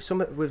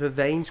with a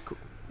veins.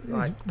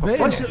 Like,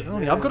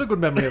 I've got a good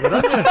memory of it,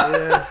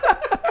 haven't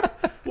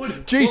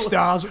you?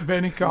 G-stars,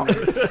 veiny cock.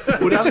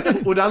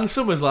 Would Ann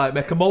Summers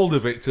make a mould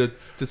of it to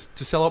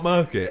sell at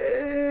market?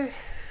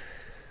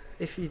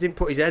 If you didn't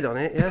put his head on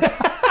it, yeah.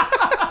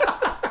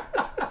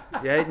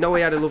 Yeah, no,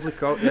 he had a lovely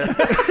coat, yeah.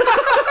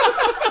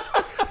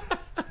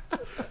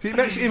 It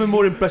makes it even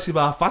more impressive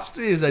how fast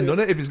he is then, doesn't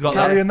it, if he's got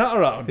carrying that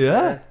around?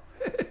 Yeah.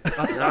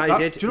 He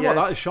did. Do you know what?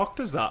 That has shocked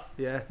us, that.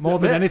 Yeah. More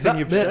than anything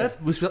you've said.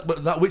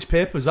 Which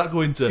paper is that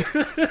going to?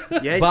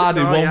 Yeah, Bard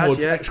in Wormwood,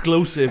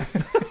 exclusive.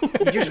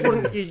 You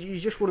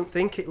just wouldn't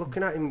think it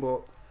looking at him,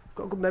 but I've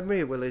got a good memory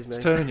of Willie's, mate.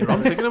 It's turning you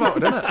on thinking about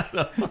it, isn't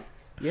it?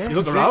 Yeah. You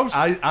look aroused.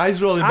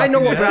 Eyes rolling back. I know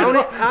what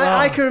Brownie.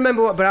 I can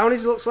remember what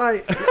Brownies looks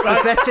like.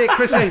 Pathetic.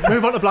 Chrissy,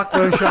 move on to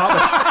Blackburn sharply.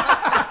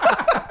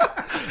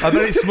 I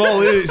bet it's small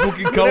here. It's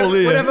fucking cold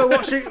here.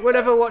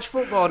 Whenever I watch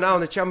football now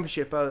in the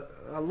Championship, I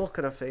look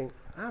and I think,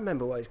 I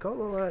remember what his coat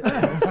looked like.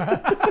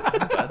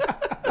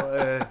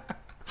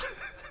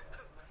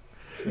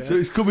 So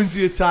it's coming to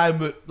your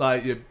time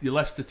at your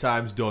Leicester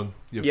time's done.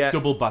 You've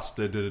double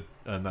bastard,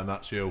 and then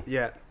that's you.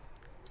 Yeah,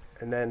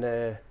 and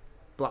then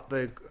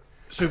Blackburn.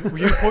 So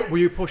were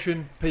you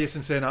pushing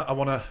Pearson saying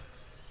I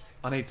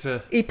need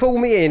to? He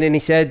pulled me in and he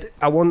said,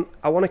 I want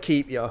to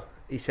keep you.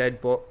 He said,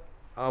 but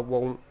I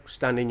won't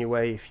stand in your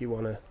way if you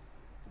want to.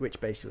 Which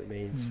basically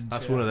means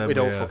that's one of them. We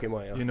don't fucking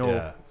want you. You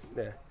know.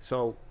 Yeah.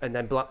 So and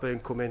then Blackburn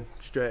come in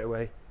straight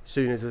away. As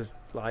soon as it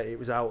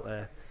was out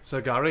there. Sir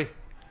Gary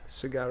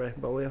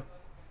Bowyer.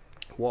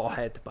 What a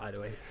head, by the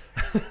way.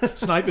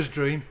 Sniper's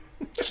dream.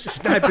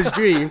 Sniper's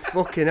dream.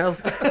 Fucking hell.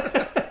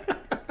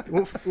 It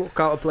won't look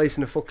out of place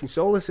in the fucking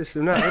solar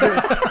system, that,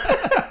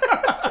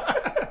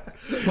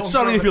 would it?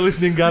 Sorry if you're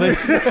listening, Gary.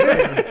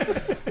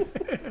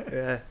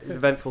 Yeah, it's an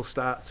eventful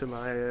start to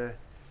my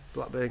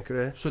Blackburn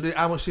career. So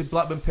how much did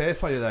Blackburn pay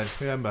for you then?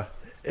 Remember?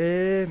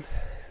 It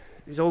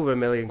was over £1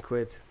 million.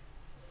 Did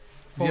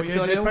you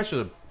feel any pressure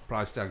the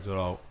price tags are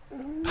out?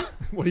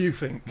 What do you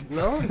think?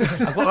 No. I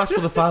thought that's for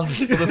the fans.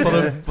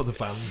 For the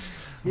fans.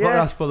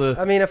 Yeah.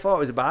 I mean, I thought it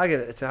was a bargain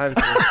at the time.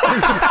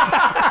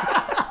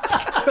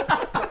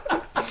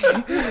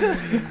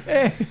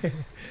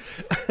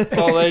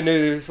 All they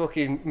knew was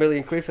fucking £1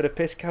 million for a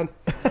piss can.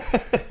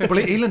 Well,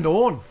 Eland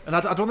Owen, and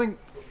I don't think,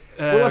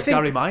 I think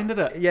Gary minded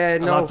it. Yeah,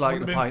 no. Lads like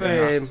the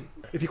pint.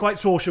 If you're quite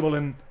sociable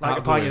and like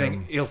a pint, you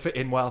think he'll fit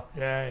in well.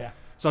 Yeah.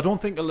 So I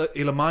don't think he'll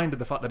have minded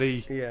the fact that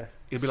he'll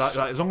be like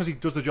as long as he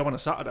does the job on a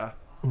Saturday,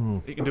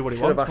 he can do what he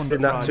wants. Should have asked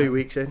him that 2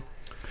 weeks in.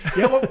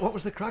 Yeah, what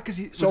was the crack? Was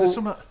there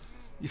something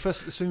you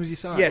first as soon as you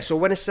signed? Yeah, so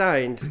when I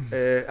signed,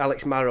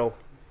 Alex Marrow,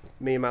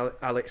 me and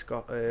Alex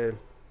got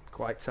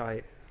quite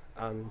tight,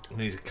 and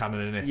he's a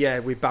cannon, isn't he? Yeah,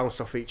 we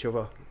bounced off each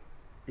other.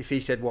 If he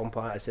said one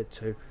part, I said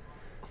two,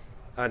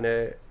 and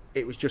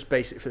it was just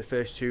basic for the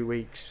first 2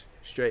 weeks,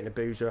 straight in the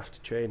boozer after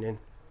training.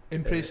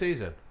 In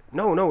pre-season?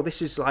 No,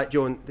 this is like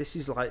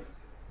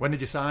when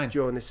did you sign?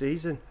 During the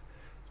season.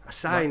 I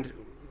signed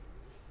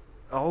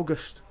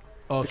August.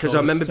 Oh, because I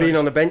remember being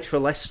on the bench for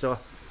Leicester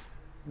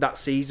that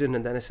season,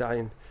 and then I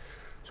signed.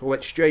 So I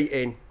went straight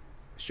in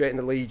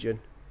the Legion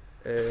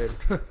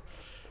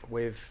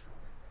with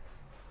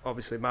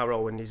obviously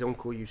Marrow, and his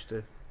uncle used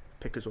to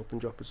pick us up and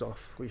drop us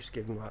off. We used to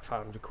give him like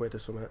 500 quid or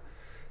something.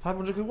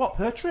 500 quid what,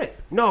 per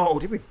trip? No,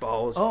 did we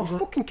balls? His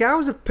fucking car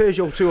was a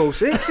Peugeot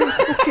 206. It was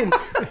fucking...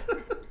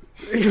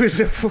 It was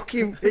a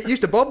fucking... It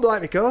used to bob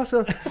like my car,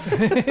 so...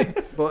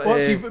 But,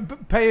 what's he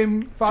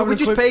paying 500 so we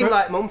just quid paid for?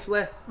 like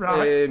monthly.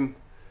 Right. And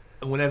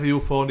whenever you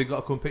phoned, he got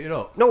to come pick you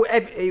up? No,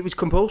 it was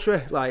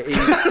compulsory. Like, he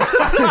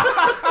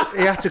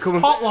had to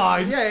come...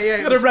 Hotline? Yeah. He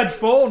had a red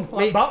phone,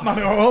 like Batman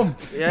at home.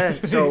 Yeah,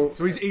 so...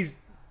 So he's...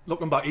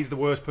 Looking back, he's the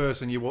worst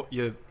person you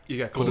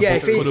get close yeah,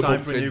 to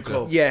sign for a new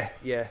club. Yeah.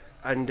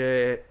 And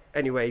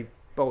anyway,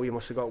 Bowyer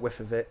must have got a whiff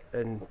of it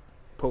and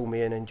pulled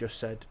me in and just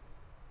said,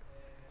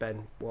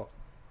 Ben, what?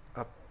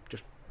 I've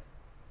just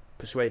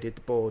persuaded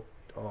the board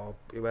or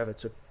whoever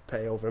to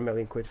pay over £1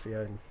 million for you,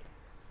 and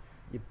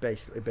you've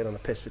basically been on a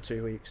piss for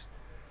 2 weeks.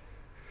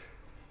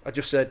 I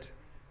just said,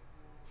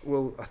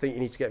 well, I think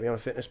you need to get me on a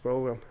fitness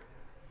programme.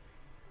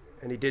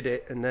 And he did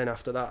it, and then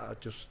after that, I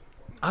just...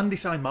 Andy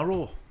signed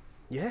Marrow.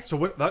 Yeah. So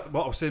what I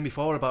was saying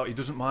before about he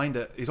doesn't mind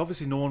it, he's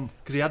obviously known,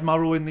 because he had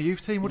Marrow in the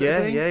youth team, would it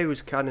have been? Yeah, he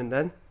was cannon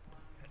then.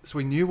 So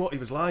he knew what he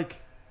was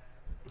like.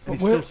 And he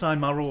still signed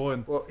Marrow.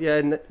 And well,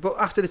 yeah, but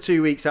after the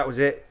 2 weeks, that was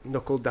it.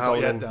 Knuckled down. Got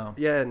your head down.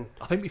 Yeah. And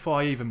I think before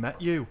I even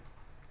met you,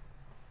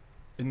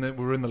 we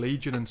were in the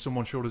Legion and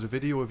someone showed us a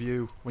video of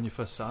you when you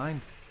first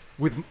signed,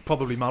 with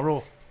probably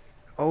Marrow.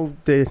 Oh,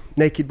 the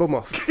naked bum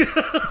off.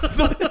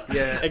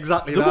 Yeah.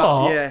 Exactly the that.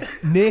 What? Yeah.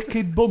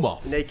 Naked bum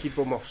off? Naked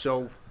bum off.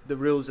 So the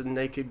rules of the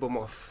naked bum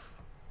off,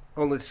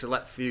 only the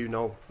select few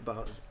know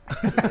about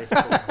the naked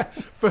bum off.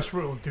 First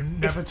rule: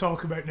 never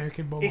talk about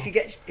naked bum off.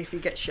 If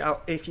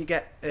you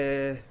get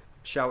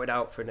shouted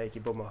out for a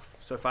naked bum off.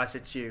 So if I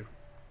said to you,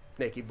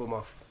 naked bum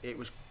off, it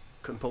was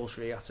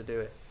compulsory. You had to do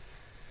it.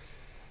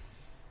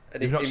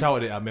 And You've not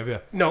shouted it at me, have you?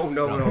 No.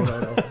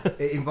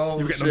 It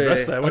involves... You were getting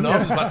undressed there, weren't you? I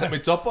was about to take my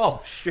top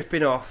off.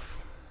 Stripping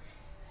off,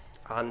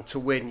 and to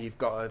win, you've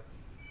got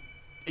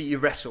to... You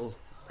wrestle,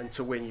 and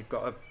to win, you've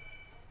got to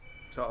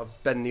sort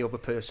of bend the other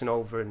person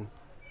over and...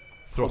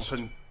 Thrust.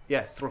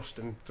 Thrust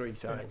them 3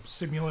 times.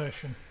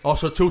 Simulation.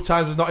 Also, 2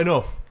 times is not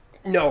enough?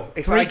 No.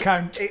 If 3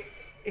 count.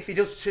 If he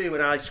does 2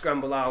 and I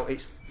scramble out,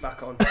 it's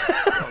back on.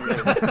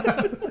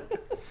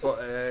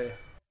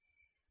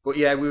 But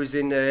yeah, we was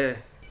in...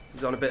 It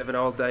was on a bit of an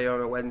all day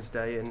on a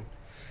Wednesday, and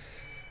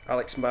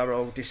Alex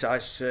Marrow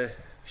decides to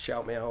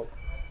shout me out.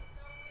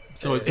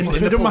 So it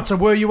doesn't matter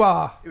where you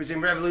are. It was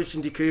in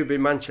Revolution de Cuba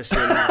in Manchester.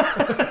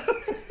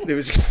 there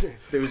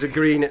was a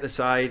green at the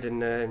side,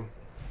 and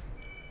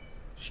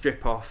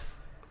strip off.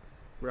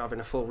 We're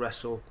having a full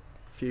wrestle,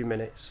 a few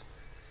minutes.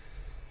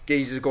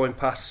 Geezers going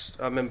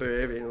past. I remember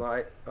hearing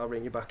like, "I'll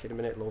ring you back in a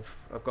minute, love.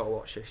 I've got to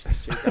watch this.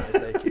 There's 2 guys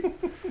naked."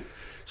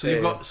 So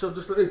you've got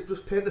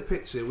just paint the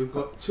picture. We've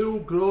got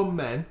 2 grown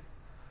men,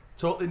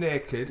 totally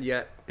naked.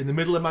 Yeah. In the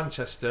middle of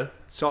Manchester.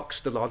 Socks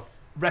still on.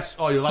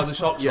 Oh, you'll have the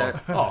socks Yeah.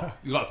 on. Oh,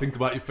 you got to think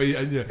about your feet,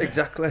 haven't you?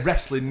 Exactly.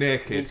 Wrestling You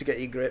naked. need to get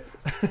your grip.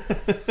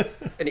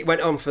 And it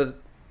went on for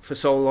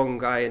so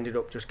long. I ended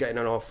up just getting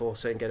on all 4,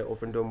 saying, "Get it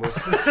up and done with."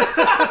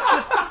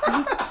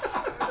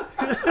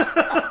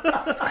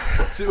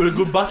 So it was a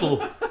good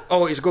battle.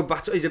 Oh, he's a good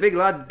battle. He's a big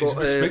lad, but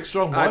He's a big,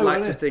 strong boy, I'd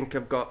like isn't to he? think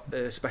I've got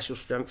special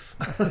strength.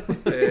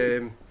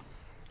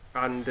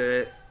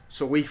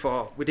 So we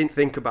didn't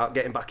think about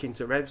getting back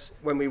into revs.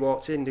 When we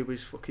walked in, there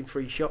was fucking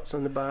 3 shots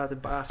on the bar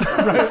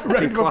staff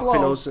fucking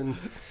clapping us, and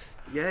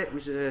yeah, it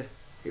was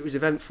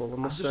eventful.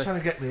 I'm just trying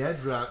to get my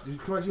head right. You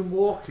can imagine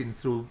walking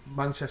through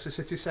Manchester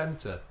city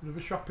centre With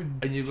a shopping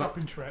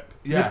trip.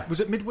 Yeah. Was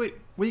it midweek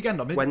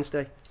weekend or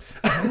Wednesday?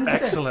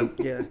 Excellent.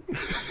 Yeah.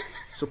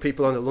 So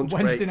people on the lunch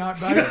Wednesday break. night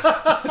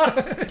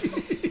bite.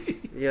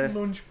 Yeah.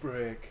 Lunch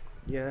break.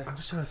 Yeah. I'm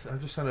just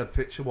trying to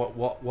picture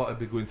what would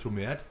be going through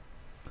my head.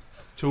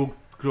 2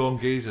 grown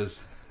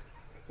geezers.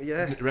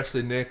 Yeah.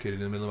 Wrestling naked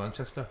in the middle of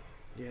Manchester.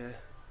 Yeah.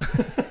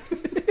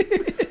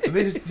 And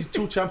these are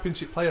 2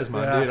 championship players,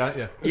 man, dear, aren't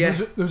you? Yeah.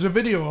 There was a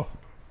video.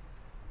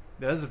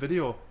 Yeah, there's a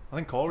video. I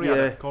think Corey had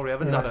it. Corey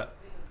Evans had it.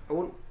 I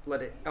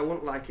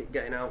wouldn't like it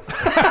getting out.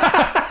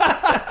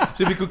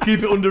 So if you could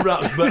keep it under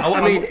wraps, but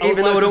I mean,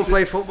 even though I don't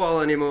play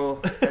football anymore,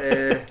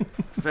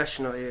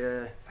 professionally,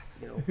 you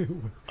know.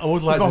 I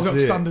would like We've all to got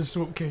see standards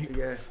to upkeep.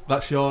 Yeah.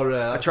 That's your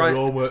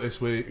homework this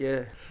week.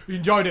 Yeah. You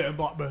enjoyed it at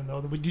Blackburn, though.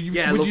 Would you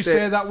loved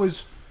say it. that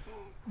was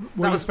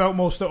where you felt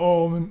most at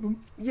home? And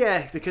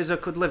Yeah, because I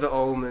could live at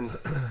home,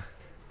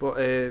 but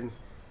yeah.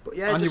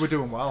 And you were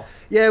doing well.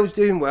 Yeah, I was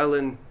doing well,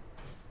 and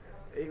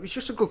it was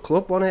just a good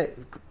club, wasn't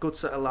it? Good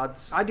set of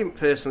lads. I didn't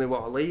personally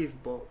want to leave,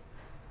 but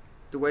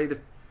the way the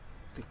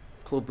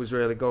club was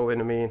really going,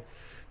 I mean,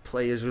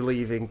 players were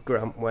leaving,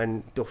 Grant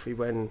went, Duffy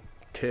went,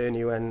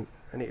 Kearney went,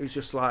 and it was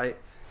just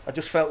like, I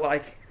just felt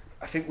like,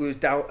 I think we was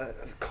down,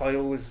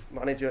 Coyle was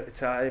manager at the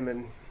time,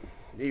 and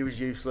he was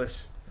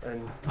useless.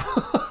 And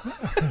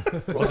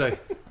Was he?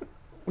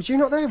 was you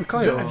not there with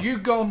Coyle? had you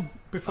gone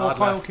before I'd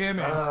Kyle left. came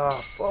in? Oh,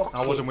 fuck.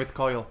 I wasn't with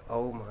Coyle.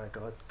 Oh my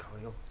God,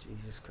 Coyle.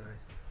 Jesus Christ.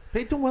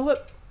 But he done well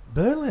at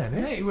Burnley, hasn't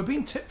he? Yeah, he were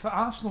being tipped for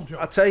Arsenal job.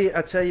 I'll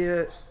tell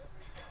you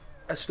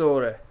a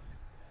story.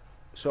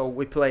 So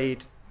we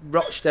played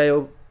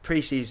Rochdale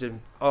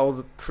pre-season, all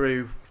the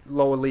crew,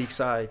 lower league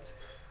side,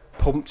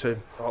 pumped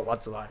him. All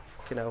lads are like,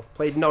 fucking hell.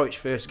 Played Norwich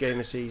first game of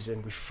the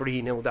season, we're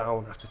 3-0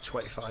 down after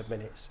 25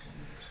 minutes.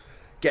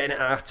 Getting at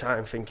half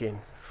time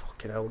thinking,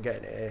 fucking hell, we're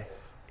getting it here.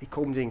 He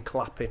comes in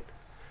clapping.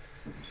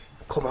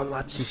 Come on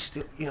lads, he's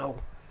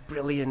still,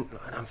 brilliant.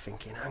 And I'm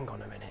thinking, hang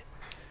on a minute.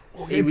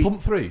 He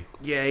pumped 3?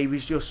 Yeah, he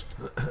was just.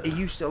 He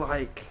used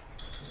to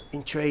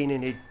in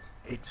training.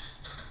 He'd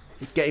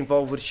get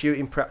involved with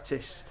shooting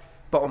practice,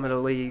 bottom of the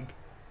league.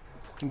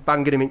 fucking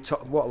banging him in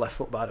top. What a left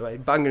foot, by the way.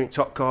 Banging him in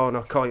top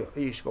corner. Coyle.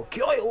 He used to go,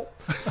 Coyle.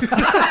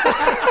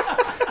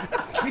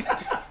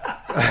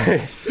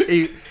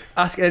 He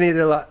ask any of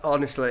the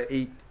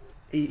honestly.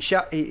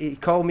 He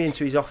called me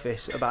into his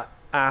office about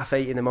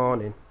 8:30 in the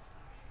morning,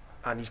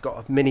 and he's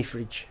got a mini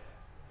fridge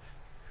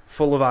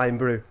full of Iron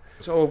Brew.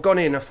 So I've gone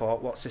in. I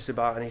thought, what's this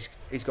about? And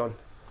he's gone,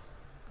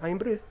 Iron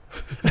Brew.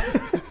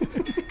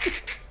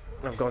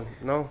 And I've gone,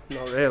 no,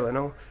 not really,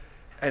 no.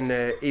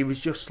 And he was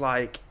just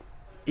like,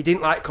 he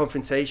didn't like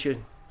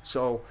confrontation.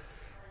 So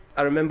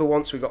I remember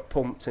once we got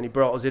pumped and he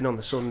brought us in on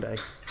the Sunday,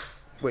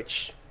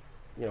 which,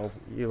 you know,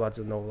 you lads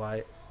will know,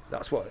 like,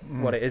 that's what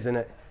it is, isn't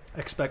it?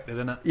 Expected,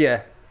 isn't it?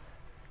 Yeah.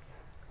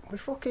 We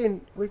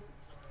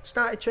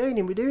started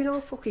training, we're doing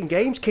all fucking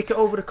games, kick it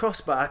over the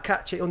crossbar,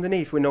 catch it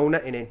underneath with no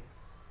netting in.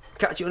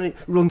 Catch it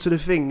underneath, run to the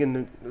thing,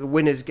 and the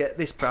winners get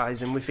this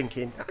prize, and we're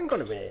thinking, hang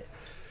on a minute.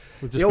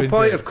 The whole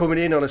point of coming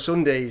in on a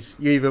Sunday is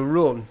you either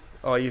run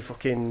or you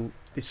fucking,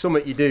 there's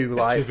something you do,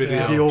 like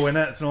video in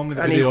it. It's normally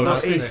the and video.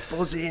 He's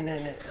buzzing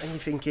and you're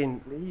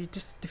thinking, you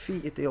just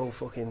defeated the whole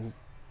fucking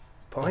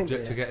point.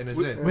 Object to getting us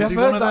in. Was he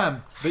one of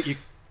them that you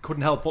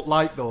couldn't help but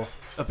like though?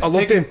 I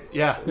loved him.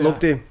 Yeah,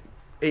 loved him.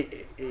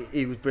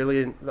 He was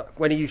brilliant.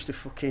 When he used to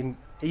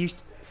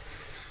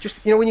just,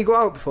 you know, when you go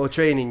out before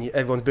training,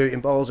 everyone's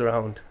booting balls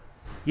around.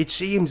 You'd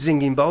see him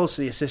zinging balls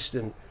to the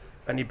assistant,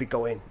 and he'd be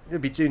doing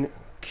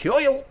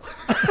Coyle.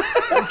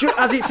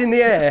 As it's in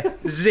the air,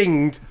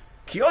 zinged,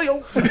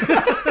 Coyle.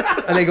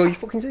 And they go, you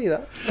fucking see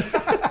that?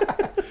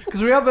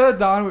 Because we have heard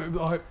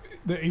that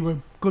he was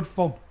good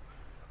fun.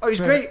 Oh, he's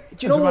great.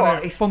 Do you know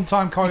what? Fun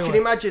time Coyle. You can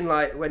imagine,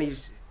 like, when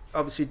he's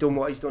obviously done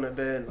what he's done at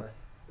Burnley.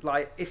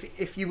 Like,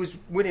 if he was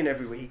winning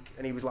every week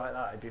and he was like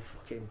that, it'd be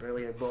fucking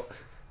brilliant. But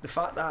the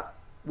fact that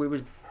we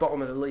was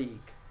bottom of the league,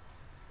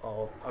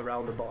 or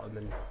around the bottom,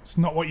 and it's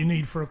not what you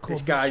need for a club.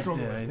 This guy's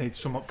struggling. You need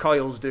some.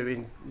 Coyle's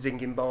doing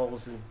zinging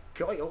balls and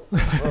Coyle.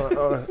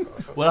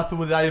 What happened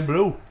with the Iron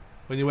Brew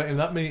when you went in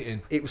that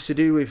meeting? It was to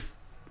do with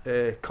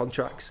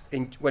contracts.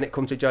 When it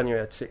come to January,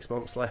 I had 6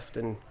 months left,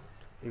 and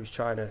he was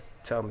trying to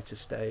tell me to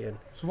stay. And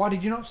so why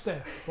did you not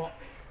stay? What?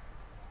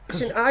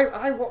 Listen,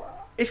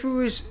 if it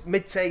was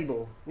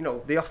mid-table, you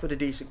know, they offered a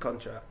decent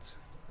contract,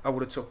 I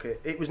would have took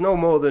it. It was no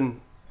more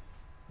than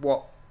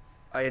what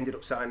I ended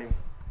up signing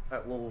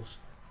at Wolves.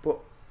 But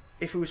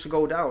if it was to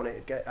go down,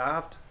 it'd get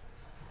halved.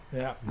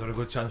 Yeah. Not a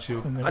good chance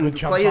you. And the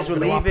players were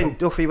leaving.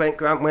 Duffy went,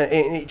 Grant went,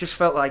 and it just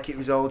felt like it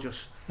was all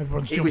just.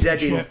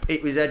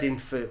 It was heading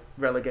for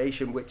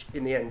relegation, which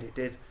in the end it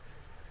did.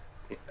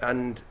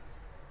 And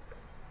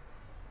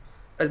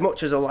as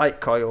much as I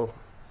like Coyle,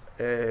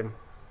 as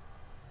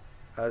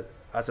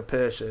a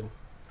person,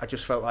 I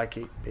just felt like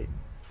it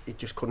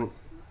just couldn't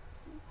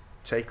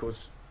take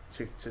us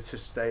to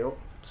stay up.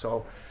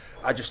 So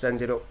I just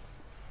ended up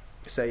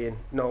saying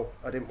no,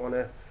 I don't want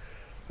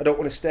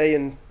to stay.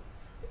 And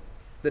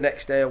the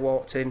next day I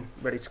walked in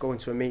ready to go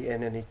into a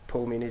meeting, and he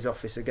pulled me in his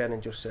office again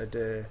and just said,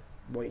 I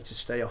want you to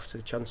stay off till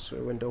the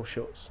transfer window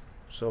shuts.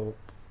 So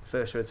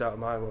first words out of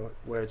my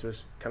words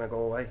was, can I go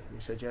away? And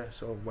he said yeah,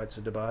 so I went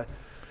to Dubai.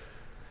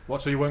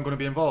 What, so you weren't going to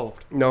be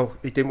involved? No,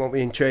 he didn't want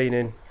me in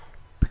training.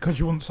 Because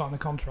you wouldn't sign the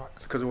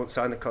contract? Because I wouldn't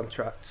sign the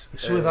contract.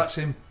 So that's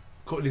him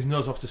cutting his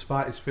nose off to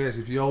spite his face.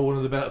 If you're one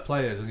of the better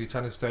players and you're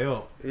trying to stay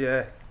up.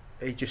 Yeah,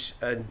 he just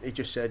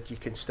said you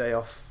can stay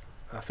off.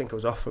 I think I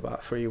was off for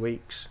about 3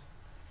 weeks.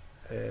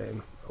 I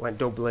went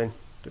Dublin,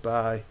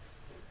 Dubai.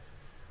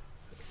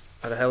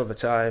 Had a hell of a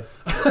time,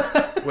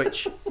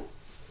 which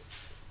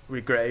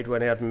regretted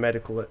when I had my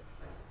medical at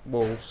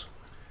Wolves.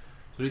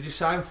 So did you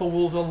sign for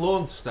Wolves on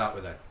loan to start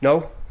with then?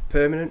 No,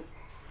 permanent.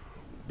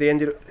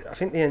 I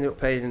think they ended up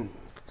paying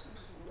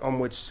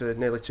onwards to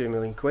nearly £2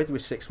 million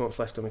with 6 months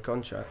left on my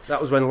contract.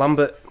 That was when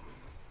Lambert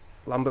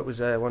was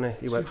there, wasn't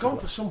he? So you've gone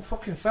for some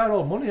fucking fair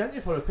old money, haven't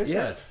you, for a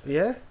pisshead?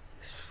 Yeah.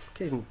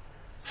 Fucking,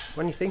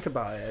 when you think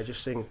about it, I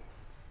just think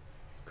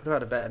could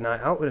have had a better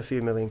night out with a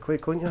few £1 million,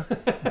 couldn't you?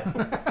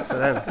 For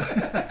them.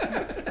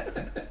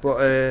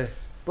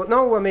 But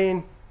no, I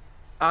mean,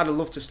 I'd have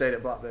loved to stay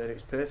at Blackburn. It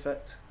was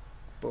perfect.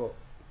 But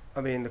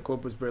I mean, the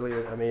club was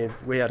brilliant. I mean,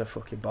 we had a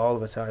fucking ball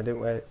of a time, didn't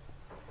we?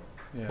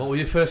 Yeah. What were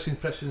your first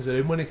impressions of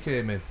him when he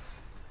came in?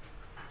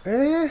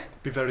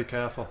 Be very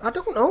careful. I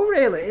don't know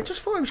really. I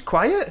just thought he was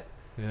quiet.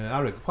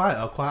 Yeah, quite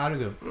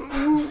arrogant.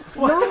 No.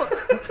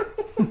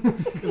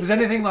 If there's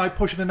anything like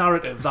pushing a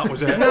narrative, that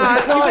was it. Was he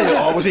quiet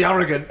or was he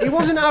arrogant? He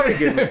wasn't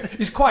arrogant.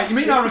 He's quiet. You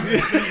mean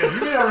arrogant?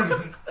 You mean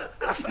arrogant?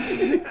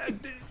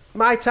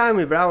 My time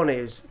with Brownie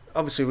is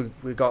obviously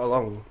we got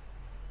along.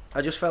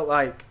 I just felt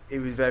like he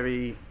was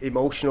very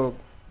emotional,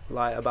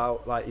 like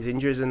about like his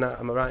injuries and that.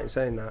 Am I right in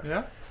saying that?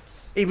 Yeah.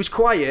 He was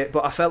quiet,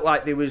 but I felt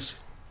like it was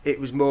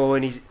more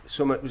in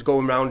something was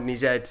going round in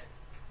his head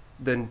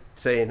than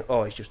saying,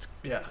 "Oh, he's just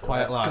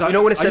quiet lad." You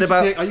know what I said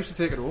about? I used to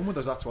take it home with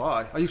us. That's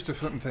why I used to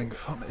think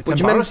it's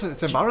embarrassing.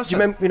 It's embarrassing. Do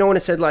you remember? You know when I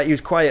said like he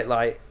was quiet,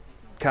 like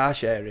car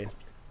sharing.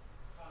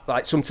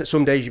 Like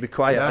some days you'd be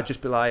quiet. Yeah. I'd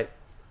just be like,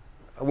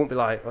 I wouldn't be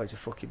like, "Oh, he's a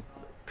fucking."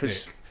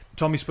 Because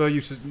Tommy Spur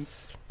used to,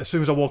 as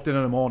soon as I walked in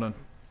the morning,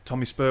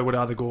 Tommy Spur would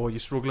either go, "You're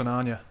struggling,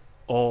 aren't you?"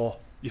 or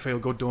 "You feel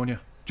good, don't you?"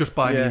 Just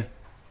by me,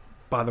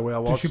 by the way I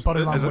was, just your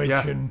body language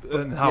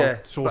and how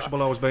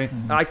sociable I was being.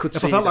 I could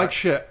if see I felt that. like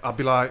shit, I'd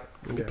be like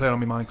playing on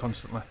my mind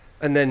constantly.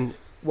 And then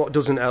what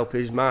doesn't help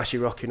is Marshy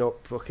rocking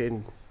up,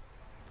 fucking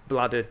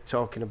bladdered,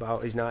 talking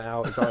about his night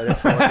out. He got in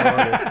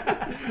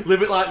at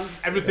Live it like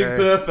everything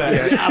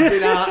perfect. I've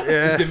been out.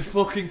 It's been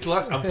fucking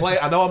class.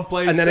 I know I'm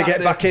playing. And then Saturday. I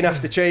get back in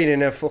after training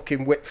and a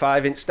fucking whip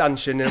 5-inch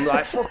stanchion, and I'm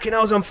like, fucking, I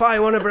was on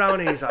fire, one of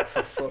Brownie. He's like,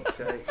 for fuck's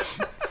sake.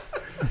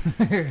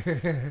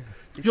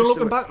 You're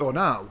looking back though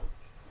now.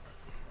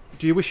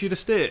 Do you wish you'd have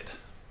stayed?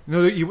 You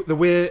know, the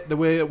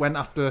way it went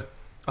after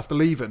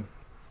leaving.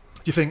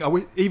 Do you think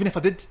even if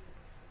I did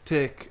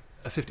take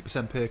a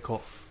 50% pay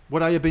cut,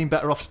 would I have been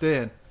better off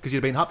staying? Because you'd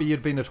have been happy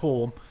you'd been at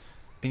home,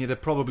 and you'd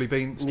have probably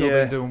been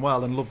doing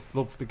well and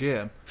loved the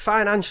game.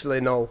 Financially,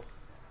 no.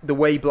 The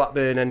way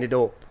Blackburn ended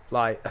up,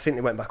 like I think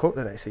they went back up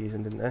the next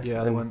season, didn't they?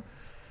 Yeah, they went.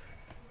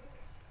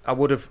 I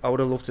would have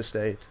loved to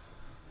stayed,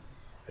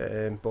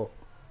 but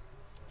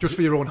just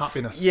for your own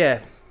happiness. Yeah,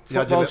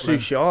 football's too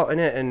short, isn't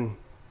it? And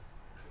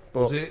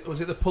was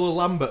it the pull of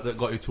Lambert that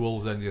got you to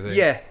Wolves then? Do you think?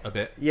 Yeah, a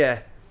bit. Yeah,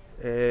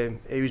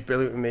 he was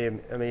brilliant with me.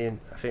 I mean,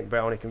 I think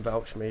Brownie can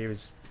vouch for me. He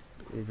was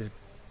a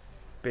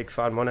big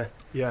fan, wasn't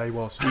he? Yeah, he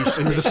was. He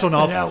was the son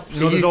of.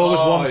 You know, there's always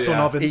one son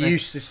of. He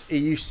used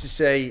to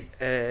say,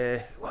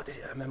 what did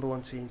I remember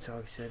one team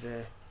talk? He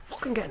said,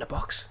 "Fucking get in the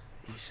box."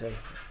 He said,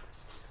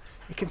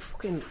 "He can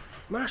fucking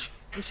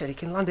He said he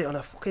can land it on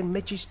a fucking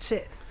midge's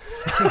tit."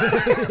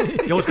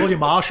 He always called you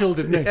Marshall,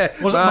 didn't he? Yeah,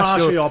 wasn't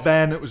Marshall or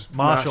Ben? It was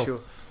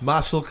Marshall.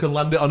 Marshall can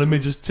land it on a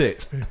midge's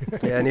tit.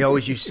 Yeah, and he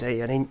always used to say,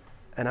 "An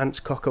ant's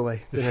cock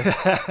away."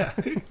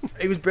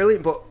 He was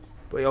brilliant, but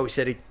he always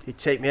said he'd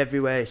take me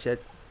everywhere. He said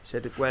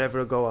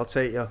wherever I go, I'll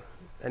take you.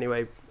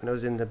 Anyway, when I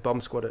was in the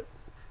bomb squad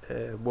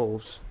at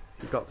Wolves,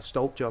 he got the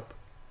Stoke job.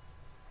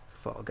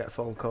 I thought I'd get a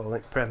phone call,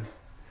 like Prem.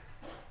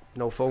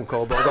 No phone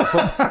call, but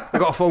I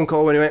got a phone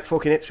call when he went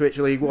fucking Ipswich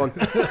League One.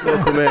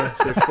 Don't come here.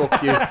 I said,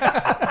 fuck you.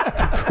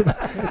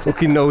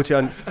 Fucking no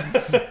chance.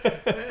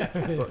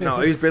 But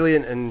no, he was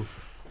brilliant, and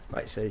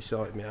like I say, he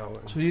sorted me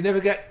out. So you never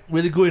get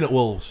really going at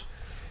Wolves?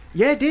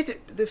 Yeah, I did.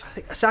 I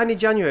think I signed in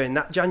January, and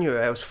that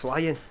January I was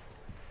flying.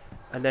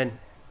 And then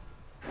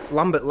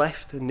Lambert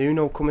left and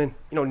Nuno come in.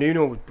 You know,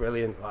 Nuno was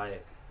brilliant.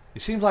 Like, he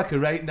seems like a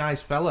right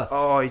nice fella.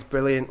 Oh, he's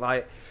brilliant.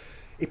 Like,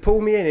 he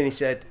pulled me in and he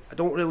said, I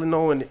don't really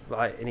know, in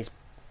his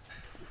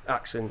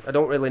accent, I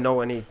don't really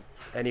know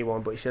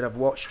anyone, but he said, I've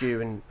watched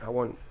you and I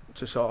want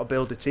to sort of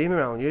build a team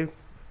around you.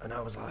 And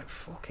I was like,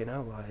 fucking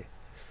hell, like.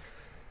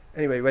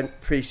 Anyway,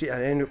 went pre-season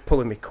and I ended up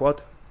pulling my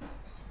quad.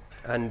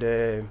 And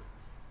it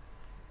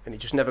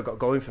just never got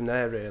going from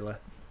there, really.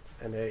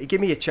 And he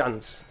gave me a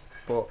chance,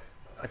 but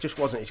I just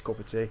wasn't his cup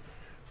of tea.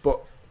 But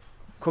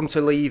come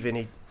to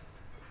leaving,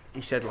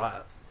 he said,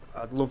 like,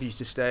 I'd love you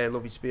to stay, I'd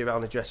love you to be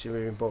around the dressing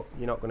room, but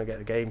you're not going to get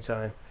the game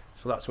time.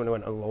 So that's when I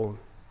went on loan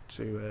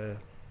to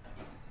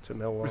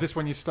Millwall. Was this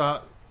when you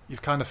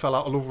kind of fell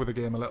out of love with the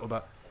game a little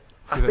bit?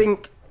 I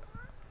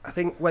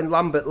think when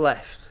Lambert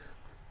left,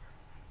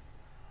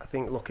 I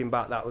think looking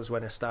back, that was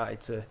when I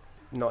started to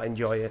not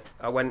enjoy it.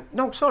 I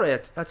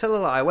tell a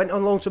lie. I went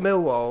on loan to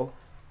Millwall,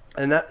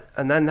 and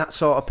then that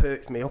sort of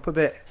perked me up a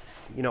bit,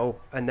 you know.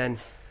 And then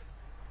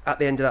at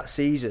the end of that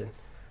season,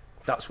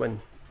 that's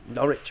when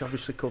Norwich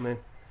obviously come in.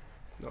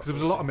 Because there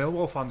was a lot of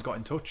Millwall fans got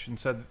in touch and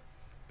said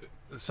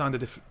signed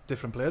a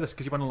different player. This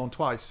because you went on loan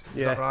twice.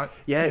 Is that right?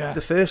 Yeah.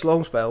 The first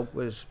loan spell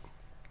was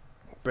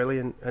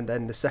brilliant, and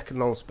then the second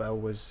loan spell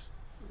was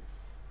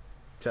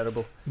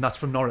terrible. And that's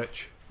from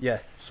Norwich. Yeah.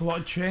 So what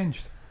had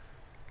changed?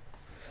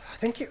 I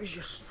think it was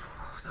just,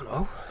 I don't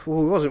know.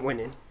 Well, we wasn't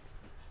winning.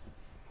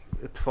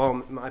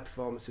 My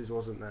performances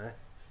wasn't there.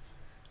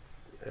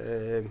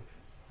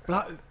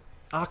 But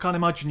I can't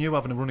imagine you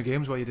having a run of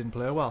games where you didn't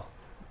play well.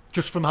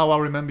 Just from how I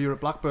remember you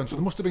at Blackburn, so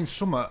there must have been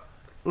some. I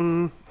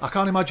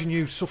can't imagine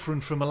you suffering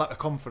from a lack of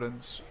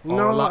confidence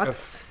or a lack of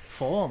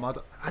form. I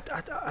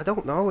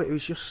don't know. It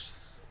was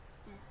just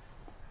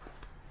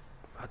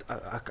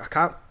I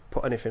can't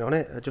put anything on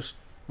it.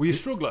 Were you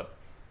struggling?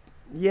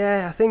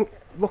 Yeah, I think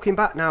looking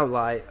back now,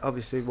 like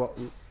obviously what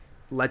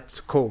led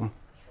to come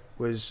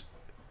was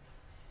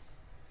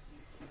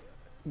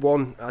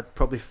one, I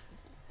probably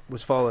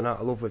was falling out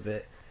of love with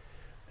it,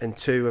 and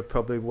two, I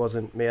probably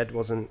wasn't. My head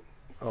wasn't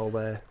all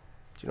there.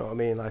 Do you know what I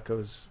mean? Like I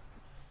was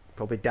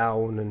probably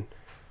down, and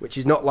which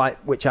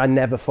I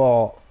never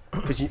thought.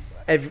 Because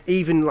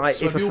even like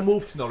so if have you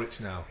moved to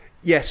Norwich now?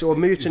 Yeah, so I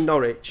moved to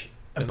Norwich.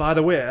 And by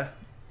the way,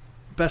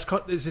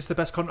 is this the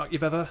best contract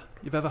you've ever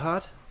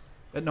had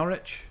at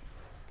Norwich?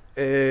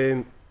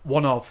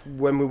 One of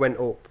when we went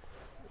up.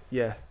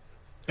 Yeah.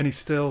 And he's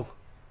still.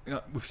 You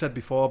know, we've said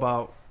before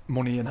about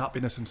money and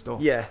happiness and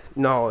stuff. Yeah.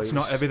 No, it's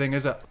not everything,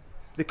 is it?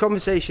 The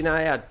conversation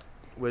I had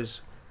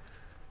was.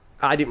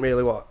 I didn't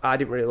really want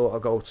to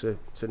go to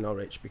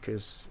Norwich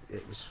because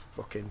it was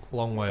fucking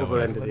long way other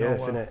away. End of the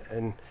earth, innit?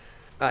 And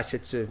I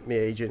said to my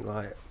agent,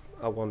 like,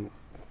 I want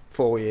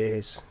 4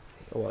 years,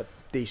 I want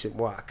a decent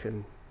whack,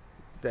 and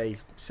they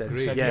said,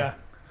 yeah.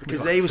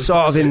 because they were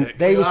sort of in.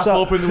 They were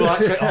hoping they were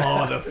like,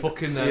 "Oh, they're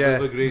fucking there.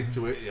 They've agreed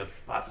to it, you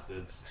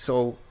bastards."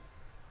 So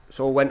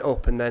I went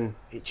up, and then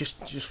it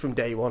just from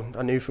day one,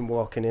 I knew from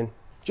walking in,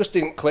 just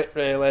didn't click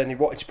really, and he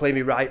wanted to play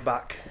me right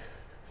back.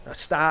 I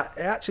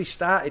actually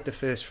started the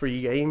first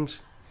 3 games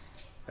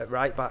at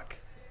right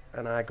back,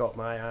 and I got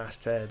my arse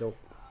teared up.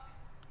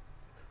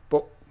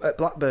 But at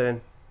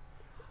Blackburn,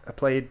 I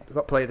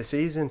got player of the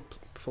season,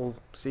 full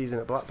season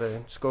at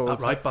Blackburn. Scored at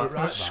right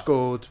back.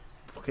 Scored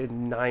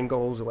fucking 9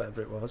 goals or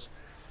whatever it was.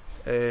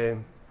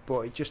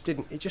 But it just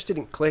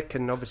didn't click,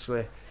 and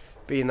obviously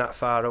being that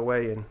far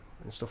away and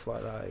stuff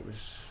like that, it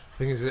was.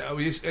 Thing is, are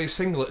you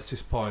single at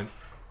this point?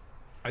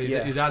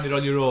 You're down there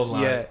on your own,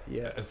 like,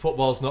 yeah. And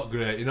football's not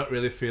great. You're not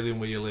really feeling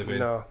where you're living.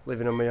 No,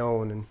 living on my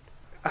own, and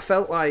I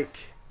felt like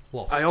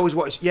lost. I always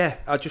wanted.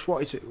 I just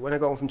wanted to. When I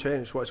got home from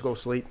training, I just wanted to go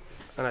sleep,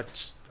 and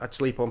I'd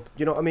sleep on.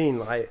 You know what I mean?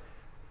 Like,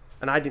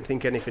 and I didn't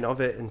think anything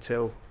of it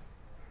until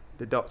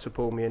the doctor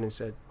pulled me in and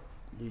said,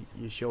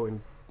 "You're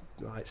showing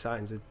like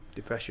signs of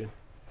depression."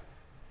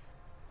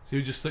 So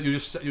you just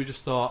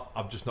thought,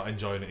 I'm just not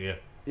enjoying it here.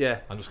 Yeah,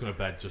 I'm just going to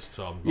bed just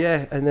so.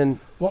 Yeah, and then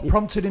what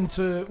prompted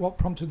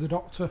the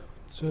doctor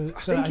to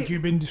say, had you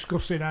been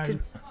discussing how?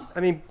 I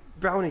mean,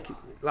 Brownie,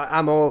 like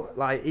I'm all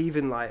like,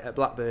 even like at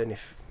Blackburn,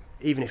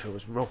 even if it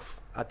was rough,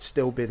 I'd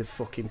still be the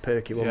fucking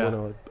perky one. Yeah.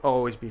 I'd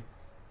always be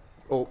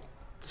up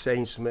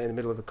saying something in the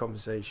middle of a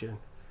conversation.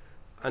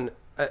 And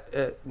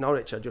at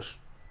Norwich, I'd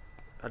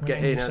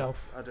get in, I'd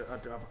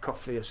have a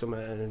coffee or something,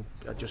 and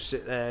I'd just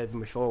sit there with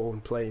my phone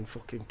playing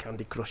fucking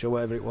Candy Crush or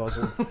whatever it was.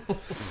 And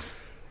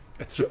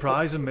it's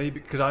surprising me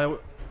because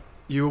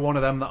you were one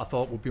of them that I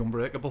thought would be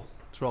unbreakable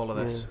through all of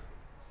this.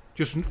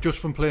 Just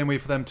from playing with you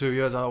for them 2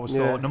 years, I always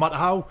thought, no matter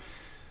how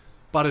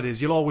bad it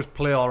is, you'll always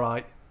play all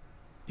right.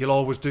 You'll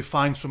always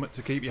find something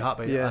to keep you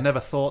happy. I never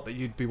thought that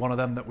you'd be one of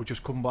them that would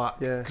just come back.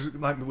 Because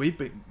like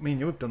me and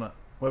you have done it,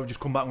 where we just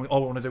come back and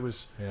all we want to do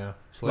is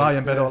lie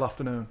in bed all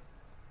afternoon.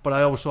 But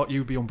I always thought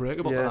you'd be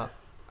unbreakable for that.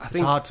 It's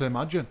hard to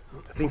imagine.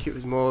 I think it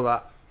was more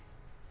that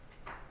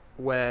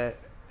where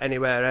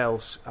anywhere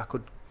else I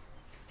could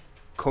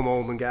come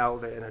home and get out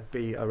of it and I'd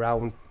be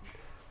around,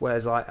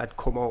 whereas like I'd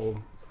come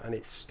home and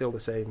it's still the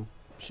same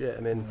shit.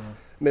 I'm in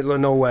middle of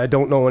nowhere,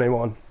 don't know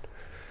anyone. Do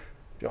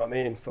you know what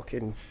I mean?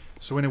 Fucking.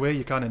 So in a way,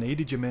 you kind of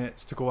needed your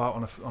mates to go out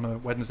on a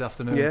Wednesday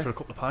afternoon for a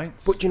couple of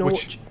pints. But do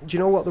you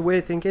know what the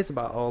weird thing is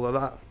about all of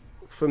that?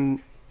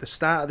 From the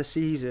start of the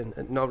season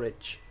at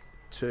Norwich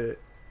to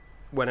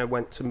when I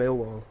went to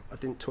Millwall, I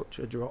didn't touch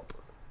a drop.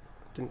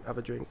 Didn't have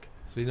a drink.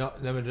 So you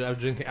never did a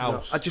drink at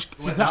house? No, I just.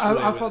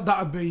 I thought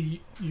that'd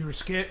be your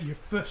escape, your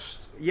first.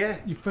 Yeah.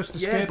 Your first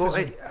escape. Yeah,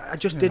 but I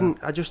just didn't.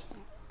 I just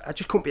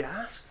couldn't be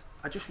asked.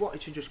 I just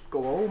wanted to just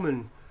go home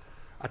and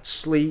I'd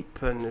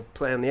sleep and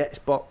play on the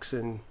Xbox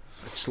and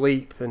I'd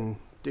sleep and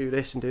do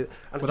this and do that.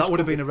 And that would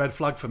have been a red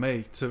flag for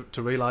me to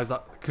realise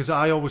that, because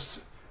I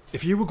always,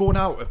 if you were going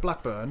out at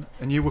Blackburn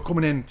and you were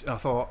coming in, I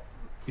thought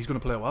he's going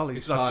to play well.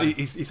 He's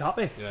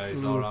happy. Yeah,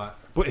 he's all right.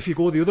 But if you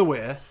go the other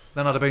way,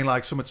 then I'd have been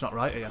like, something's not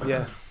right here.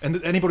 Yeah.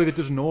 And anybody that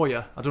doesn't know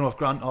you, I don't know if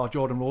Grant or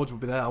Jordan Rhodes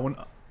would be there. I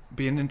wouldn't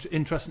be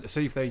interesting to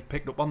see if they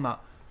picked up on that,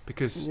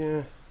 because.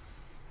 Yeah.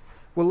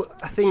 Well,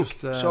 I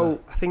think I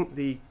think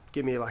they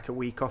give me like a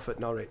week off at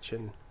Norwich,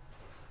 and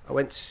I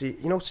went to see.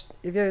 You know,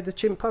 have you heard the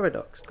Chimp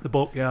Paradox? The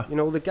book, yeah. You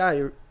know the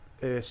guy,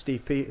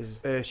 Steve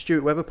Peters,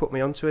 Stuart Webber put me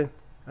onto him,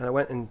 and I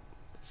went and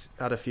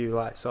had a few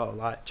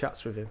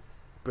chats with him.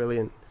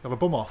 Brilliant. Have a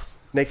bum off.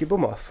 Naked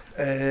bum off.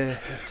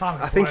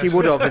 I think he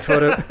would have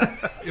before.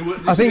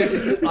 I think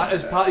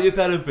as part of your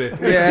therapy.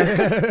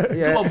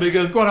 Yeah. Come on, big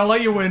un. Go on, I'll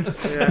let you win.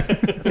 Yeah. I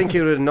think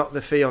he would have knocked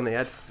the fee on the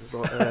head,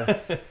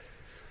 but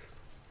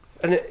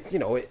and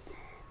it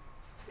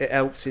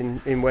helped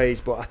in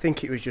ways. But I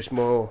think it was just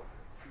more.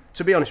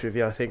 To be honest with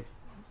you, I think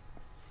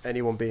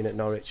anyone being at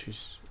Norwich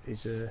is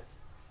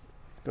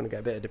going to get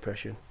a bit of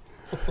depression.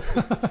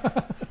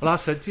 Well, I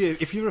said to you,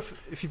 if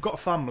you've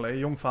got a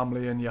young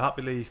family, and you're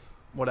happily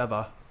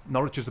whatever,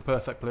 Norwich is the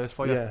perfect place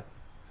for you. Yeah.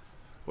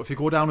 But if you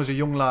go down as a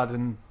young lad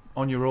and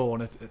on your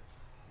own, it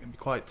can be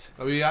quite.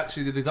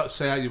 Did they not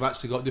say you've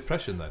actually got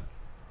depression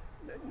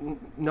then?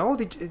 No,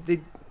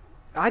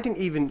 I didn't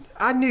even.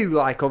 I knew,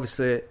 like,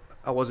 obviously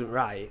I wasn't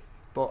right,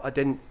 but I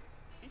didn't.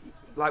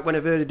 Like, when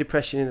I've heard of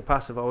depression in the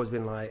past, I've always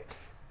been like,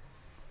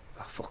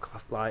 oh, fuck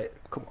off, like,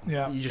 come on,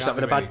 you're just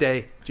having a bad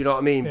day. Do you know what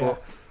I mean? Yeah.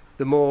 But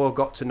the more I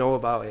got to know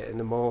about it, and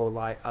the more,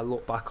 like, I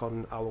look back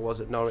on how I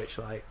was at Norwich,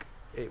 like,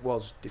 it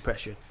was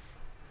depression,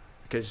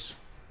 because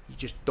you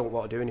just don't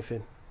want to do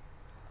anything.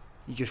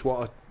 You just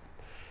want to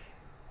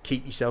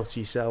keep yourself to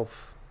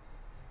yourself,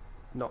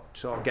 not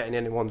sort of get in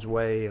anyone's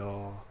way,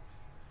 or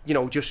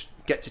just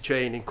get to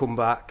train and come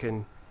back.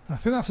 And I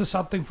think that's a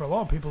sad thing for a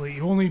lot of people, that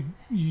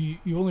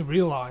you only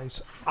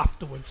realise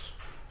afterwards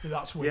that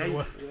that's where you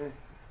were. Yeah.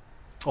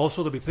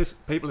 Also, there'll be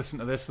people listening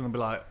to this and they'll be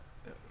like,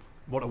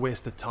 what a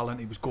waste of talent,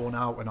 he was going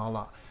out and all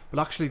that. But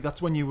actually,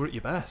 that's when you were at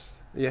your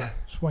best. Yeah.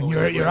 It's when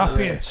you're at your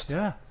happiest.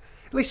 Yeah.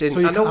 Listen,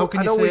 so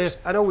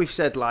I know we've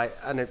said, like,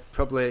 and it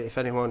probably, if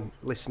anyone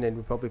listening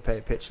would probably pay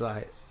a pitch,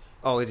 like,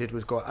 all he did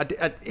was go.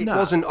 It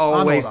wasn't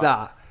always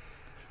that,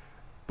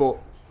 but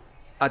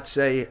I'd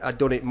say I'd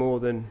done it more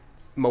than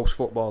most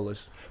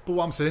footballers. But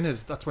what I'm saying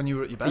is, that's when you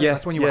were at your best. Yeah,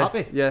 that's when you were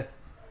happy. Yeah.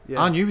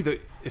 I knew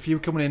that if you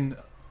were coming in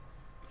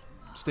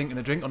stinking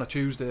a drink on a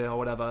Tuesday or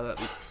whatever,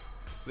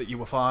 that you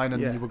were fine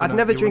and you were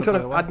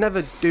gonna, I'd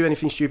never do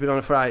anything stupid on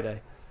a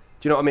Friday.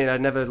 Do you know what I mean?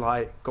 I'd never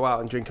like go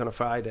out and drink on a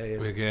Friday.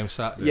 With a game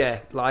Saturday. Yeah,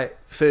 like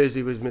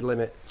Thursday was mid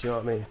limit. Do you know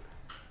what I mean?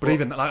 But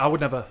even like I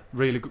would never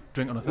really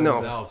drink on a Thursday.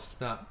 No,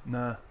 snap.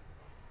 Nah.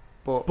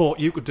 But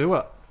you could do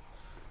it.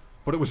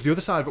 But it was the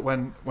other side of it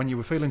when you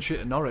were feeling shit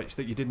at Norwich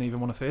that you didn't even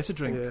want to face a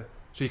drink. Yeah.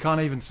 So you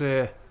can't even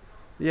say.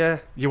 Yeah.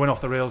 You went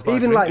off the rails. By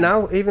Even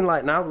drinking.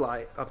 like now,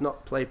 like I've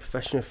not played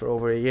professionally for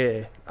over a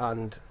year,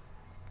 and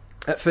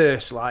at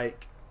first,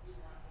 like,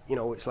 you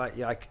know, it's like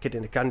you're like a kid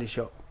in a candy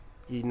shop.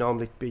 You're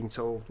normally being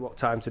told what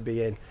time to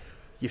be in.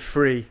 You're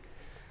free.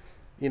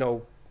 You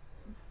know,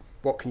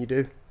 what can you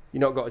do?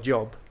 You've not got a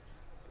job.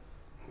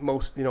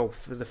 Most, you know,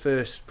 for the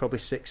first probably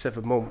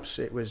 6-7 months,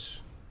 it was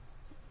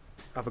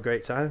have a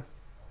great time,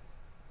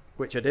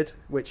 which I did,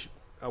 which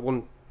I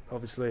wouldn't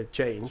obviously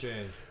change.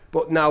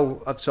 But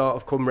now I've sort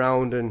of come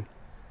round and,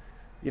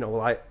 you know,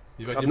 like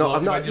I've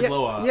not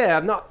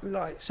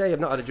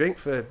had a drink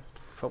for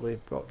probably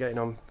getting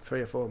on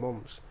 3 or 4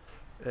 months.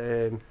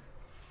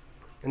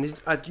 And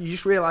you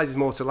just realise there's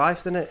more to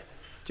life than it.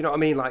 Do you know what I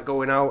mean? Like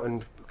going out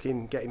and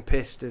fucking getting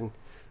pissed and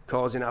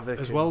causing havoc.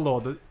 As well,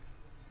 though,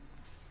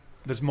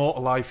 there's more to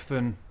life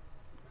than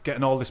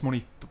getting all this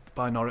money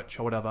by Norwich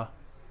or whatever,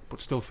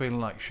 but still feeling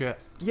like shit.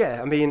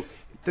 Yeah, I mean,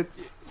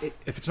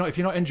 if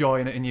you're not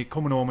enjoying it and you're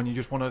coming home and you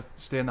just want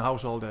to stay in the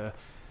house all day.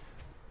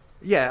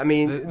 Yeah, I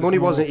mean, money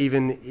wasn't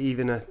even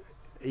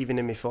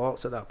in my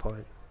thoughts at that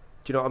point.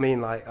 Do you know what I mean?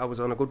 Like I was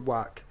on a good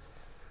whack.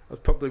 I was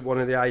probably one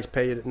of the highest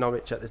paid at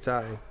Norwich at the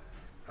time.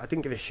 I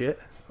didn't give a shit.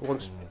 I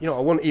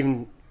wasn't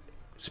even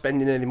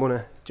spending any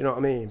money. Do you know what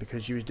I mean?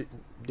 Because you was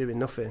doing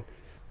nothing.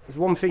 There's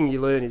one thing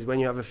you learn is when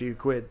you have a few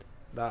quid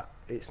that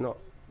it's not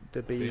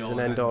the bees and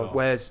end all.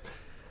 Whereas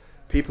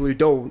people who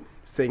don't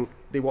think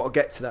they want to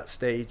get to that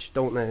stage,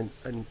 don't they,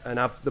 and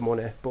have the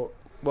money, but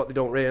what they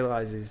don't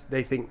realise is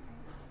they think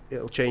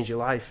it'll change your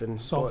life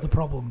and solve the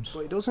problems.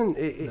 But it doesn't.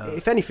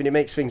 If anything, it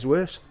makes things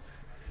worse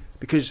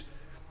because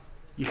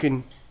you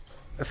can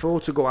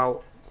afford to go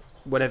out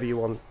whenever you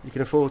want. You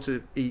can afford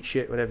to eat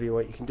shit whenever you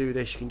want. You can do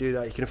this, you can do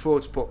that. You can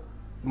afford to put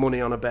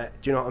money on a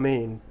bet. Do you know what I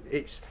mean?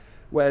 It's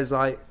whereas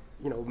like,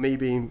 you know, me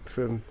being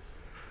from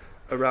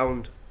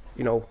around,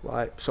 you know,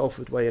 like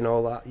Salford Way and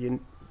all that, you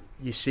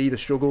see the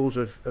struggles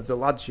of the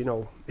lads. You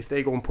know, if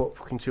they go and put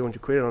fucking 200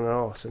 quid on an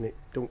horse and it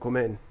don't come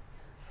in,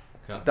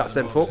 that's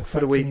them fucked for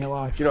the week. Do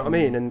you know what I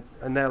mean?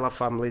 And they'll have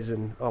families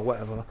and or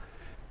whatever.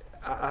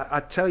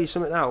 I tell you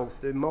something now.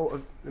 The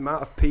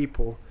amount of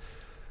people,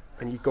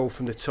 and you go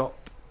from the top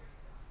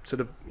to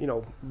the, you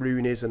know,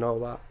 Rooney's and all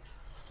that,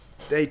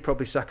 they'd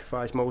probably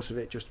sacrifice most of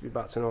it just to be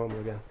back to normal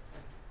again.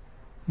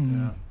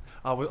 Yeah.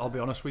 I'll be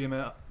honest with you,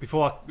 mate.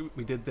 Before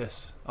we did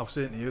this, I was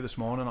saying to you this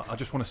morning, I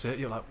just want to say to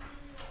you, like,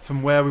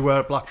 from where we were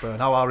at Blackburn,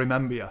 how I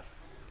remember you,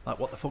 like,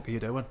 what the fuck are you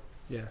doing?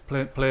 Yeah.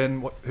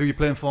 Playing who you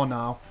playing for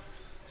now,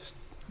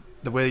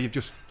 the way you've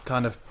just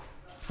kind of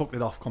fucked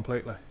it off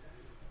completely.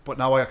 But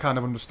now I kind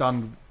of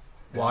understand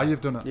why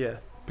you've done it. Yeah.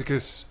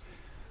 Because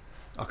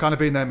I've kind of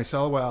been there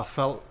myself where I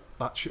felt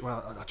that shit,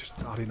 well, I just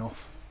had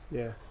enough.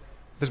 Yeah.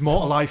 There's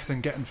more to life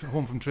than getting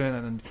home from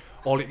training and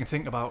all you can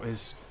think about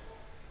is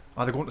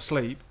either going to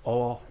sleep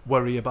or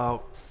worry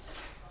about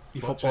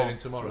your football training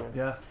tomorrow.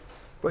 Yeah.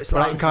 But it's but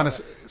like I can kind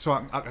of,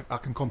 so I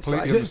can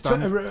completely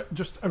understand.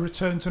 Just a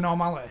return to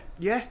normality.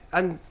 Yeah,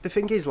 and the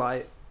thing is,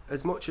 like,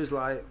 as much as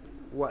like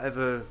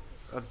whatever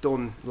I've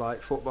done,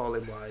 like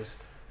footballing wise,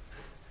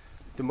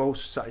 the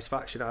most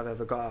satisfaction I've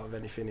ever got out of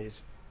anything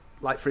is,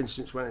 like, for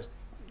instance, when it's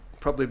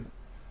probably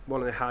one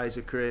of the highs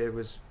of career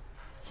was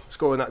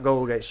scoring that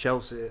goal against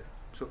Chelsea at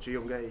such a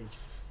young age.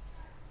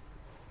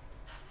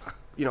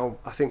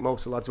 I think most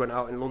of the lads went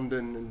out in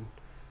London and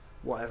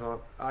whatever.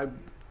 I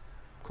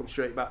come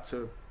straight back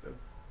to a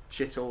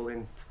shithole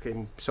in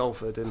fucking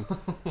Salford, and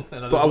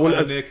but I wouldn't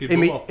have in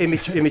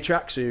my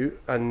tracksuit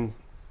and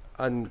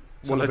I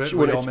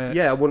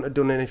wouldn't have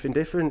done anything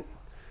different.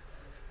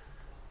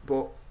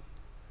 But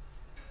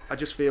I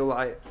just feel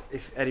like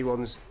if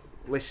anyone's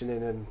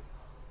listening and,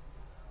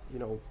 you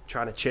know,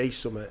 trying to chase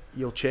something,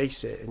 you'll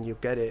chase it and you'll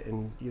get it,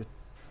 and you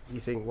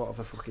think, what have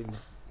I fucking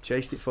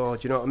chased it for?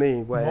 Do you know what I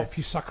mean? What have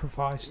you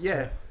sacrificed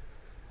to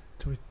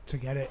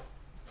get it?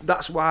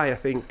 That's why I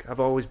think I've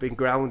always been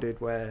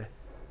grounded, where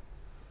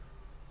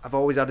I've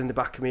always had in the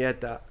back of my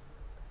head that,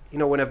 you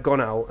know, when I've gone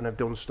out and I've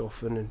done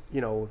stuff and,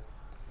 you know,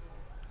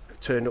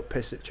 turned up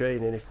pissed at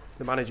training, if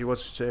the manager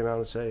was to turn around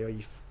and say, "Oh,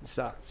 you're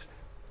sacked,"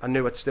 I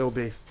knew I'd still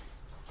be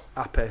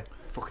happy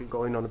fucking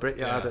going on a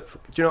brickyard. Do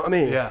you know what I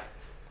mean? Yeah.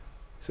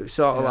 So it's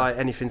sort of like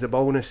anything's a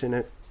bonus in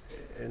a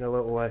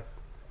little way.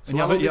 So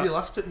how long did you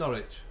last at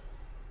Norwich?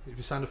 If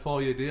you signed a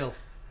 4-year deal?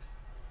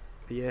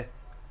 A year.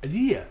 A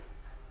year?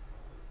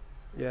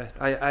 Yeah,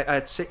 I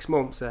had 6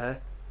 months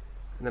there,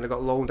 and then I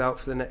got loaned out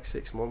for the next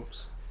 6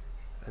 months,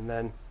 and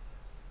then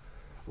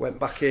Went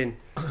back in.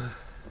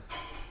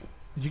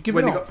 Did you give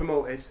when it they up? got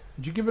promoted.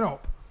 Did you give it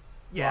up?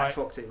 Yeah, I Right.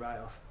 fucked it right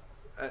off.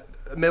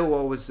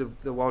 Millwall was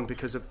the one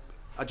because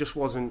I just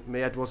wasn't, my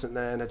head wasn't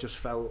there, and I just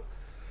felt,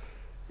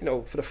 you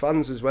know, for the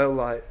fans as well,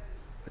 like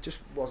I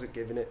just wasn't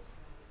giving it.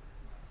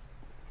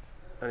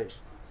 And it's,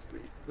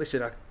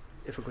 listen,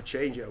 if I could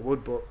change it, I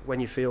would. But when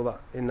you feel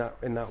that in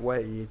that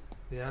way,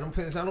 I don't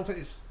think it's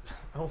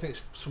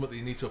something that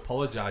you need to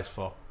apologise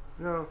for.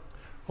 No.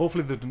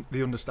 Hopefully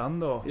they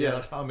understand though. Yeah,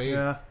 that's what I mean.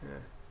 Yeah.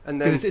 And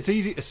then Because it's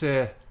easy to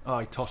say, oh,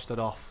 he tossed it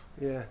off.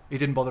 Yeah. He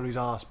didn't bother his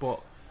arse, but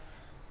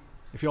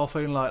if you're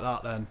feeling like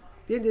that, then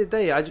at the end of the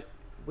day,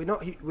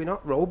 we're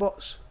not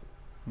robots.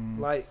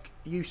 Like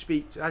I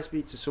speak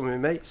to some of my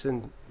mates,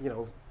 and you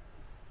know,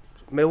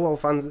 Millwall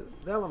fans,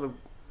 they'll have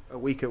a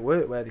week at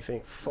work where they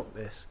think, "Fuck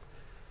this."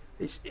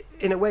 It's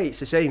in a way, it's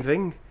the same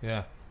thing.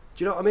 Yeah.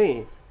 Do you know what I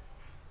mean?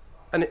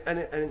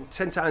 And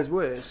 10 times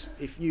worse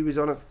if you was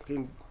on a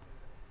fucking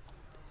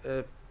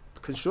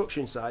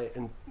construction site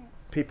and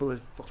people are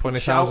fucking 20,000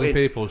 shouting,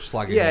 people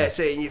slagging. yeah, you.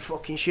 saying you're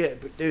fucking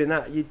shit, but doing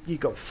that, you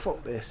go,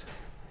 fuck this.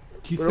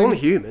 Do you We're think, only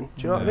human.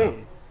 Do you know what I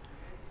mean?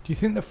 Do you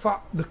think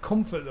the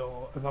comfort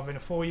though of having a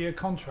 4-year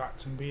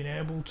contract and being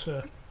able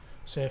to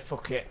say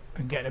fuck it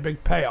and getting a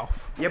big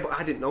payoff? Yeah, but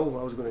I didn't know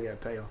I was going to get a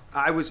payoff.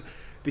 I was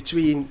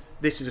between.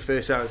 This is the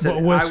first time I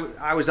said But it,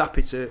 I was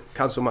happy to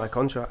cancel my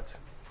contract.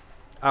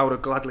 I would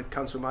have gladly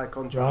cancelled my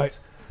contract, Right.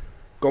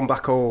 gone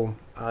back home,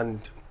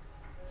 and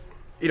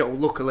you know,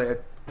 luckily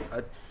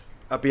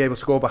I'd be able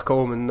to go back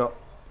home and not,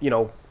 you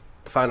know,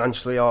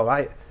 financially all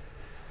right.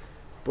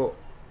 But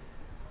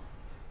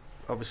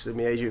obviously,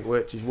 my agent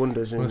worked his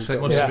wonders. And It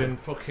must have been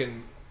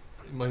fucking.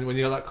 When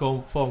you got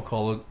that phone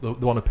call, they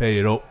want to pay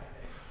you up.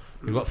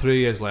 You've got 3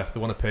 years left. They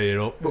want to pay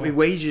you up. But my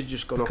wages had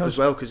just gone up Because- as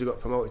well because he got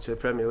promoted to the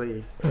Premier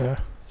League. Yeah.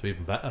 It's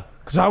even better.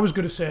 Because I was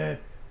going to say,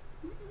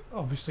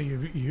 obviously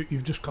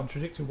you've just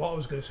contradicted what I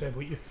was going to say,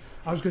 but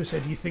I was going to say,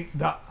 do you think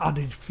that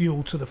added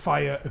fuel to the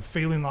fire of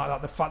feeling like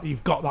that, the fact that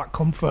you've got that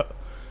comfort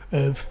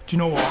of, do you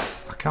know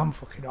what, I can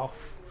fuck it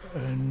off,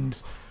 and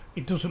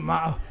it doesn't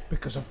matter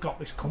because I've got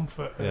this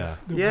comfort of Yeah.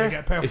 that we're Yeah. gonna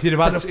get payoff. If you'd have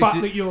had- the if fact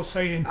you- that you're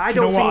saying, I do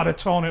you know don't what, think I'd have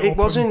torn it it up.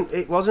 wasn't.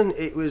 It wasn't.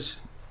 It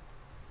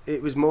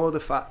was more the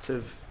fact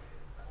of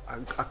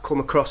I come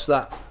across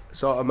that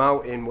sort of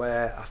mountain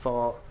where I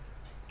thought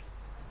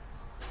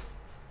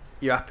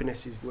your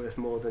happiness is worth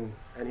more than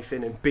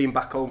anything, and being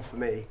back home for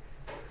me,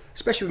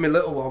 especially with my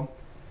little one,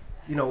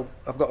 you know,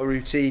 I've got a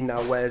routine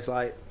now where it's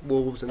like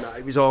Wolves and that.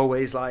 It was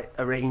always like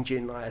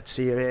arranging, like I'd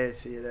see her here,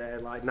 see her there.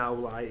 Like now,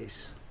 like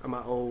I'm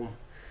at home.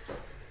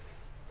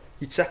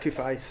 You'd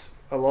sacrifice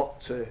a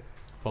lot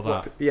For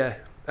that. yeah,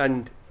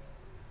 and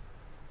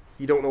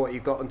you don't know what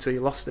you've got until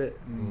you lost it.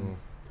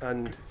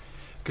 And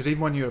because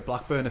even when you're at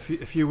Blackburn, if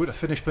you would have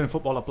finished playing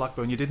football at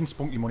Blackburn, you didn't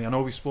spunk your money. I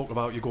know we spoke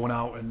about you going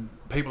out and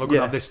people are going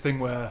to have this thing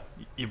where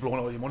you've blown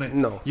all your money.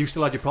 No. You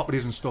still had your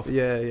properties and stuff.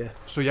 yeah,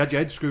 So you had your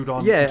head screwed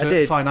on Yeah, I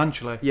did.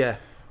 financially, yeah.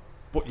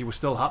 but you were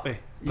still happy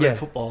playing Yeah.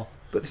 football.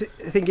 But the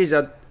thing is,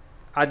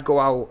 I'd go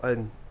out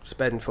and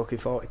spend fucking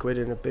 40 quid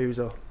in a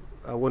boozer.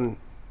 I wouldn't.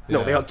 You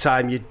know, the odd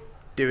time you'd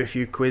do a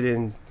few quid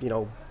in, you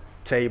know,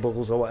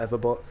 tables or whatever,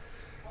 but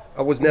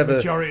I was never.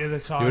 majority of the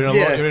time.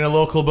 You're in a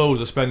local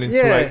boozer spending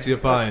 $2.80 a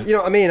pint. You know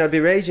what I mean? I'd be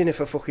raging if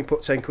I fucking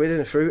put 10 quid in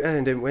a fruit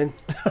and didn't win.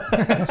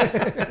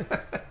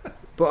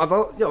 But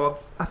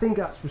I think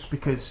that's just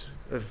because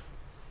of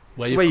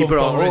Where the way you you come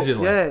brought from up.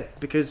 originally. Yeah,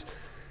 because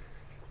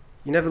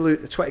you never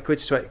lose 20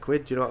 quid's 20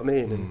 quid. Do you know what I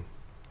mean?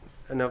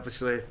 And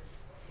obviously,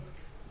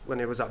 when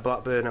I was at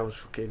Blackburn, I was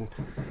fucking,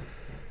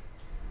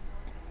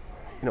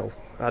 you know,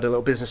 I had a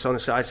little business on the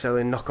side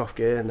selling knockoff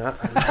gear and that.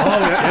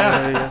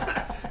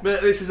 yeah.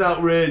 Mate, this is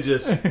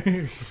outrageous.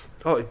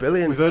 Oh, it's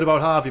brilliant. We've heard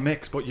about Harvey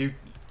Mix, but you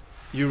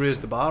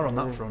raised the bar on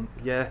that front.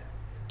 Yeah,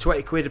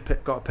 20 quid I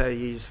got a pair of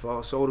Yeezys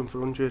for. Sold them for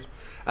 100.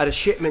 I had a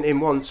shipment in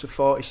once of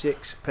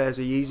 46 pairs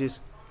of Yeezys.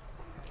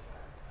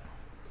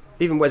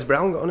 Even Wes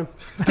Brown got on them.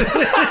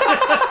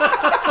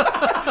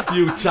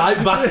 You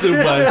tight bastard,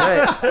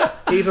 Wes. Yeah.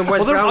 Even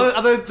Wes Brown.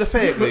 Are they the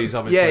fake these,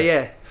 obviously?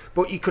 Yeah.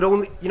 But you could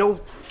only, you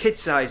know, kid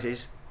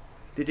sizes.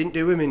 They didn't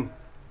do them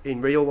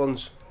in real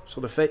ones,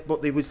 so the fake.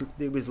 But they was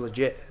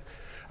legit.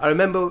 I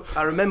remember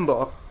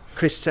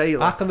Chris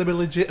Taylor. How can they be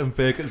legit and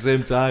fake at the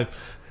same time?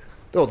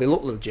 Oh, they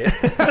look legit.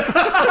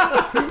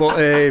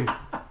 But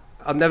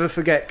I'll never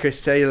forget Chris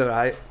Taylor,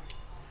 right?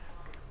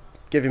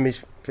 Give him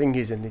his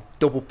fingers and they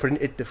double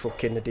printed the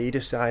fucking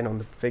Adidas sign on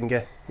the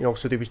finger. You know,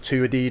 so there was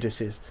 2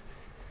 Adidases.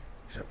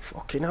 He's like,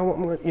 fucking hell, what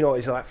am I gonna, you know,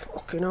 he's like,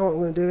 fucking hell, what am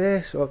I going to do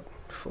here? So,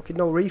 fucking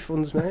no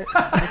refunds, mate.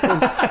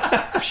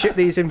 Fucking ship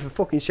these in for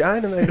fucking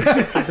China, mate.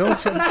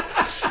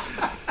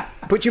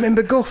 But do you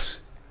remember Guffs?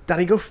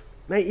 Danny Guff?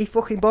 Mate, he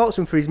fucking bought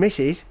some for his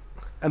missus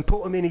and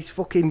put them in his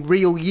fucking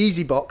real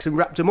Yeezy box and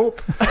wrapped them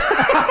up.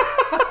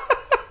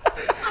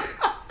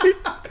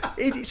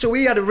 So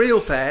he had a real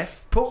pair,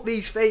 put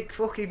these fake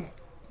fucking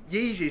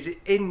Yeezys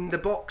in the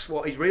box,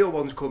 what his real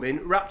ones come in,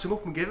 wrapped them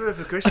up and give her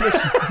for Christmas.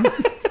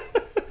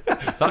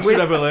 That's a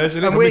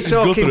revelation. And we're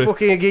talking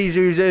fucking a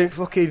geezer who's earned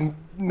fucking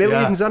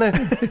millions, hasn't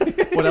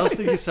it? What else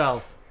did you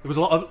sell? There was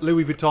a lot of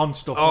Louis Vuitton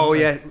stuff. Oh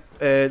wasn't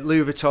there? yeah,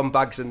 Louis Vuitton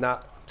bags and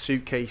that,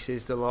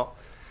 suitcases, the lot.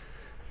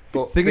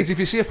 But Thing is, if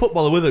you see a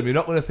footballer with him, you're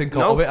not going to think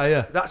of it, are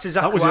you? That's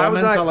exactly That was what your I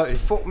was mentality. like.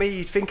 Fuck me,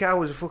 you'd think I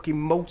was a fucking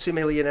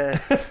multi-millionaire.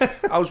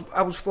 I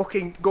was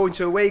fucking going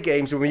to away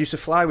games when we used to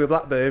fly with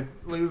Blackburn.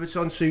 Louis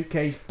Vuitton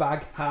suitcase,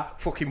 bag, hat,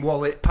 fucking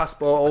wallet,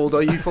 passport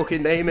holder, you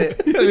fucking name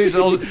it. And it's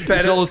all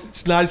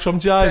snipes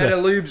from Pair China.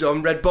 of lubes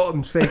on, red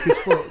bottoms, fake as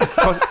fuck.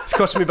 It's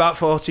cost me about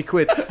 40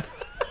 quid.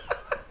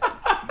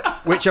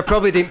 Which I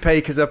probably didn't pay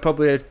because I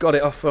probably had got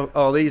it off of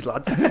all these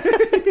lads.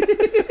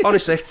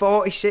 Honestly,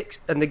 46,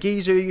 and the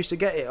geezer who used to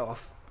get it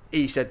off,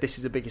 he said this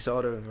is the biggest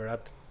order I've ever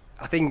had.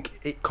 I think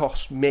it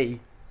cost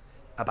me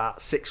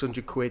about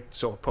 600 quid,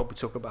 so I probably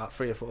took about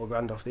 3 or 4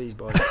 grand off these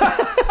boys.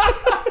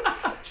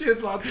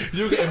 Cheers, lads.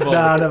 You get involved.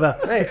 Nah, never.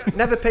 Hey,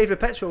 never paid for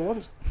petrol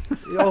once.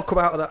 You all come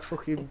out of that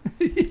fucking...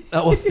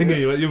 That one thing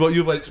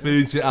you've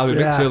experienced it, having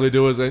Yeah. mixed early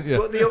doors, ain't you?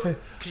 But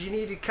because you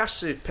needed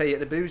cash to pay at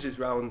the boozers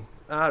round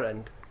our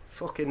end.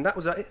 Fucking, that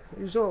was it.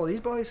 It was all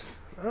these boys.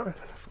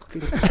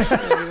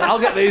 I'll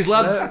get these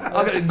lads.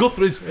 I'll get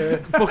Guthrie's.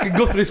 Fucking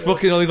Guthrie's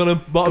fucking only got a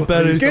bottom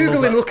berries.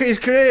 Google him, look at his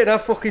career, and I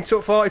fucking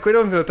took 40 quid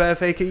on for a pair of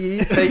fake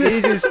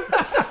Yeezys.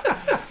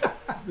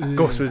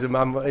 Gus was a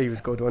man, but he was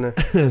good, wasn't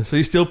he? So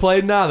you're still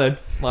playing now then?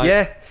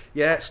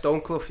 Yeah,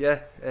 Stoneclough, yeah.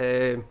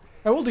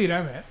 How old are you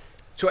now, mate?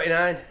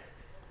 29.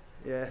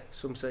 Yeah,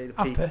 some say the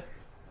peak. Happy?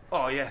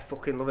 Oh yeah,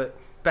 fucking love it.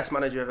 Best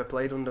manager ever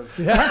played under.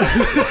 Yeah.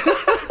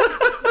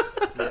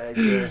 Yeah,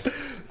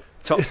 he's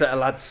top set of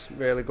lads,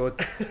 really good.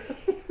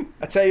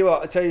 I tell you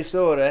a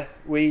story.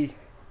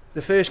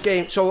 The first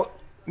game, so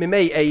my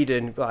mate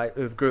Aidan, like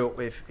who I grew up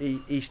with,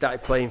 he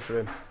started playing for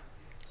him,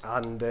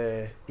 and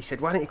he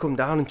said, "Why don't you come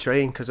down and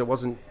train?" Because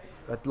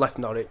I'd left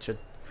Norwich,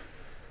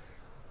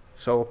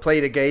 so I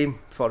played a game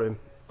for him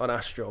on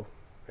Astro.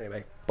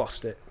 Anyway,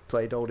 bossed it,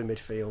 played holding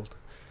midfield.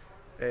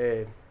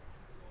 So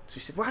he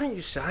said, "Why don't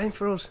you sign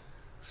for us?"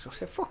 So I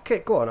said, "Fuck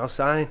it, go on, I'll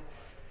sign."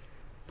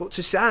 But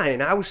to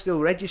sign, I was still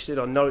registered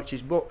on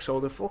Norwich's book,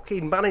 so the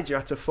fucking manager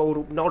had to phone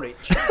up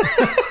Norwich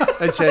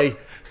and say,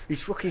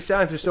 "He's fucking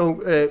signed for Stone.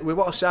 We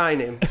want to sign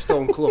him,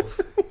 Stoneclough,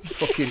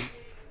 fucking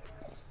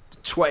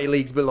 20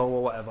 leagues below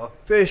or whatever."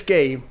 First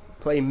game,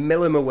 playing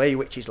Millham away,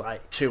 which is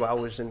like 2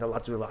 hours, and the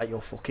lads were like,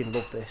 "You'll fucking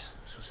love this."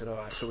 So I said, "All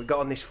right." So we got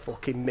on this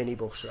fucking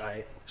minibus,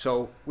 right?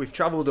 So we've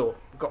travelled up,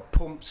 got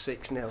pumped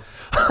 6-0.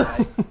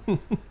 Right?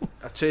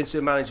 I've turned to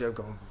the manager, I've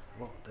gone,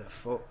 "What the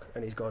fuck?"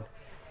 And he's gone,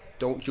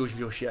 "Don't judge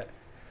just yet."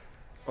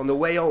 On the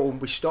way home,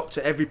 we stopped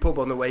at every pub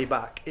on the way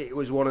back. It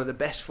was one of the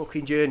best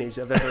fucking journeys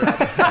I've ever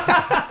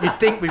had. You'd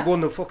think we'd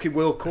won the fucking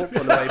World Cup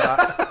on the way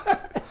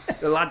back.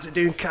 The lads are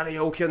doing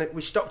karaoke on it.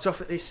 We stopped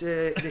off at this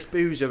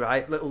boozer,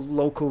 right, little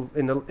local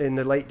in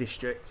the Lake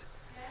District.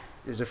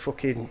 There's a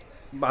fucking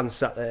man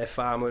sat there,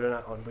 farmer and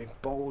that on. We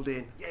bowled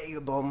in, Jaeger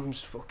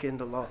bombs, fucking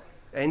the lot.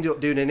 I ended up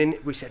doing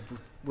we said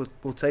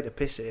we'll take the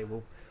piss here.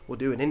 We'll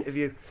do an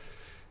interview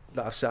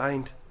that I've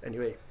signed.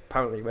 Anyway,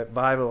 apparently it went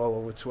viral all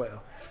over Twitter.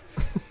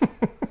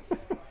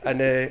 And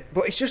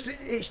but it's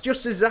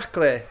just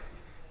exactly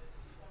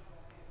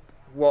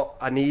what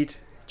I need.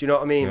 Do you know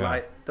what I mean? Yeah.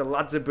 Like, the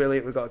lads are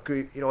brilliant. We've got a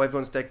group. You know,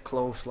 everyone's dead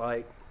close.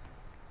 Like,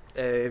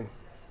 you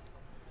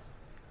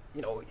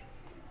know,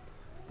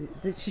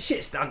 it's a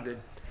shit standard.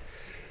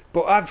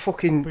 But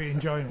But you're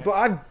enjoying it. But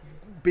I've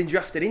been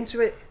drafted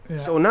into it.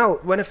 Yeah. So now,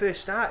 when I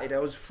first started, I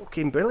was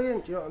fucking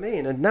brilliant. Do you know what I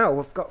mean? And now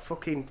I've got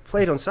fucking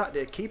played on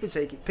Saturday. Keeper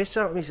taking piss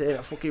out of me, saying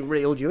I fucking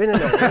reeled you in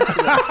and all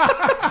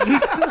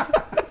that.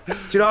 Do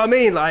you know what I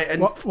mean? Like,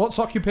 and what's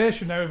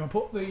occupation now? If I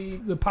put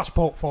the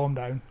passport form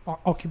down,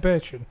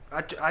 occupation.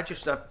 I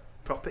just have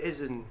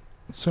properties and.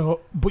 So,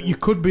 but you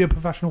could be a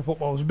professional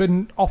footballer. There's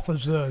been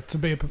offers there to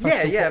be a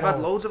professional footballer. Yeah, I've had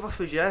loads of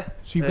offers. Yeah.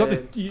 So you've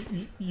got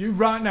you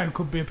right now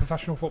could be a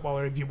professional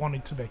footballer if you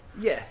wanted to be.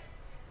 Yeah.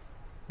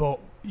 But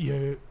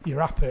you're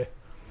happy.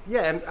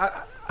 Yeah, and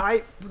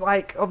I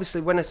like,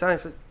 obviously when I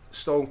signed for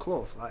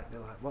Stoneclough, like,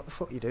 they're like, "What the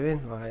fuck are you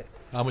doing?" Like,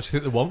 how much do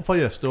you think they want for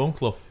you,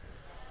 Stoneclough?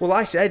 Well,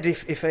 I said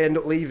if I end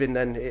up leaving,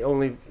 then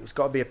it's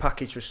got to be a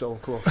package for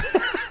Stoneclough.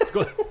 It's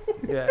got.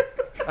 Yeah.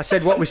 I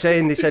said, "What we're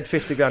saying?" They said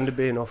 50 grand would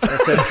be enough.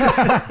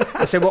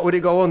 I said, "What would it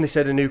go on?" They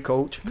said, "A new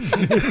coach."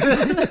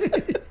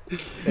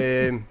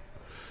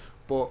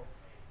 But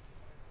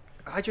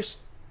I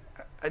just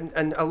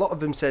and a lot of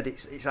them said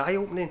it's eye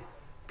opening,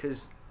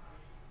 because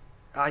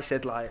I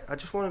said, like, I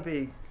just want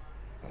to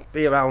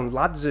be around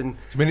lads. And Do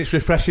you mean it's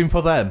refreshing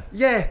for them?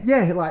 yeah,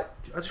 like,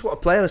 I just want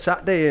to play on a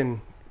Saturday,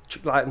 and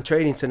like, I'm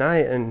training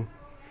tonight, and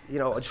you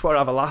know, I just want to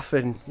have a laugh,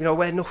 and you know,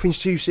 where nothing's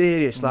too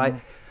serious. Like,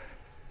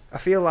 I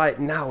feel like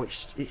now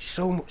it's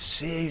so much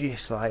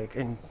serious, like,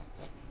 and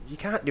you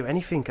can't do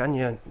anything, can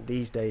you,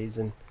 these days?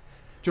 And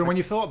Do you know when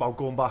you thought about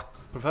going back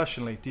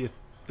professionally?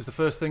 Is the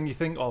first thing you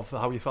think of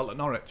how you felt at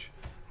Norwich?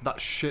 That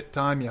shit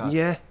time you had.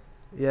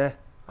 yeah.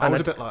 I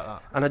was a bit like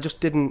that. And I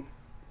just didn't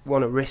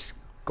want to risk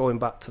going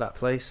back to that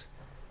place.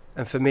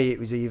 And for me, it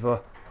was either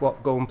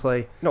go and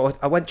play. No,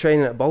 I went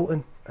training at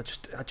Bolton. I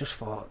just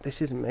thought,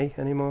 this isn't me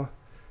anymore.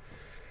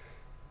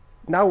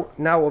 now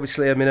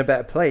obviously I'm in a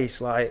better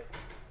place. Like,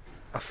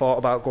 I thought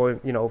about going,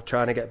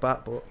 trying to get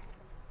back, but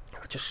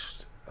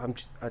I'm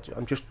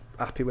just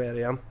happy where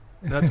I am.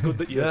 That's good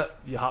that you're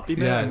happy,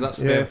 man. Yeah, that's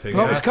the main thing.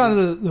 Well, that was kind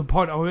of the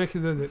point I was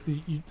making there,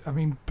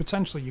 that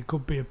potentially you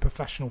could be a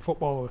professional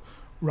footballer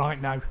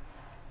right now,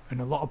 and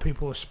a lot of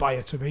people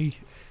aspire to be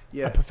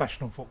a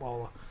professional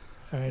footballer,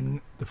 and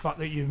the fact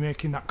that you're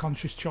making that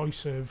conscious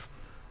choice of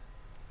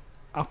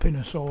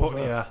happiness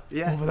over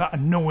that,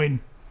 and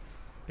knowing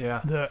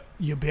that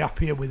you'll be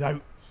happier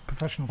without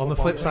professional football. On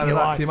the flip side of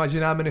that, can you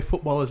imagine how many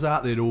footballers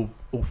out there who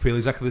feel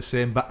exactly the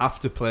same but have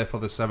to play for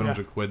the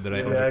 700 quid, the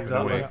 800 quid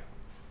a week?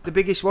 The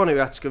biggest one who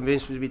had to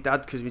convince was my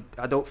dad, because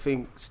I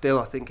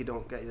think he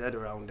don't get his head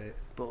around it.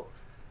 But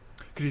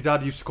because his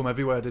dad used to come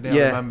everywhere, didn't he?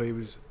 Yeah. I remember he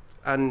was.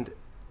 And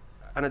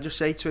I just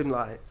say to him,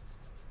 like,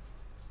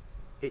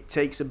 it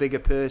takes a bigger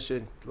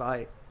person,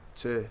 like,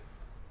 to...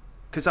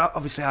 Because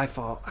obviously I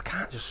thought, I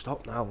can't just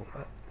stop now.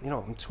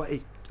 I'm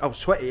 20. I was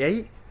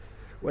 28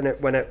 when I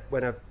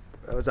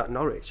was at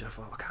Norwich. I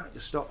thought, I can't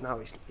just stop now.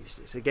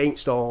 It's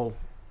against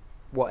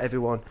what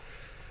everyone...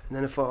 And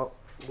then I thought,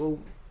 well...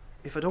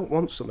 If I don't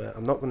want something,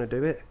 I'm not going to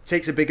do it. It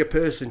takes a bigger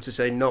person to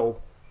say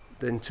no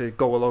than to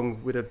go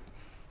along with a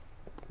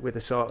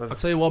sort of... I'll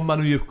tell you one man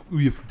who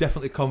you've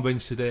definitely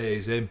convinced today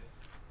is him.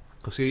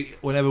 Because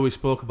whenever we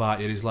spoke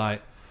about it, he's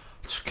like,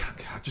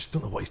 I just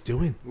don't know what he's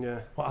doing.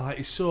 Yeah.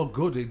 He's so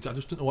good, I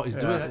just don't know what he's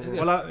doing.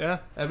 Yeah. Well,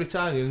 every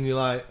time, and you're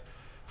like,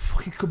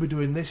 fucking could be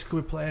doing this,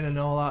 could be playing and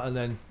all that, and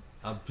then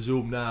I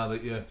presume now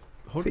that you're...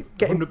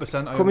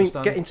 100%, I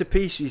understand. Getting to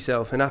peace with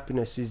yourself and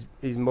happiness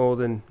is more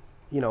than,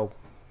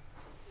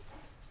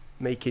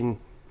 making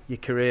your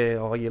career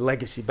or your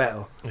legacy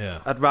better.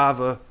 Yeah. I'd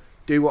rather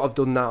do what I've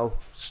done now,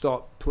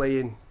 start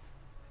playing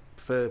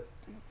for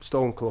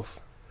Stoneclough.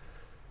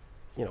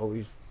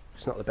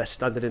 It's not the best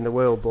standard in the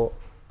world, but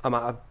I'm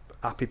at a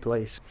happy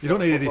place. You don't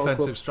need a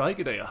defensive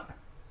striker, do you?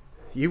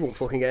 You won't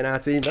fucking get in our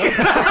team, no.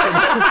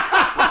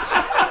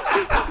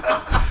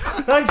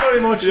 Thanks very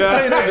much.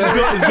 Yeah.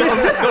 He's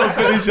got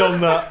to finish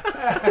on that.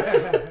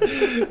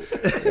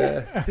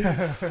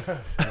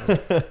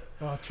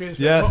 Oh, cheers,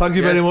 yeah, thank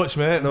you very much,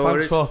 mate. No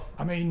Thanks worries. for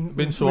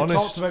being so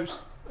honest. We talked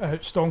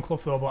about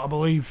Stoneclough though, but I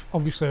believe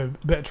obviously a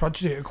bit of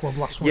tragedy at the club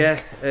last week.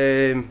 Yeah,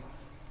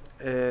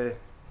 a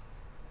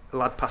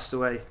lad passed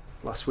away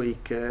last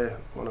week.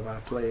 One of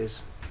our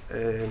players.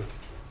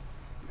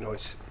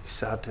 It's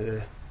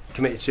sad.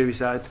 Committed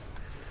suicide,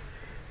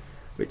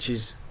 which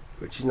is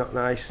not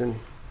nice. And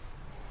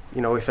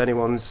if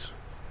anyone's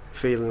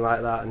feeling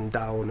like that and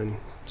down, and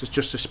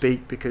just to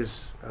speak,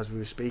 because as we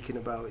were speaking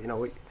about,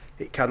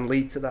 it can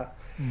lead to that.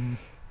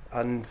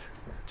 And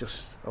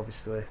just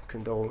obviously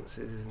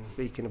condolences and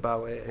speaking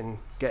about it and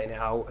getting it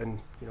out, and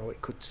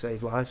it could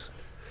save lives.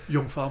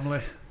 Young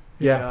family,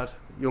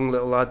 young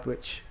little lad,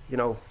 which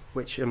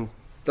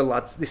the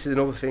lads, this is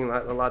another thing,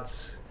 like the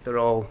lads, they're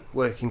all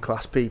working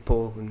class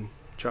people and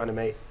trying to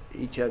make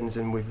each ends,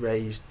 and we've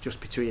raised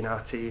just between our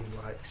team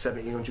like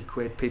 1,700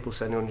 quid, people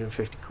send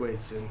 150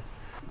 quids and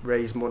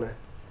raise money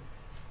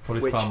for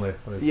his family.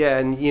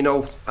 And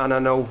I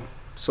know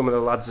some of the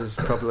lads is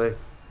probably,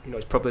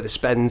 it's probably the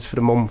spends for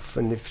the month,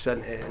 and they've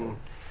sent it, and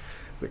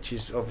which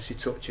is obviously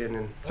touching.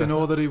 And do you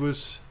know that he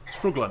was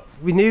struggling?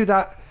 We knew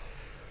that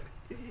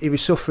he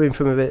was suffering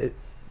from a bit of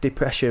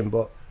depression,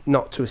 but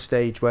not to a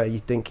stage where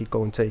you'd think he'd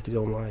go and take his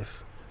own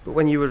life. But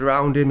when you were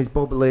around him, he's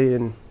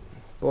bubbly,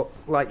 but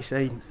like you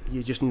say,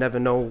 you just never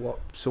know what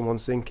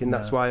someone's thinking.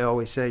 That's why I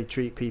always say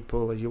treat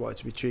people as you want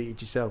to be treated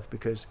yourself,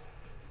 because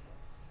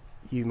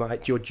you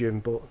might judge them,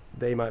 but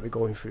they might be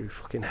going through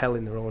fucking hell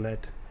in their own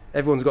head.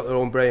 Everyone's got their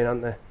own brain,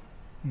 haven't they?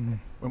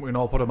 We can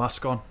all put a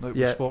mask on, like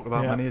we spoke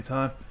about many a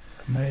time.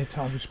 Many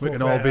times we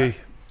can all be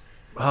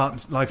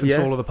heart, life and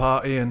soul of the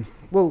party, and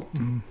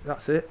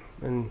that's it.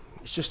 And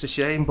it's just a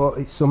shame, but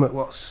it's something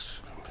what's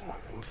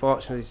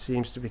unfortunately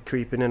seems to be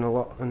creeping in a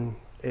lot and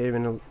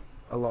hearing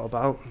a lot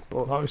about.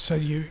 But like I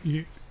said, you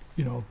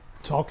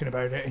talking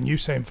about it, and you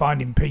saying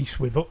finding peace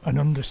with an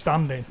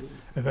understanding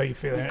of how you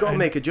feel. You've got to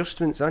make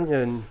adjustments, haven't you?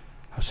 And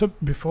I've said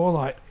before,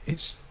 like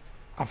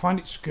I find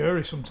it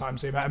scary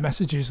sometimes, the amount of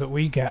messages that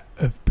we get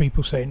of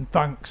people saying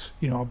thanks.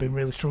 I've been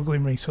really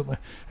struggling recently,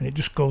 and it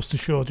just goes to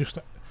show just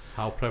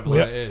how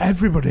prevalent it is.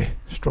 Everybody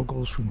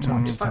struggles from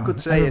time to time. If I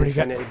could say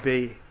anything, it'd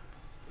be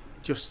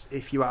just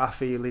if you are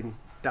feeling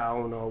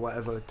down or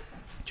whatever,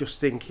 just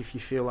think if you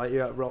feel like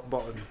you're at rock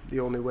bottom, the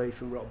only way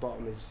from rock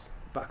bottom is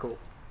back up.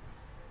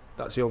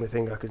 That's the only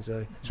thing I can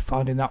say. Just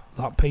finding that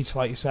peace,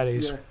 like you said,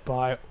 is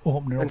by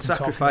opening up and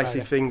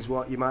sacrificing things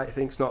what you might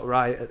think's not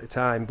right at the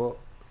time, but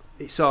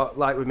it's sort of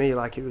like with me,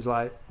 like it was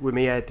like with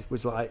my head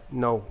was like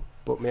no,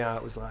 but my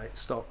heart was like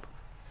stop.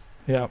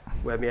 Yeah.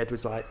 Where my head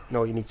was like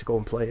no, you need to go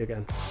and play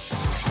again.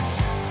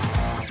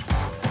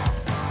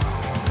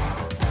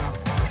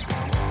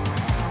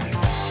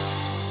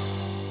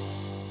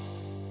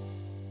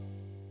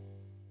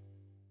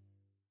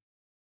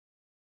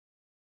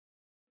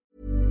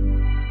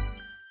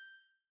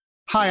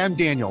 Hi, I'm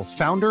Daniel,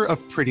 founder of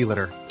Pretty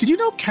Litter. Did you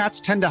know cats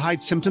tend to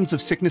hide symptoms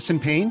of sickness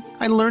and pain?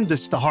 I learned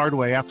this the hard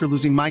way after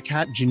losing my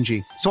cat,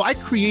 Gingy. So I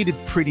created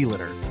Pretty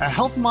Litter, a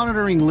health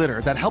monitoring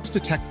litter that helps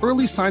detect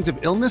early signs of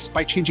illness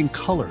by changing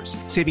colors,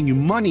 saving you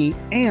money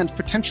and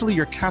potentially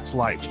your cat's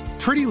life.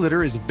 Pretty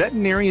Litter is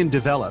veterinarian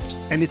developed,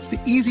 and it's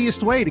the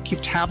easiest way to keep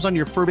tabs on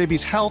your fur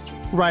baby's health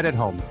right at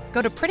home.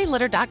 Go to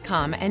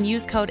prettylitter.com and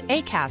use code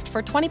ACAST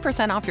for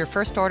 20% off your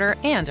first order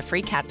and a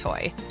free cat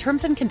toy.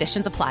 Terms and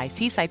conditions apply.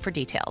 See site for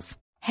details.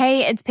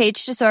 Hey, it's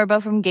Paige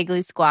DeSorbo from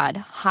Giggly Squad.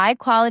 High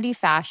quality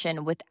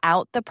fashion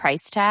without the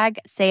price tag.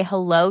 Say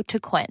hello to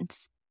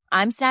Quince.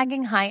 I'm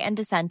snagging high-end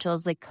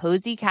essentials like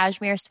cozy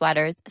cashmere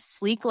sweaters,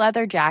 sleek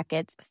leather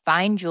jackets,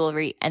 fine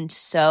jewelry, and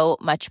so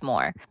much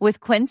more. With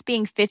Quince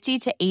being 50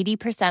 to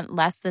 80%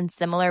 less than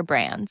similar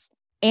brands.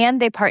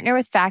 And they partner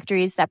with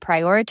factories that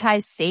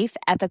prioritize safe,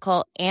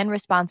 ethical, and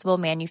responsible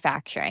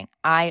manufacturing.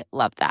 I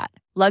love that.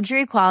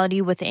 Luxury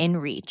quality within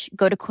reach.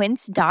 Go to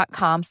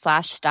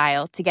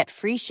quince.com/style to get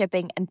free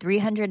shipping and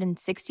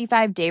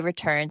 365-day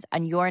returns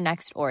on your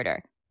next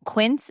order.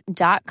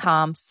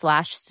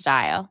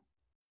 Quince.com/style.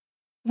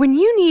 When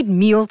you need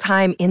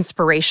mealtime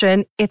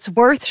inspiration, it's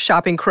worth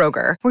shopping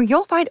Kroger, where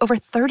you'll find over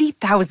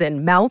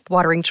 30,000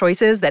 mouth-watering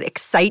choices that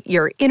excite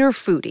your inner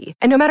foodie.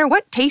 And no matter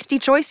what tasty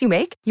choice you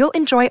make, you'll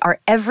enjoy our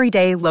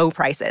everyday low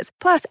prices,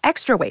 plus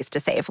extra ways to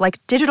save,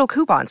 like digital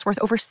coupons worth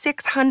over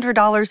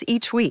 $600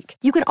 each week.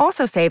 You can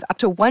also save up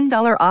to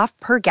 $1 off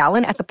per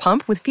gallon at the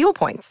pump with fuel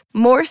points.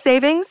 More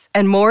savings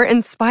and more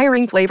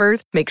inspiring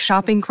flavors make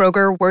shopping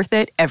Kroger worth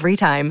it every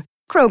time.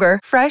 Kroger,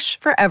 fresh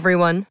for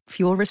everyone.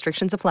 Fuel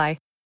restrictions apply.